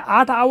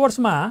 108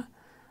 आवर्समा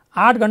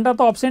 8 घन्टा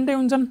त अब्सेन्टै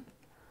हुन्छन्,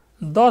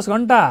 10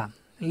 घन्टा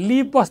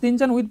लिभ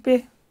बस्दिन्छन् विथ पे,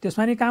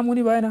 त्यसमा नि काम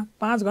हुने भएन।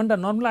 5 घन्टा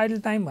नर्मल आइडल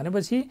टाइम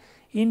भनेपछि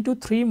इन्टु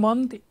 3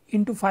 मन्थ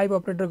इन्टु 5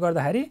 अपरेटर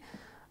गर्दाखेरि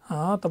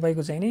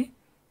तपाईँको चाहिँ नि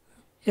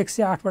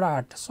 108 बाट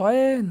 8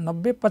 100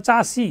 90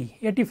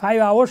 85 85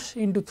 hours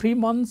into 3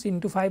 months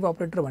into 5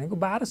 operator भनेको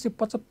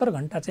 1275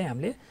 घन्टा चाहिँ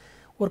हामीले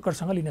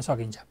वर्करसँग लिन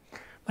सकिन्छ।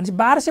 भनेपछि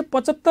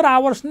 1275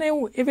 आवर्स नै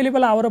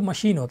एभाइलेबल आवर अफ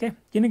मसिन हो क्या,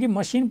 किनकि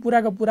मसिन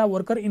पुराको पुरा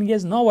वर्कर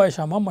इन्गेज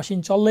नभएसम्म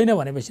मसिन चल्दैन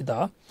भनेपछि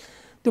त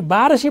त्यो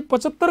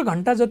 1275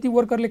 घन्टा जति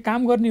वर्करले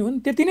काम गर्ने हुन्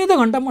त्यति नै त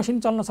घन्टा मसिन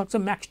चल्न सक्छ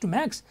म्याक्स टु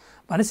म्याक्स।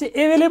 भनेपछि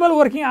एभाइलेबल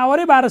वर्किङ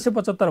आवरै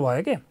 1275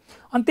 भयो के।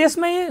 अनि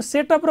त्यसमै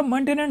सेटअप र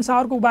मेन्टेनेन्स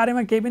आवरको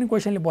बारेमा केही पनि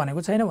क्वेसनले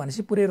भनेको छैन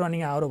भनेपछि पुरै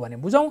रनिङ आवर हो भने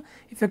बुझौँ,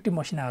 इफेक्टिभ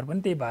मसिन आवर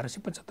पनि त्यही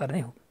 1275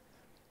 नै हो।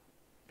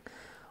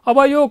 अब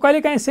यो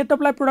कहिलेकाहीँ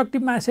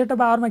सेटअपलाई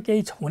सेटअप आवरमा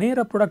केही हुने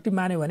र प्रोडक्टिभ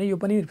मान्यो भने यो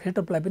पनि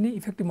सेटअपलाई पनि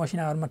इफेक्टिभ मसिन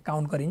आवरमा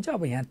काउन्ट गरिन्छ।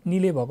 अब यहाँ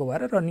निले भएको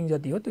भएर रनिङ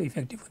जति हो त्यो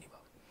इफेक्टिभ हुने भयो।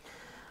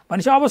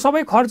 भनेपछि अब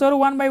सबै खर्चहरू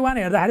 1 बाई 1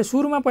 हेर्दाखेरि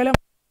सुरुमा पहिला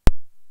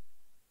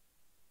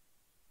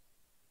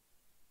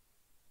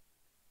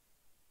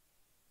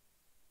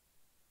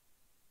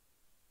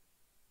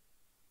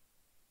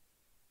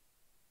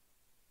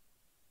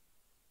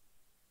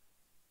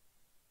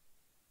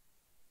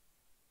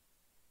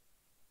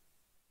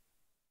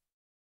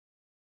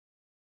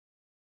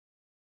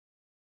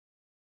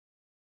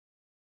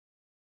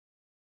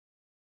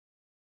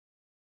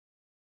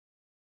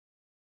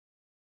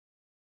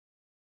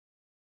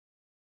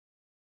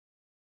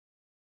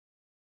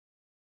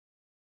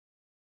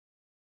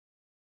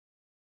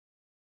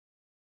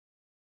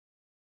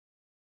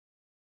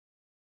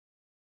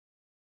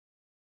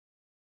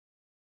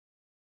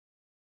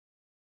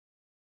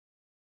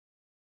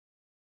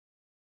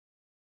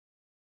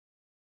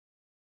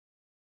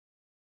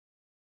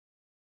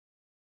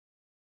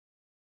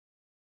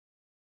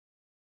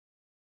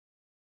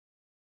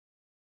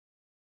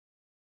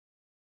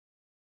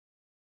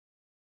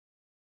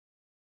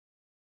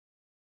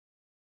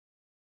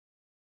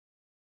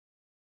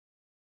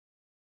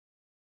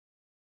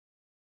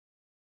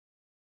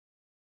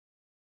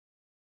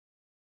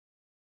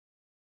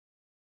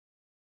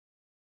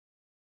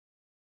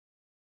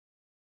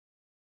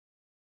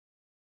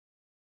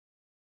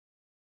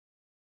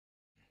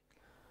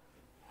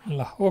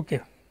ल ओके,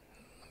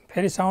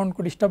 फेरि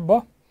साउन्डको डिस्टर्ब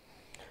भयो।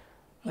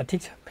 ल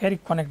ठिक छ, फेरि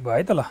कनेक्ट भयो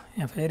है त। ल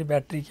यहाँ फेरि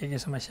ब्याट्री के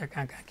समस्या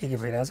कहाँ के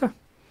भइरहेछ।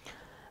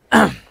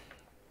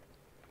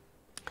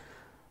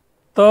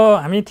 त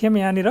हामी थियौँ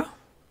यहाँनिर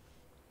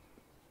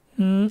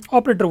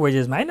अपरेटर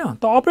वेजेसमा होइन।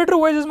 त अपरेटर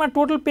वेजेसमा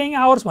टोटल पेइङ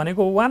आवर्स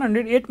भनेको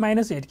 108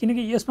 माइनस 8,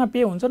 किनकि यसमा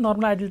पे हुन्छ,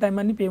 नर्मल आइडल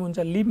टाइममा नि पे हुन्छ,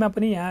 लिभमा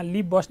पनि यहाँ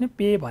लिभ बस्ने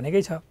पे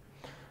भनेकै छ।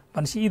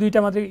 भनेपछि यी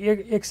दुईवटा मात्रै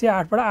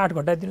 108 बाट 8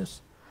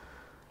 घटाइदिनुहोस्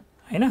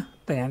होइन।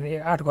 त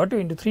यहाँ 8 घट्यो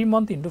into 3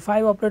 month into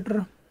 5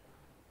 operator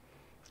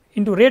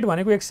into rate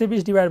भनेको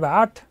 120 डिभाइड बाई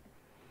 8,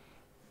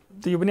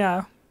 त यो पनि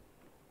आयो।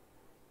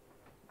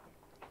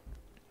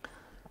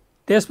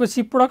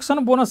 त्यसपछि प्रोडक्सन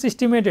बोनस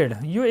इस्टिमेटेड,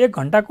 यो 1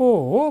 घन्टाको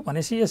हो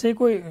भनेपछि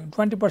यसैको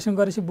 20%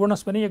 गरेपछि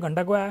बोनस पनि 1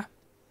 घन्टाको आयो।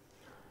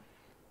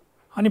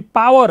 अनि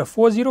पावर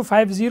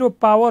 4050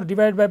 पावर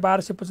डिभाइड बाई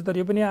 1275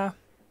 यो पनि आयो।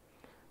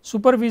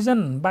 सुपरभिजन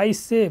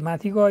 2200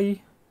 माथि गयो,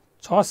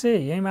 600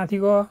 यहीँ माथि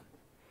गयो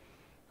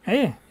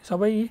है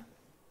सबै।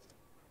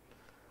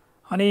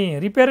 अनि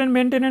repair and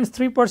maintenance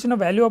 3% of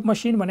value of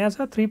machine भनेको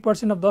छ,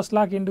 3% अफ 10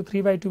 लाख इन्टु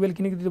 3/12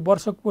 किनकि त्यो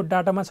वर्षको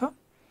डाटामा छ।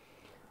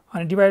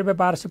 अनि डिभाइड बाई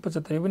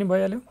 1275 यो पनि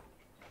भइहाल्यो।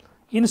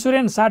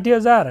 इन्सुरेन्स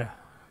 60,000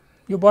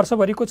 यो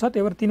वर्षभरिको छ,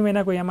 त्यही भएर 3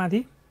 महिनाको यहाँ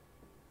माथि।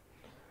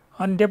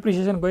 अनि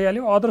डेप्रिसिएसन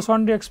गइहाल्यो। अदर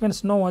सन्डे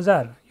एक्सपेन्स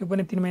 9,000 यो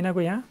पनि 3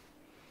 महिनाको यहाँ।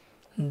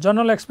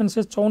 जनरल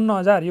एक्सपेन्सेस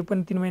 54,000 यो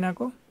पनि 3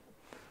 महिनाको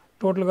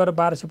टोटल गरेर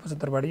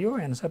 1275 बाट यो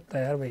एन्सर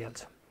तयार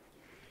भइहाल्छ।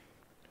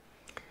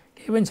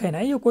 केही पनि छैन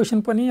है, यो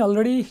क्वेसन पनि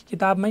अलरेडी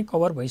किताबमै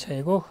कभर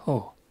भइसकेको हो।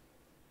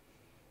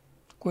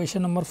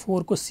 क्वेसन नम्बर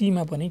 4 को सी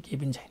मा पनि केही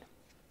पनि छैन।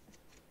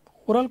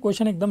 ओरल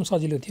क्वेसन एकदम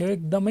सजिलो थियो,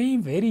 एकदमै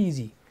very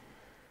easy.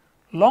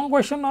 Long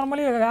question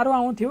normally गाह्रो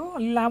आउँथ्यो,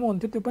 अलि लामो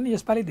हुन्थ्यो, त्यो पनि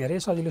यसपालि धेरै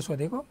सजिलो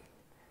सोधेको।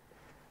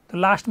 त्यो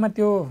लास्टमा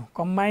त्यो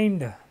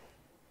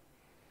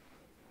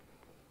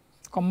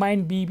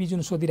कम्बाइन्ड बीईपी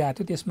जुन सोधिरहेको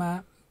थियो त्यसमा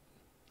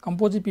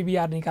कम्पोजिट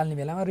पीबीआर निकाल्ने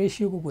बेलामा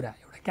रेसियोको कुरा,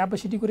 एउटा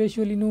क्यापेसिटीको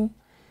रेसियो लिनु,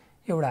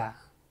 एउटा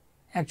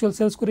एक्चुअल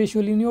सेल्सको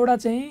रेसियो लिनु, एउटा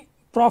चाहिँ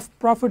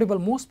प्रफिटेबल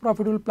मोस्ट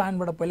प्रफिटेबल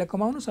प्लानबाट पहिला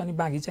कमाउनुस् अनि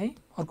बाँकी चाहिँ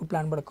अर्को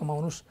प्लानबाट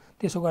कमाउनुस्,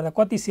 त्यसो गर्दा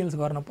कति सेल्स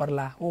गर्न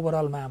पर्ला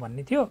ओभरअलमा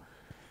भन्ने थियो।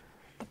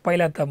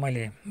 पहिला त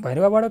मैले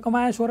भैरवाबाट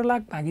कमाएँ 16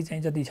 लाख, बाँकी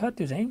चाहिँ जति छ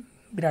त्यो चाहिँ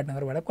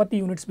विराटनगरबाट कति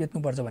युनिट्स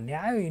बेच्नुपर्छ भन्ने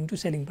आयो, इन्टु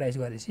सेलिङ प्राइस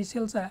गरेपछि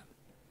सेल्स आयो।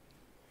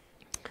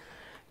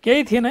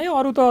 केही थिएन है,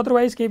 अरू त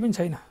अदरवाइज केही पनि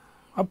छैन।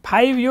 अब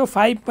 5 यो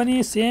 5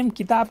 पनि same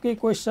किताबकै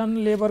question,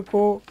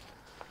 लेबरको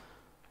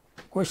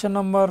question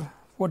number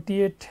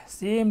 48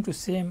 same to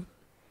same.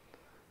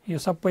 यो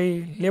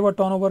सबै लेबर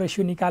टर्नओभर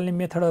रेसियो निकाल्ने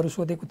मेथडहरू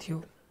सोधेको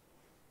थियो।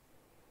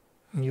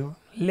 यो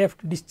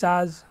लेफ्ट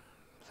डिस्चार्ज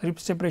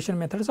सेपरेसन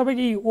मेथड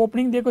सबैको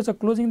ओपनिङ दिएको छ,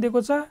 क्लोजिङ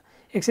दिएको छ।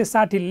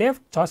 160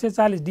 लेफ्ट,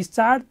 640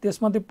 डिस्चार्ज,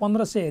 त्यसमध्ये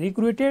 1500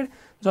 रिक्रुटेड,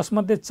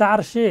 जसमध्ये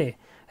 400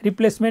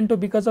 रिप्लेसमेन्ट हो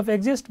बिकज अफ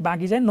एक्जिस्ट,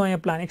 बाँकी चाहिँ नयाँ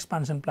प्लान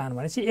एक्सपान्सन प्लान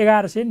भनेपछि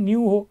 1100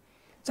 न्यू हो,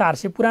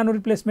 400 पुरानो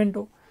रिप्लेसमेन्ट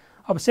हो।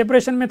 अब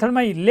separation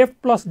मेथडमा left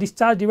plus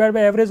discharge divide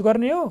by average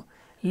गर्ने हो।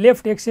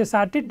 Left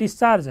 160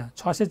 discharge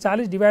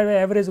 640 divide by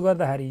average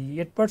गर्दाखेरि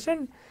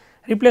 8%,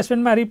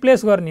 रिप्लेसमेन्टमा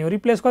रिप्लेस गर्ने हो,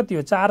 रिप्लेस कति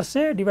हो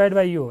 400 डिभाइड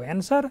बाई यो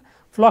एन्सर।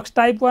 फ्लक्स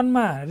टाइप 1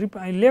 मा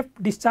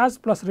लेफ्ट डिस्चार्ज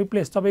प्लस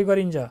रिप्लेस सबै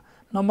गरिन्छ,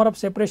 number of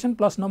separation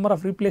plus number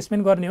of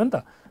replacement गर्ने हो नि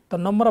त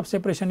नम्बर अफ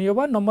सेपरेसन यो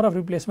भयो, नम्बर अफ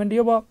रिप्लेसमेन्ट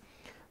यो भयो,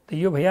 त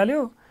यो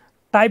भइहाल्यो।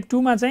 टाइप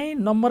 2 मा चाहिँ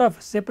number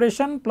of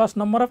separation plus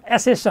number of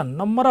एसेसन,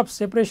 number of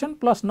separation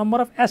plus number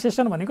of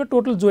एसेसन भनेको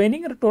टोटल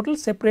जोइनिङ र टोटल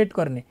सेपरेट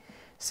गर्ने,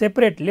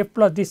 separate left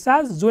plus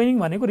discharge, joining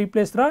भनेको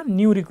रिप्लेस र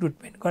न्यू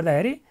रिक्रुटमेन्ट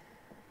गर्दाखेरि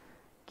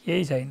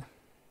केही छैन।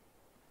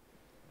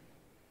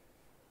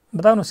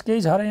 बताउनुहोस्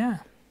केही छ र यहाँ?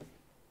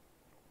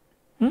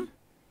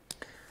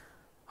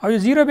 अब यो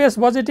जिरो बेस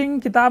बजेटिङ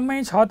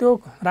किताबमै छ, त्यो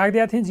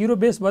राखिदिएको थिएँ। जिरो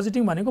बेस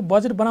बजेटिङ भनेको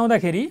बजेट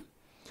बनाउँदाखेरि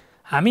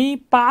हामी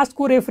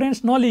पास्टको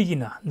रेफरेन्स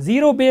नलिकन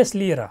जिरो बेस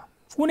लिएर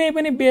कुनै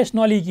पनि बेस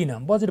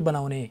नलिकन बजेट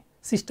बनाउने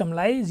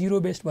सिस्टमलाई जिरो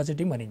बेस्ड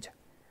बजेटिङ भनिन्छ।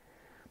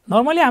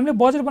 नर्मली हामीले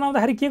बजेट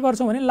बनाउँदाखेरि के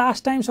गर्छौँ भने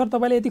लास्ट टाइम सर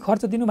तपाईँले यति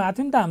खर्च दिनुभएको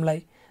थियो नि त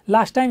हामीलाई,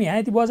 लास्ट टाइम यहाँ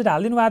यति बजेट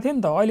हालिदिनु भएको थियो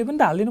नि त, अहिले पनि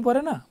त हालिदिनु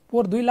परेन,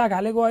 पोहोर 2 लाख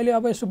हालेको अहिले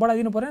अब यसो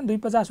बढाइदिनु परेन,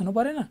 250 हुनु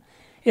परेन,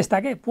 यस्ता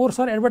के पोहोर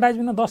सर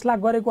एडभर्टाइजमेन्टमा 10 लाख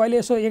गरेको अहिले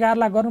यसो 11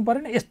 लाख गर्नु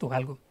परेन, यस्तो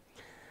खालको।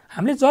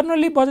 हामीले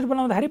जर्नली बजेट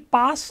बनाउँदाखेरि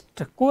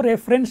पास्टको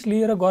रेफरेन्स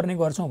लिएर गर्ने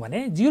गर्छौँ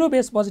भने जिरो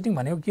बेस बजेटिङ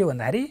भनेको के हो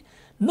भन्दाखेरि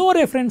नो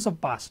रेफरेन्स अफ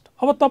पास्ट।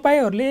 अब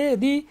तपाईँहरूले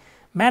यदि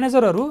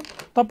म्यानेजरहरू,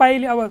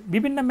 तपाईँले अब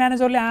विभिन्न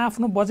म्यानेजरले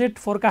आफ्नो बजेट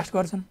फोरकास्ट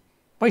गर्छन्,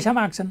 पैसा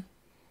माग्छन्,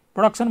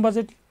 production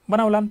budget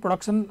बनाउलान्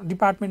production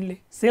डिपार्टमेन्टले,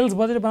 sales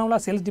budget बनाउला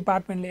sales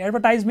डिपार्टमेन्टले,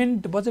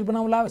 advertisement budget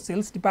बनाउला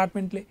sales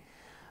डिपार्टमेन्टले,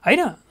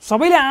 होइन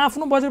सबैले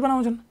आफ्नो बजेट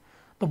बनाउँछन्।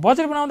 त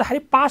बजेट बनाउँदाखेरि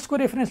पास्टको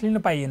रेफरेन्स लिन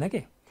पाइएन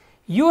के।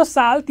 यो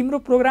साल तिम्रो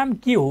प्रोग्राम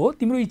के हो,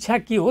 तिम्रो इच्छा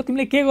के हो,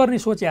 तिमीले के गर्ने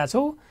सोचेका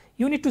छौ,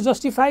 you need to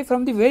justify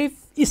from the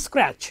very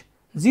scratch,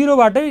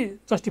 जिरोबाटै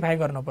justify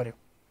गर्न पर्यो,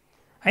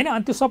 हैन।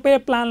 अनि त्यो सबै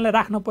प्लानलाई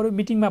राख्न पर्यो,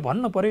 मिटिङमा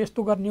भन्न पर्यो,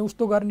 यस्तो गर्ने हो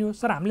उस्तो गर्ने हो।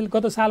 सर हामीले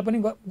गत साल पनि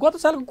गत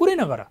सालको कुरै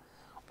नगर,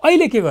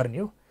 अहिले के गर्ने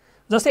हो।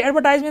 जस्तै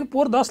एडभर्टाइजमेन्ट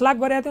पोहोर 10 लाख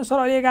गरेको थियो, सर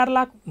अहिले 11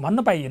 लाख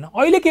भन्न पाइएन,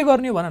 अहिले के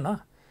गर्ने हो भन न।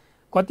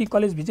 कति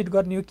कलेज भिजिट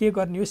गर्ने हो, के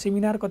गर्ने हो,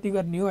 सेमिनार कति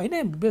गर्ने हो,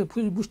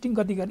 हैन बुस्टिङ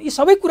कति गर्ने, यी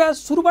सबै कुरा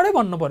सुरुबाटै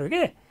भन्नु पर्यो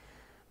के।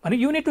 भने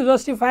you need to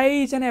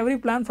justify each and every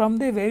plan from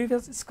the very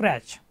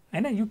scratch,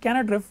 हैन। You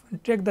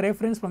cannot take the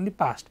reference from the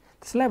past.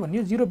 त्यसलाई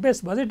भन्यो जिरो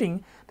बेस बजेटिङ।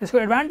 त्यसको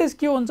एडभान्टेज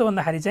के हुन्छ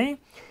भन्दाखेरि चाहिँ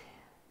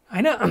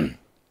हैन,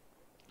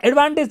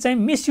 एडभान्टेज चाहिँ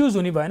मिसयुज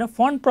हुने भएन,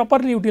 फन्ड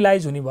प्रपरली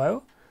युटिलाइज हुने भयो,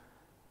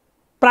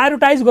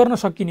 प्रायोरिटाइज गर्न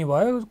सकिने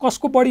भयो,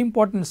 कसको बढी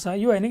इम्पोर्टेन्स छ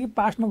यो होइन कि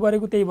पास्टमा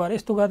गरेको त्यही भएर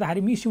यस्तो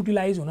गर्दाखेरि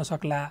मिसयुटिलाइज हुन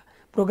सक्ला,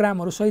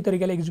 प्रोग्रामहरू सही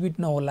तरिकाले एक्जिक्युट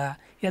नहोला,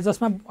 या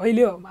जसमा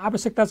अहिले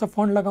आवश्यकता छ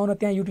फन्ड लगाउन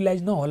त्यहाँ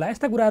युटिलाइज नहोला,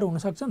 यस्ता कुराहरू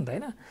हुनसक्छ नि त,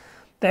 होइन।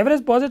 The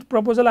average budget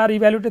proposal are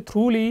evaluated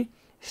थ्रुली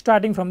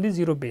starting from the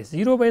zero base,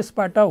 zero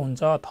बेसबाट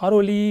हुन्छ,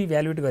 थरोली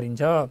इभ्यालुएट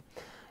गरिन्छ।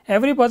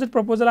 Every budget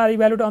proposal are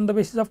evaluate on the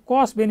basis of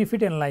cost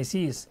benefit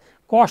analysis,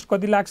 cost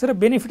कति लाग्छ र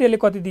बेनिफिटले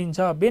कति दिन्छ,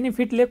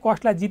 बेनिफिटले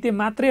कस्टलाई जिते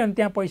मात्रै अनि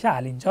त्यहाँ पैसा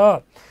हालिन्छ।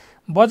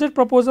 Budget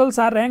proposals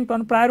are ऱ्याङ्क्ड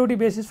on priority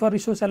basis for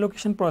resource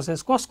allocation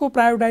process, कसको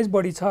प्रायोरिटाइज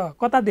बढी छ,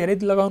 कता धेरै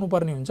लगाउनु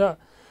पर्ने हुन्छ।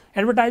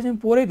 एडभर्टाइजमेन्ट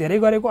पोरै धेरै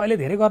गरेको अहिले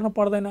धेरै गर्न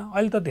पर्दैन,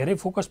 अहिले त धेरै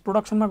फोकस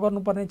प्रोडक्सनमा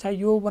गर्नुपर्ने छ,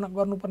 यो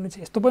गर्नुपर्ने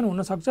छ, यस्तो पनि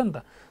हुनसक्छ नि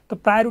त। त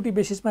प्रायोरिटी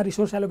बेसिसमा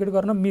रिसोर्स एलोकेट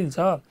गर्न मिल्छ।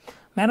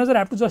 Manager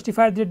have to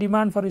justify the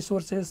demand for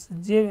resources.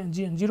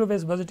 Zero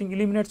base budgeting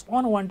eliminates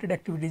unwanted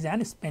activities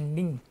and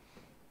spending.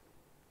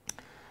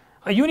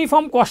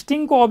 Uniform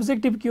कस्टिङको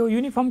objective के हो?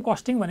 युनिफर्म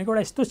कस्टिङ भनेको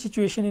एउटा यस्तो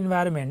सिचुएसन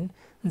इन्भाइरोमेन्ट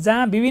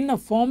जहाँ विभिन्न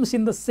firms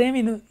in the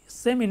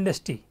same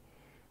industry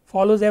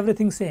follows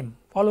everything same,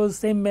 follows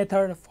same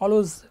method,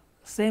 follows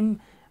same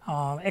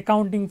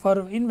accounting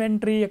for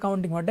inventory,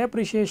 accounting for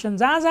depreciation,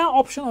 जहाँ जहाँ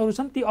अप्सनहरू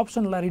छन् ती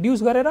अप्सनलाई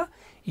रिड्युस गरेर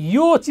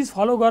यो चिज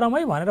फलो गरौँ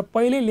है भनेर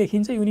पहिल्यै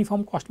लेखिन्छ,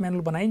 युनिफर्म कस्ट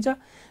म्यानुअल बनाइन्छ।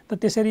 त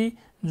त्यसरी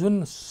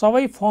जुन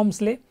सबै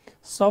फर्म्सले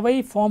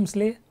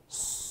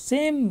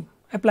सेम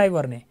एप्लाई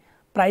गर्ने,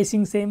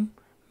 pricing same,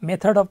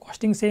 method of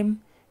costing same,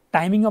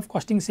 timing of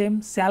costing same,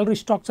 salary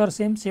structure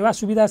same, सेवा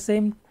सुविधा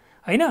सेम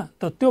हैन।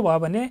 त त्यो भयो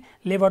भने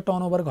लेबर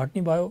टर्नओभर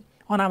घट्ने भयो,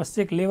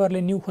 अनावश्यक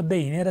लेबरले न्यू खोज्दै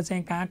हिँडेर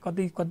चाहिँ कहाँ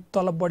कति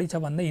तलब बढी छ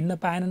भन्दै हिँड्न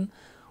पाएनन्,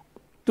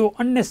 त्यो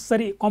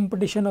अननेसेसरी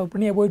कम्पिटिसनहरू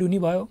पनि एभोइड हुने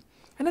भयो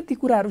हैन। ती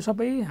कुराहरू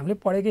सबै हामीले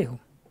पढेकै हो।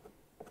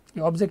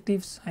 यो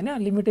अब्जेक्टिभ्स हैन,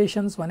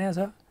 लिमिटेसन्स भनेको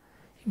छ,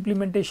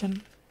 इम्प्लिमेन्टेसन,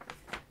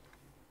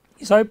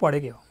 यी सबै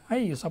पढेकै हो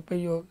है। यो सबै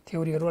यो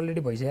थ्योरीहरू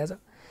अलरेडी भइसकेको छ।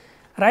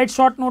 Right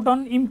short note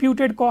on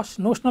इम्प्युटेड cost,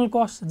 notional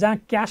cost, जहाँ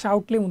क्यास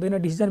आउटले हुँदैन,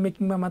 डिसिजन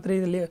मेकिङमा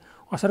मात्रै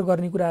असर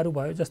गर्ने कुराहरू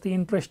भयो, जस्तै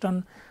interest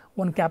on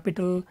own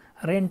capital,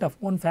 rent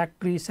of own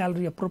factory,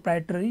 salary of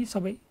proprietary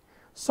सबै।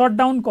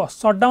 सटडाउन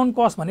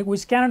कस्ट भनेको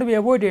which cannot be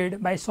एभोइडेड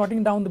by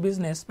सटिङ down the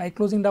business, by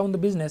closing down the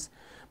business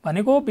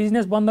भनेको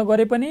बिजनेस बन्द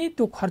गरे पनि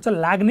त्यो खर्च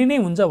लाग्ने नै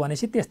हुन्छ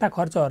भनेपछि त्यस्ता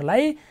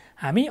खर्चहरूलाई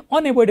हामी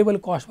अनएभोइडेबल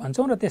कस्ट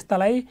भन्छौँ र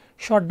त्यस्तालाई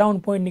सटडाउन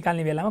पोइन्ट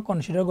निकाल्ने बेलामा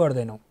कन्सिडर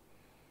गर्दैनौँ।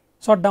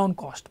 सटडाउन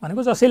कस्ट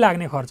भनेको जसै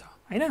लाग्ने खर्च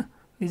हैन,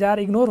 these are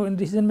ignore in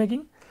decision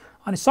making.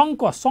 अनि सङ्क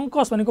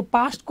कस्ट भनेको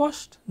पास्ट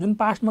कस्ट, जुन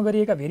पास्टमा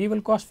गरिएका variable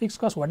cost, fix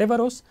cost, what ever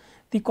होस्,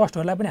 ती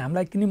कस्टहरूलाई पनि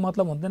हामीलाई कुनै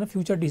मतलब हुँदैन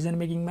फ्युचर डिसिजन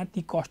मेकिङमा,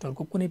 ती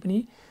कस्टहरूको कुनै पनि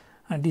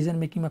डिसिजन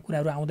मेकिङमा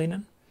कुराहरू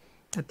आउँदैनन्।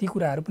 ती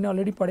कुराहरू पनि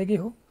अलरेडी पढेकै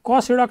हो।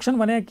 कस्ट रिडक्सन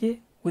भनेको के,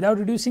 without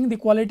reducing the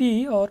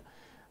quality or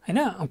हैन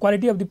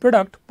quality of the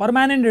product,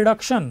 permanent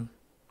reduction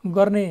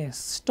गर्ने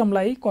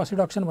सिस्टमलाई कस्ट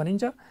रिडक्सन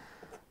भनिन्छ।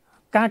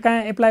 कहाँ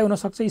कहाँ एप्लाई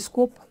हुनसक्छ,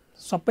 स्कोप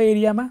सबै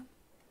एरियामा।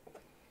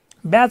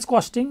 ब्याच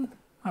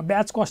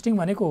कस्टिङ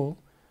भनेको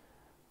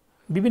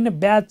विभिन्न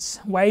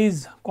batch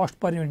wise cost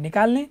per unit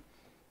निकाल्ने।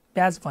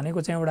 ब्याच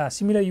भनेको चाहिँ एउटा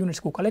similar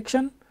युनिट्सको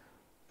collection,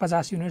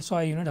 50 unit,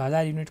 100 unit,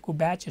 1000 युनिटको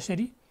batch,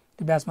 यसरी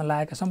त्यो ब्याचमा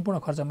लागेका सम्पूर्ण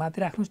खर्च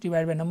माथि राख्नुहोस्,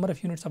 divide by number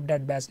of units of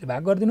that ब्याचले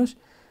भाग गरिदिनुहोस्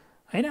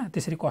हैन।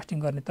 त्यसरी कस्टिङ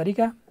गर्ने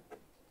तरिका,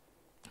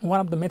 one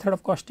of the method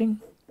of costing.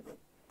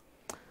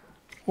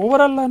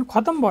 Overall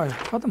खतम भयो,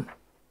 खतम,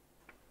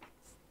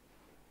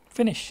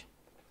 फिनिस।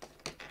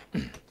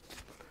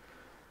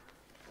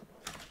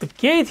 त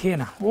केही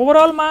थिएन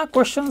ओभरअलमा,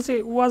 क्वेसन्स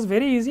वाज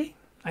भेरी इजी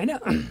हैन।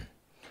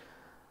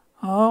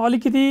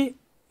 अलिकति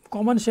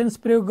कमन सेन्स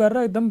प्रयोग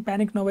गरेर एकदम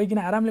प्यानिक नभइकन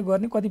आरामले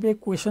गर्ने। कतिपय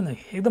क्वेसन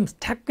एकदम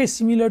ठ्याक्कै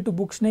सिमिलर टु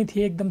बुक्स नै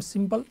थिए, एकदम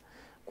सिम्पल।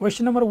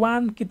 क्वेसन नम्बर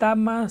 1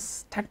 किताबमा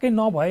ठ्याक्कै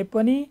नभए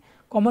पनि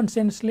कमन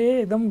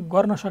सेन्सले एकदम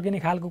गर्न सकिने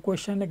खालको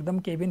क्वेसन, एकदम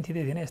केही पनि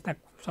थिएन, यस्ता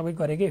सबै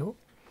गरेकै हो।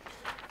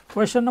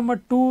 क्वेसन नम्बर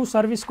 2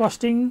 सर्भिस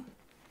कस्टिङ,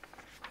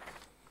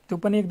 त्यो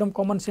पनि एकदम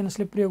कमन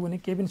सेन्सले प्रयोग हुने,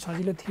 केही पनि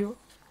सजिलो थियो।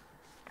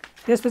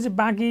 त्यसपछि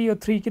बाँकी यो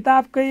 3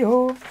 किताबकै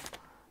हो,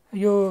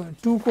 यो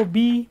 2 को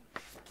बी,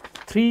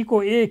 3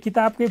 को ए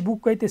किताबकै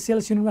बुककै त्यो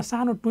सेल्स युनिटमा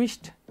सानो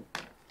ट्विस्ट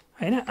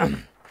हैन।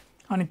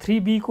 अनि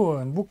 3B को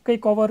बुककै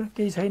कभर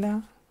केही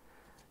छैन,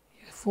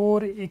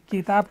 4 एक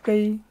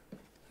किताबकै,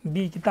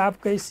 बी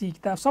किताबकै, सी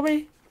किताब सबै।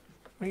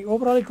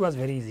 Overall it was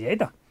very easy है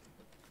त।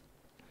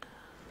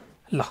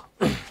 ल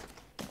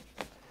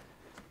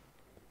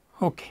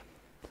ओके,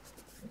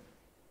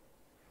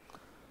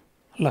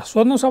 ल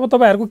सोध्नुहोस् अब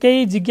तपाईँहरूको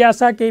केही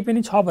जिज्ञासा केही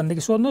पनि छ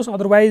भनेदेखि सोध्नुहोस्,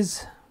 otherwise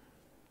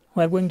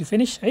we are going to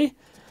finish है।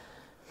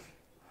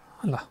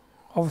 ल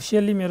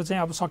अफिसियल्ली मेरो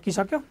चाहिँ अब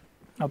सकिसक्यो।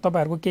 अब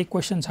तपाईँहरूको केही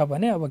क्वेसन छ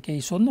भने अब केही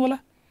सोध्नु होला,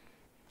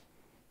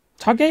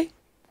 छ केही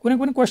कुनै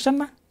कुनै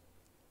क्वेसनमा?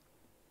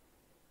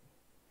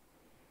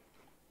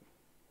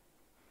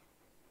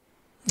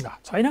 ल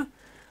छैन।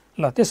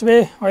 ल त्यसो भए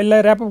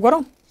अहिलेलाई ऱ्यापअप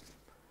गरौँ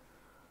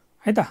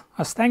है त।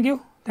 हस्,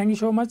 थ्याङ्क यू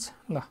सो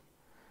मच। ल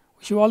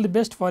wish you all the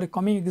best for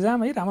coming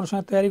exam है।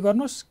 राम्रोसँग तयारी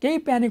गर्नुहोस्, केही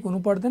प्यानिक हुनु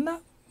पर्दैन,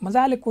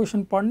 मजाले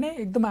क्वेसन पढ्ने,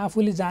 एकदम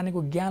आफूले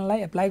जानेको ज्ञानलाई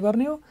एप्लाई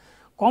गर्ने हो।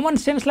 कमन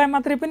सेन्सलाई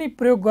मात्रै पनि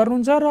प्रयोग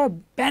गर्नुहुन्छ र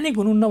प्यानिक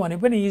हुनुहुन्न भने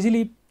पनि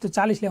इजिली त्यो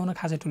 40 ल्याउन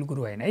खासै ठुलो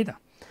कुरो होइन है त।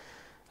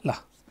 ल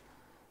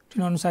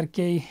रुटिन अनुसार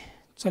केही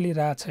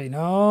चलिरहेको छैन,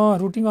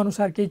 रुटिन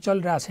अनुसार केही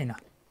चलिरहेको छैन।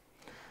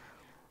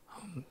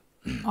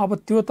 अब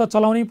त्यो त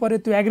चलाउनै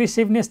पर्यो, त्यो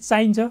एग्रेसिभनेस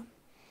चाहिन्छ।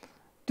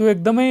 त्यो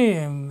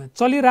एकदमै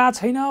चलिरहेको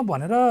छैन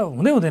भनेर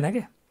हुँदैन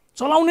क्या,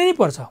 चलाउनै नै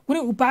पर्छ, कुनै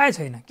उपाय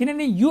छैन।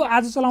 किनभने यो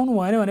आज चलाउनु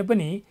भएन भने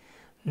पनि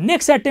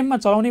नेक्स्ट एटेम्पमा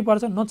चलाउनै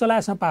पर्छ,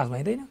 नचलाएसम्म पास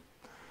भइँदैन।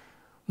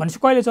 भनेपछि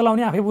कहिले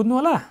चलाउने आफै बुझ्नु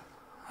होला।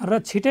 र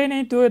छिटै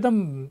नै त्यो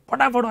एकदम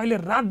फटाफट अहिले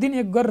रात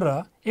दिन एक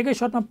गरेर एकै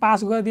सर्टमा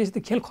पास गरिदिएपछि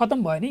त खेल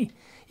खतम भयो नि।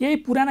 यही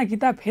पुराना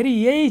किताब फेरि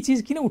यही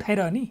चिज किन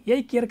उठाइरहने,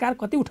 यही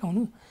केयरकार कति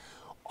उठाउनु,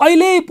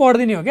 अहिले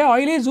पढिदिने हो क्या,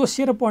 अहिले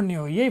जोसिएर पढ्ने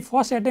हो। यही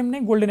फर्स्ट एटेम्प नै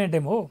गोल्डन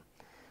एटेम्प हो।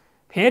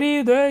 फेरि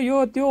यो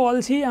त्यो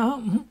अल्छी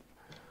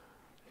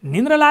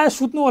निन्द्रा लायो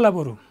सुत्नु होला,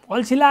 बरु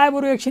अल्छी लायो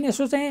बरु एकछिन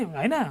यसो चाहिँ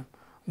हैन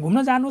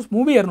घुम्न जानुहोस्,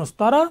 मुभी हेर्नुहोस्,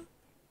 तर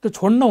त्यो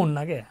छोड्नु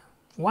हुन्न क्या।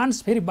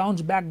 वान्स फेरि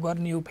बााउन्स ब्याक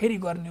गर्ने हो, फेरि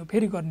गर्ने हो,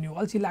 फेरि गर्ने हो,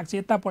 अल्छी लाग्छ,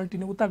 यता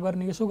पल्टिने, उता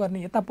गर्ने, यसो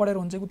गर्ने, यता पढेर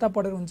हुन्छ कि उता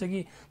पढेर हुन्छ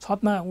कि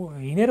छतमा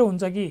हिँडेर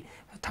हुन्छ कि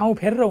ठाउँ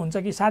फेरेर हुन्छ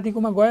कि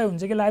साथीकोमा गए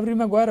हुन्छ कि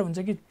लाइब्रेरीमा गएर हुन्छ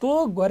कि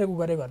त्यो गरेको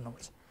गरे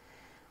गर्नुपर्छ।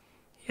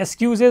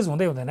 एक्सक्युजेस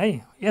हुँदै हुँदैन है।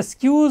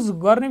 एक्सक्युज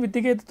गर्ने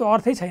बित्तिकै त्यो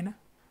अर्थै छैन।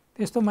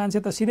 त्यस्तो मान्छे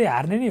त सिधै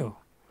हार्ने नै हो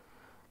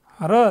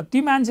र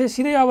ती मान्छे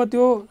सिधै अब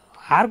त्यो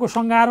हारको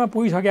सङ्घारमा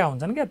पुगिसकेका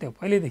हुन्छन् क्या, त्यो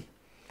पहिल्यैदेखि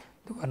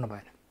त्यो गर्नु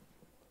भएन।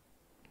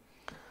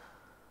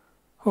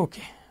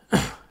 ओके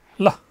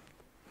ल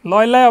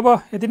यसलाई अब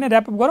यति नै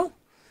ऱ्यापअप गरौँ।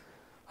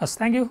 हस्,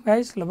 थ्याङ्क यू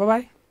गाइज, ल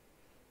बाई।